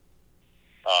Open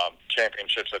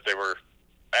championships that they were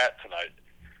at tonight.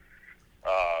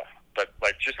 But,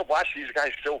 like, just to watch these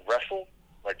guys still wrestle,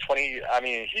 like,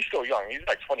 he's still young. He's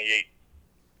like 28.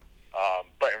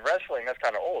 But in wrestling, that's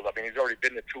kind of old. I mean, he's already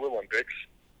been to 2 Olympics.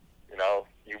 You know,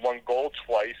 he won gold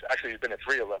twice. Actually, he's been to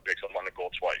 3 Olympics and won the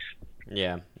gold twice.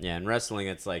 Yeah. In wrestling,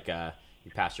 it's like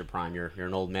you passed your prime. You're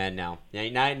an old man now.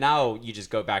 Now you just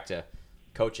go back to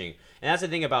coaching. And that's the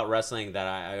thing about wrestling that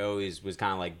I always was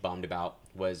kind of like bummed about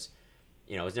was,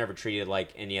 you know, it's never treated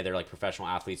like any other like professional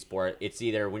athlete sport. It's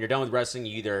either when you're done with wrestling,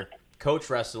 you either coach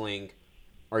wrestling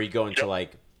or you go into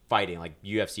like fighting, like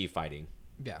UFC fighting.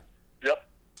 Yeah. Yep.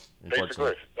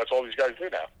 Basically, that's all these guys do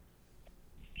now.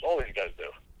 That's all these guys do.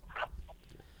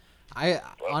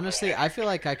 Honestly, I feel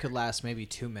like I could last maybe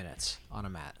 2 minutes on a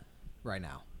mat right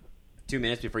now. 2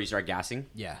 minutes before you start gassing?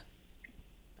 Yeah.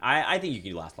 I think you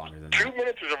can last longer than that. 2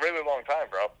 minutes is a really long time,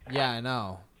 bro. Yeah, I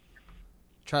know.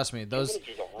 Trust me, those. 2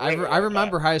 minutes is a I really long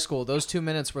remember time. high school. Those 2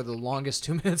 minutes were the longest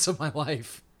 2 minutes of my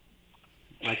life.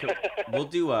 Like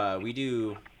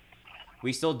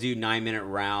we still do 9-minute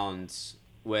rounds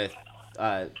with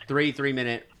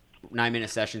 3-minute 9-minute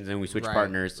sessions, and we switch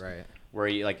partners. Right. Where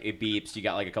you like it beeps, you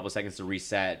got like a couple seconds to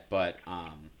reset, but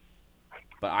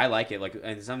I like it. Like,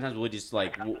 and sometimes we'll just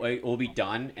like we'll be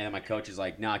done, and then my coach is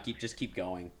like, "Nah, keep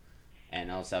going," and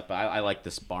all stuff. But I like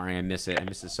the sparring. I miss it. I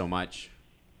miss it so much.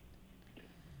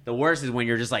 The worst is when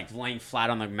you're just like laying flat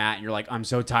on the mat, and you're like, "I'm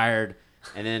so tired,"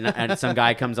 and then some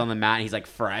guy comes on the mat, and he's like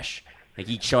fresh. Like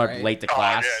he showed up late to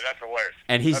class. Oh, yeah, that's the worst.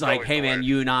 And he's That's like, always "Hey the man, worst.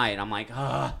 you and I," and I'm like,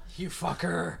 You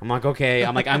fucker. I'm like, okay.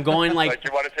 I'm like, I'm going like, Like,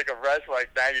 you want to take a rest? Like,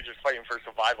 now you're just fighting for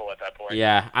survival at that point.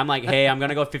 yeah. I'm like, hey, I'm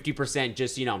gonna go 50%.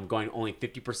 Just I'm going only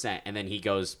 50%, and then he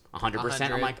goes 100%. I'm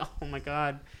 100. like, oh my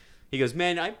god. He goes,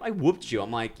 man, I whooped you.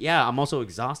 I'm like, yeah, I'm also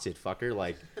exhausted, fucker.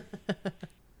 Like,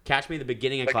 catch me at the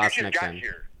beginning of Like, class you next just got time.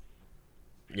 here.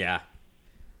 Yeah.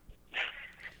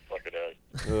 Look at that.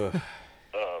 Ugh.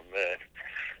 Oh, man.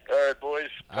 All right, boys.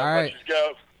 All right. Let's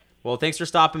go. Well, thanks for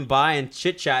stopping by and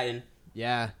chit chatting.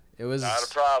 Yeah, it was. Not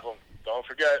a problem. Don't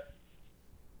forget,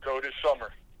 code is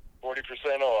summer.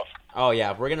 40% off. Oh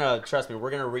yeah, we're gonna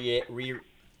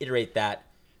reiterate that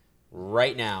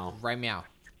right now. Right meow.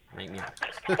 Right now.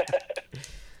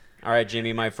 All right,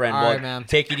 Jimmy, my friend. All Well, right, man.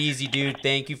 take it easy, dude.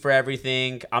 Thank you for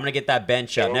everything. I'm gonna get that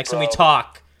bench up. No Next time we problem.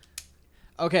 talk.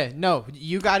 Okay, no,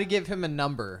 you got to give him a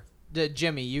number.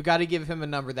 Jimmy, you got to give him a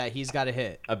number that he's got to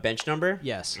hit. A bench number?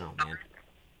 Yes. Oh man.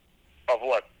 Of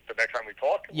what? The next time we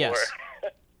talk? Yes.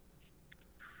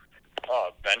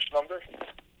 Bench number?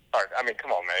 All right, I mean,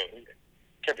 come on, man. You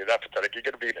can't be that pathetic. You're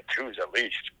going to be in the 2s at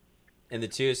least. In the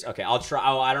 2s? Okay, I'll try.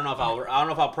 Oh, I don't know if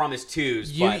I'll promise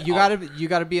 2s. But You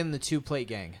gotta be in the 2-plate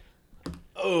gang.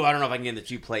 Oh, I don't know if I can get in the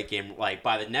 2-plate game. Like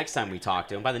by the next time we talk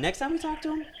to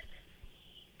him.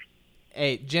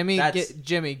 Hey, Jimmy,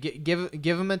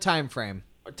 give him a time frame.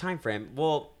 A time frame.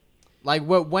 Well, Like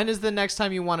when is the next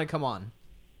time you want to come on?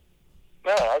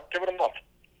 No, I'll give it a month.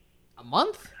 A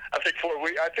month? I think 4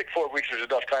 weeks. I think 4 weeks is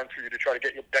enough time for you to try to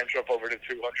get your bench up over to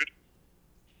 200.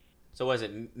 So was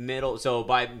it middle? So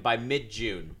by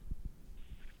mid-June.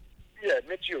 Yeah,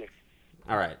 mid-June.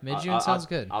 All right. Mid-June sounds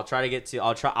good. I'll try to get to.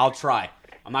 I'll try.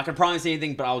 I'm not gonna promise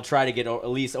anything, but I'll try to get at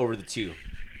least over the 2.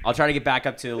 I'll try to get back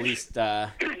up to at least. Nah,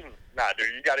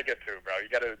 dude, you got to get 2, bro. You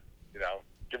got to,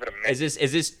 give it a minute. Is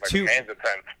this like two hands of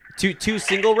 10. two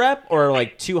single rep or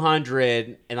like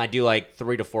 200 and I do like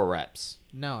 3 to 4 reps?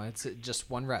 No, it's just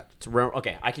 1 rep.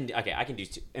 Okay, I can do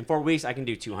in 4 weeks. I can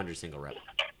do 200 single rep.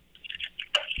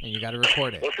 And you got to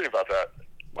record it. We'll see about that.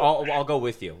 I'll go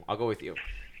with you.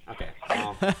 Okay.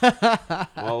 Well,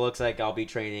 it looks like I'll be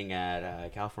training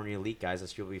at California Elite, guys.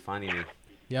 That's where you'll be finding me.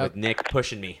 Yep. With Nick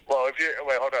pushing me. Well,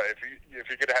 hold on. If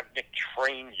you're gonna have Nick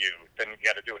train you, then you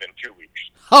got to do it in 2 weeks.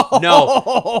 I'm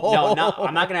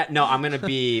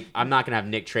not gonna have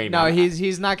Nick train me. No,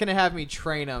 he's not gonna have me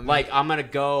train him. Like, I'm gonna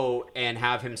go and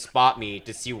have him spot me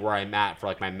to see where I'm at for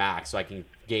like my max, so I can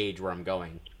gauge where I'm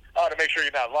going. Oh, to make sure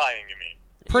you're not lying, you mean?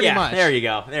 Pretty much. There you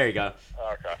go. Okay.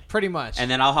 Pretty much.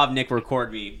 And then I'll have Nick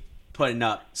record me putting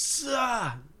up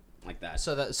like that.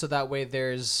 So that way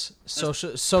there's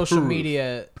social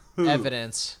media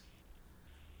evidence.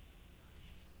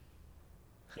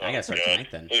 I gotta start tonight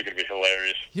then. This is gonna be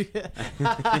hilarious.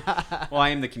 Well, I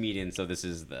am the comedian, so this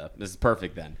is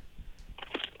perfect then.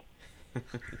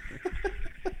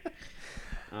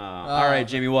 All right,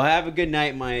 Jimmy. Well, have a good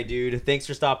night, my dude. Thanks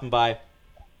for stopping by.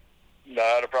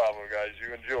 Not a problem, guys.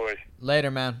 You enjoy.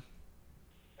 Later, man.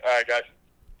 All right, guys.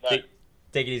 Bye.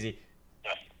 Take it easy.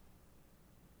 Yeah.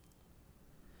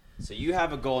 So you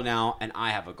have a goal now, and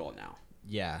I have a goal now.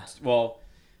 Yeah. Well,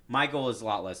 my goal is a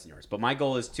lot less than yours, but my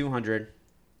goal is 200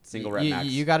 single rep max.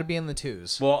 You got to be in the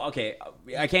 2s. Well, okay,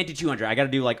 I can't do 200. I got to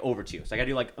do like over 2. So I got to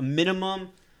do like a minimum.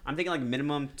 I'm thinking like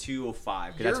minimum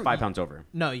 205 because that's 5 pounds over.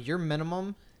 No, your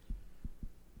minimum.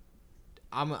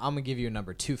 I'm gonna give you a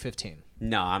number 215.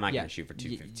 No, I'm not gonna shoot for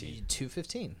 215.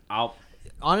 215. I'll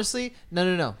honestly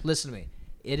no. Listen to me.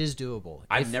 It is doable.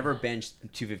 I've never benched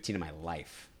 215 in my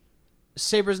life.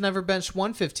 Saber's never benched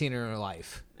 115 in her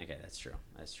life. Okay, that's true.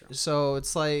 So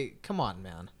it's like, come on,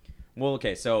 man. Well,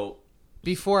 okay, so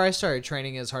before I started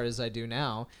training as hard as I do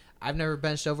now, I've never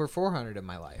benched over 400 in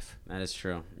my life. That is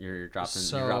true. You're dropping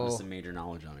some major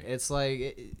knowledge on me. It's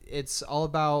like it's all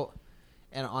about,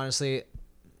 and honestly,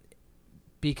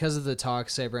 because of the talk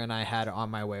Saber and I had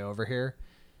on my way over here,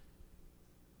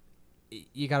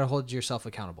 you got to hold yourself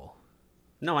accountable.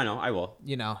 No, I know. I will.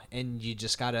 And you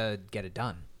just got to get it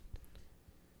done.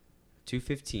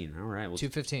 215. All right.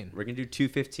 215. We're going to do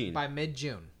 215. By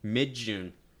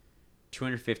mid-June.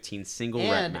 215 single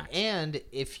rep max. And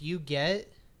if you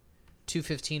get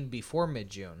 215 before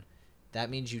mid-June, that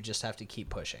means you just have to keep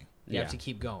pushing. You have to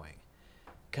keep going.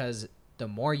 Because the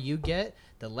more you get,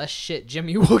 the less shit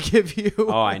Jimmy will give you.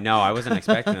 Oh, I know. I wasn't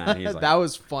expecting that. He's like, that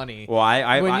was funny.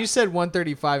 Well, when you said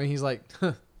 135 and he's like,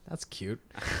 huh, that's cute.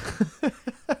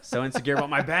 So insecure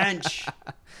about my bench.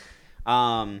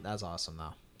 That's awesome,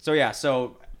 though. So, yeah.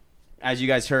 So, as you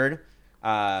guys heard,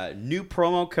 new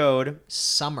promo code.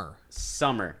 Summer.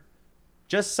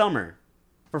 Just summer.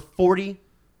 For 40,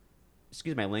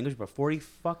 excuse my language, but 40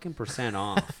 fucking %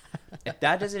 off. If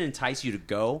that doesn't entice you to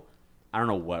go, I don't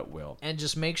know what will. And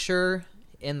just make sure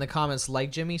in the comments,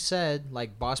 like Jimmy said,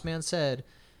 like Bossman said,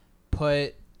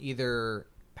 put either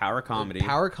Power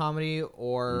Comedy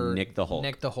or Nick the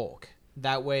Hulk.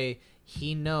 That way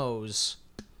he knows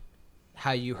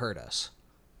how you heard us.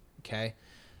 Okay?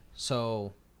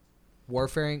 So,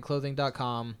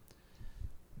 warfareincclothing.com.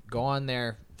 Go on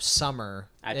there, summer.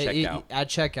 At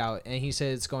checkout. And he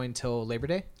said it's going till Labor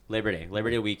Day? Labor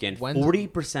Day weekend.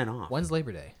 40% off. When's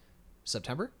Labor Day?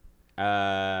 September?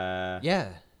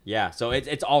 Yeah. So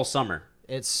it's all summer.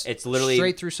 It's literally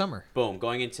straight through summer. Boom,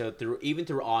 going into even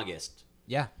through August.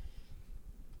 Yeah.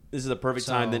 This is the perfect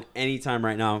time than any time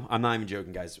right now. I'm not even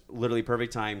joking, guys. Literally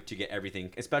perfect time to get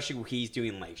everything. Especially when he's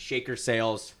doing like shaker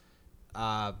sales.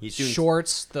 He's doing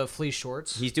shorts, the fleece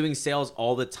shorts. He's doing sales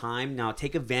all the time. Now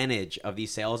take advantage of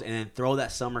these sales and then throw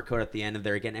that summer code at the end of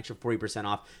there. Get an extra 40%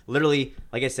 off. Literally,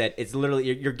 like I said, it's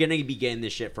literally you're gonna be getting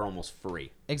this shit for almost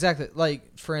free. Exactly.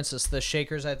 Like for instance, the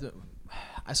shakers. I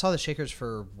saw the shakers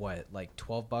for what, like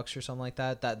 $12 or something like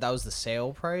that. That was the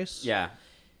sale price. Yeah.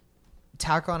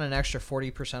 Tack on an extra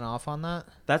 40% off on that.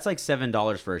 That's like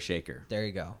 $7 for a shaker. There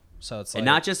you go. So it's like, and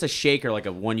not just a shaker like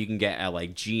a one you can get at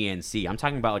like GNC. I'm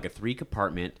talking about like a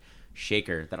 3-compartment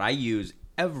shaker that I use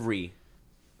every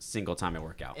single time I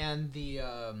work out. And the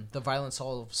violence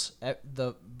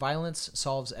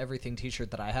solves everything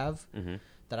T-shirt that I have,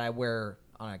 that I wear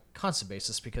on a constant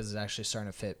basis because it's actually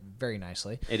starting to fit very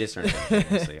nicely. It is starting to fit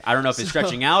very nicely. I don't know if it's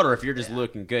stretching out or if you're just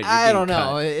looking good. I don't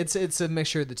know. It's a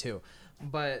mixture of the two.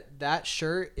 But that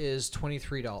shirt is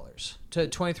 $23 to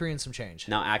 23 and some change.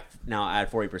 Now add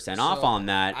 40% off So, on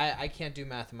that. I can't do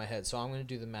math in my head, so I'm going to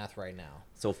do the math right now.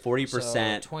 So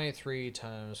 40%. So 23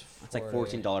 times 40. It's like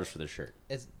 $14 for the shirt.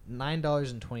 It's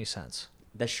 $9.20.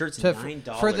 The shirt's To-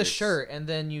 $9 for the shirt, and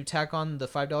then you tack on the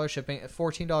 $5 shipping,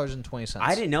 $14.20.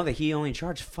 I didn't know that he only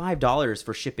charged $5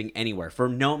 for shipping anywhere for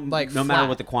no matter flat.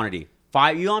 what the quantity.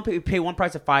 You only pay one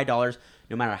price of $5,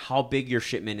 no matter how big your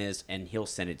shipment is, and he'll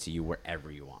send it to you wherever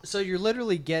you want. So you're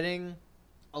literally getting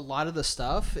a lot of the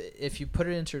stuff. If you put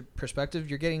it into perspective,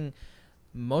 you're getting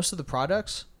most of the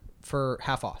products for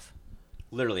half off.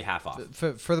 Literally half off.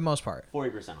 For the most part.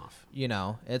 40% off. You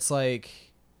know, it's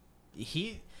like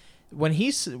when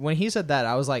he said that,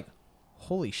 I was like,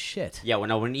 holy shit. Yeah,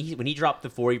 when he dropped the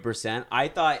 40%, I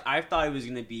thought it was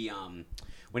gonna be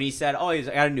when he said, "Oh, I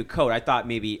got a new code," I thought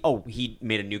maybe, he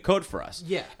made a new code for us.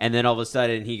 Yeah. And then all of a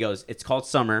sudden he goes, "It's called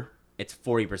Summer. It's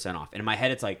 40% off." And in my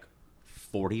head, it's like,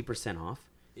 40% off?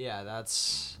 Yeah,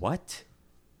 that's What?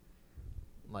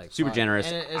 like Super fuck. generous.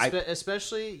 And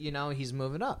especially, he's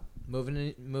moving up,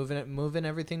 moving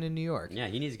everything to New York. Yeah,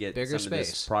 he needs to get Bigger some of this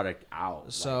space. product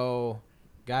out. So,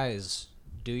 guys,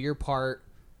 do your part.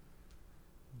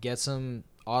 Get some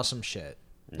awesome shit.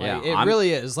 Yeah, Like, it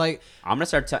really is. Like, I'm gonna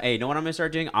start. Hey, you know what I'm gonna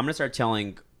start doing? I'm gonna start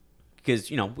telling,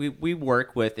 because we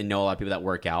work with and know a lot of people that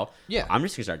work out. Yeah. I'm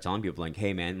just gonna start telling people like,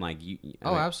 hey man, like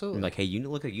absolutely. Like, hey, you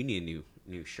look like you need a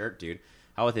new shirt, dude.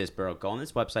 How about this, bro? Go on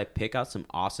this website, pick out some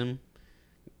awesome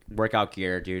workout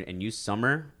gear, dude, and use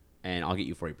Summer, and I'll get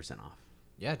you 40% off.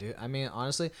 yeah, dude. I mean,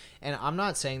 honestly, and I'm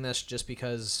not saying this just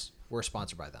because we're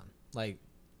sponsored by them. Like,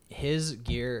 his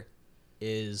gear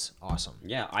is awesome.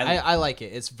 Yeah, I like it.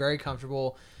 It's very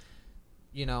comfortable.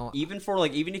 Even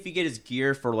if you get his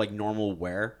gear for like normal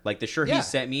wear, like the shirt Yeah. he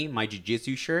sent me, my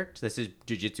jiu-jitsu shirt, this is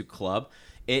Jiu-Jitsu Club.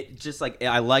 It just like,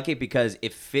 I like it because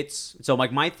it fits. So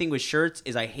like my thing with shirts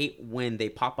is I hate when they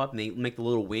pop up and they make the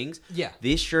little wings. Yeah.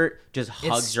 This shirt just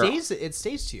hugs It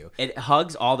stays to you. it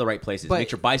hugs all the right places. But-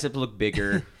 Makes your biceps look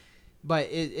bigger. But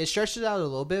it stretches out a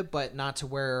little bit, but not to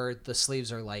where the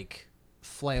sleeves are like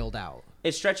flailed out.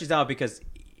 It stretches out because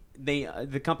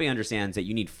the company understands that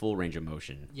you need full range of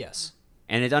motion. Yes.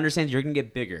 And it understands you're going to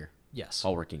get bigger Yes.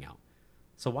 while working out.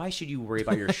 So why should you worry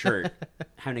about your shirt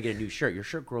having to get a new shirt? Your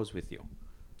shirt grows with you.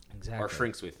 Exactly. Or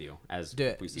shrinks with you, as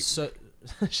Dude, we see. so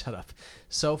shut up.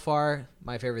 So far,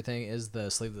 my favorite thing is the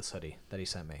sleeveless hoodie that he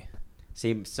sent me.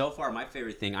 See, so far, my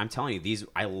favorite thing, I'm telling you,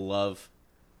 I love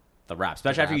the wraps.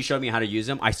 Especially after you wraps. showed me how to use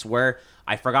them. I swear,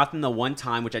 I forgot them the one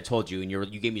time, which I told you, and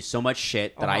you gave me so much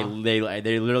shit that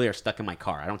they literally are stuck in my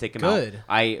car. I don't take them Good. out.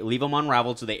 I leave them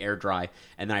unraveled so they air dry,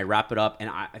 and then I wrap it up. And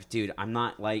dude, I'm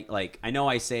not like I know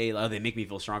I say, they make me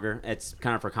feel stronger. It's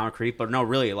kind of for comic relief, but no,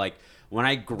 really, like when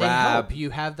I They grab, help. You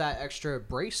have that extra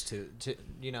brace to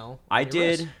I on your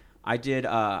wrist.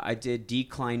 did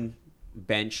decline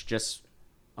bench just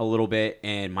a little bit,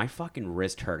 and my fucking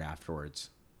wrist hurt afterwards.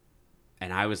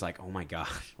 And I was like, oh my god,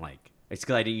 like it's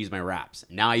because I didn't use my wraps.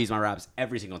 Now I use my wraps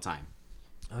every single time.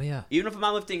 Oh yeah. Even if I'm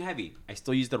not lifting heavy, I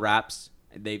still use the wraps.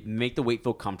 They make the weight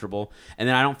feel comfortable, and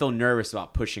then I don't feel nervous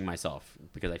about pushing myself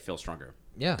because I feel stronger.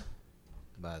 Yeah.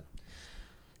 But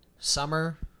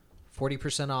summer,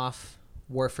 40% off,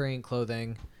 Warfare Inc.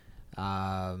 clothing,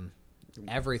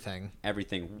 everything.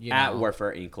 Everything You at know.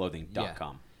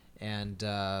 warfareincclothing.com.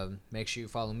 And make sure you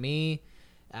follow me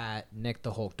at Nick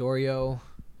the Hulk Dorio.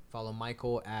 Follow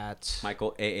Michael at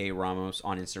Michael A.A. Ramos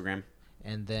on Instagram.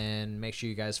 and then make sure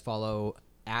you guys follow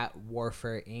at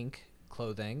Warfare Inc.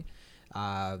 Clothing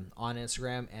on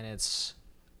Instagram, and it's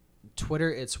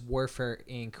Twitter. It's Warfare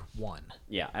Inc. 1.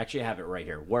 Yeah, I actually have it right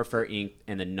here. Warfare Inc.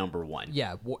 and the number 1.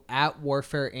 Yeah, at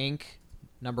Warfare Inc.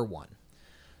 number 1.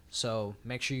 So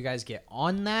make sure you guys get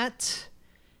on that,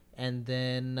 and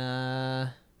then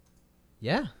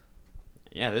yeah,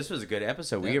 this was a good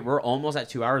episode. Yeah. We're almost at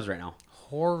 2 hours right now.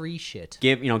 hoary shit.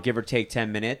 Give or take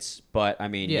 10 minutes, but I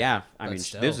mean, Yeah, I but mean,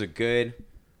 still. this is a good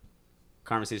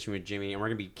conversation with Jimmy, and we're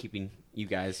gonna be keeping you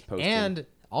guys posted. And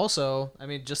also, I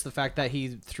mean, just the fact that he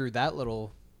threw that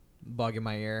little bug in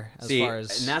my ear as far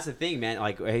as and that's the thing, man.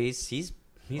 Like he's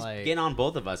Like- getting on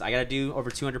both of us. I gotta do over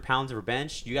 200 pounds of a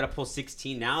bench. You gotta pull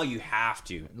 16. Now you have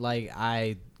to. like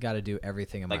I got to do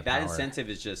everything in Like my that power. incentive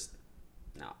is just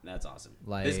no. That's awesome.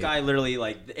 Like- This guy literally,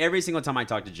 like, every single time I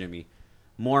talk to Jimmy,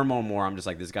 more and more, I'm just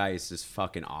like, this guy is just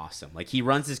fucking awesome. Like he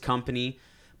runs his company,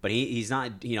 but he's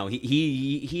not.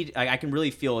 I can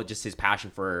really feel just his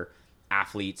passion for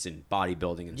athletes and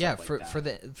bodybuilding and Yeah, stuff like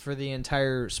that. for the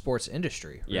entire sports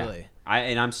industry, Yeah. really.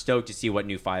 I'm stoked to see what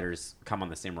new fighters come on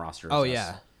the same roster as Oh us.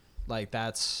 yeah, like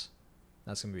that's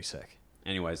gonna be sick.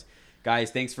 Anyways,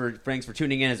 Guys, thanks for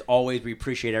tuning in. As always, we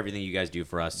appreciate everything you guys do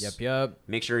for us. Yep.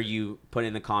 Make sure you put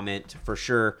in the comment for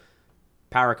sure,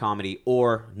 Power Comedy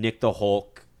or Nick the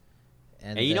Hulk.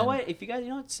 And you know what? If you guys,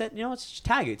 just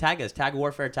tag us, tag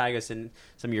Warfare, tag us in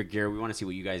some of your gear. We want to see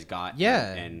what you guys got.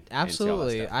 Yeah, and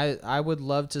absolutely. I would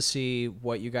love to see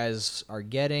what you guys are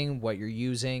getting, what you're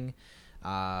using,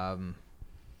 and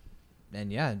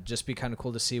yeah, just be kind of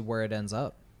cool to see where it ends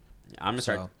up. I'm gonna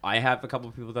start. I have a couple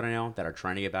of people that I know that are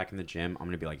trying to get back in the gym. I'm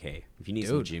gonna be like, hey, if you need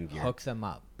some gym gear, hook them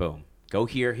up. Boom, go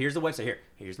here. Here's the website.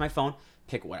 Here's my phone.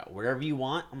 Pick whatever you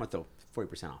want. I'm gonna throw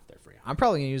 40% off there for you. I'm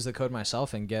probably gonna use the code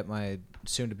myself and get my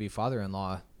soon-to-be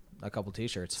father-in-law a couple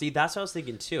T-shirts. See, that's what I was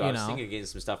thinking too. I was thinking of getting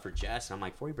some stuff for Jess, and I'm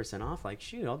like 40% off. Like,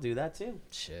 shoot, I'll do that too.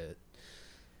 Shit.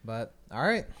 But all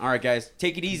right, guys,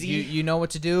 take it easy. You know what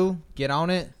to do. Get on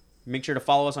it. Make sure to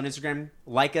follow us on Instagram,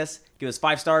 like us, give us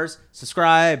 5 stars,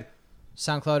 subscribe.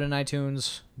 SoundCloud and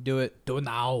iTunes. Do it. Do it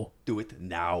now. Do it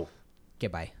now.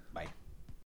 Goodbye.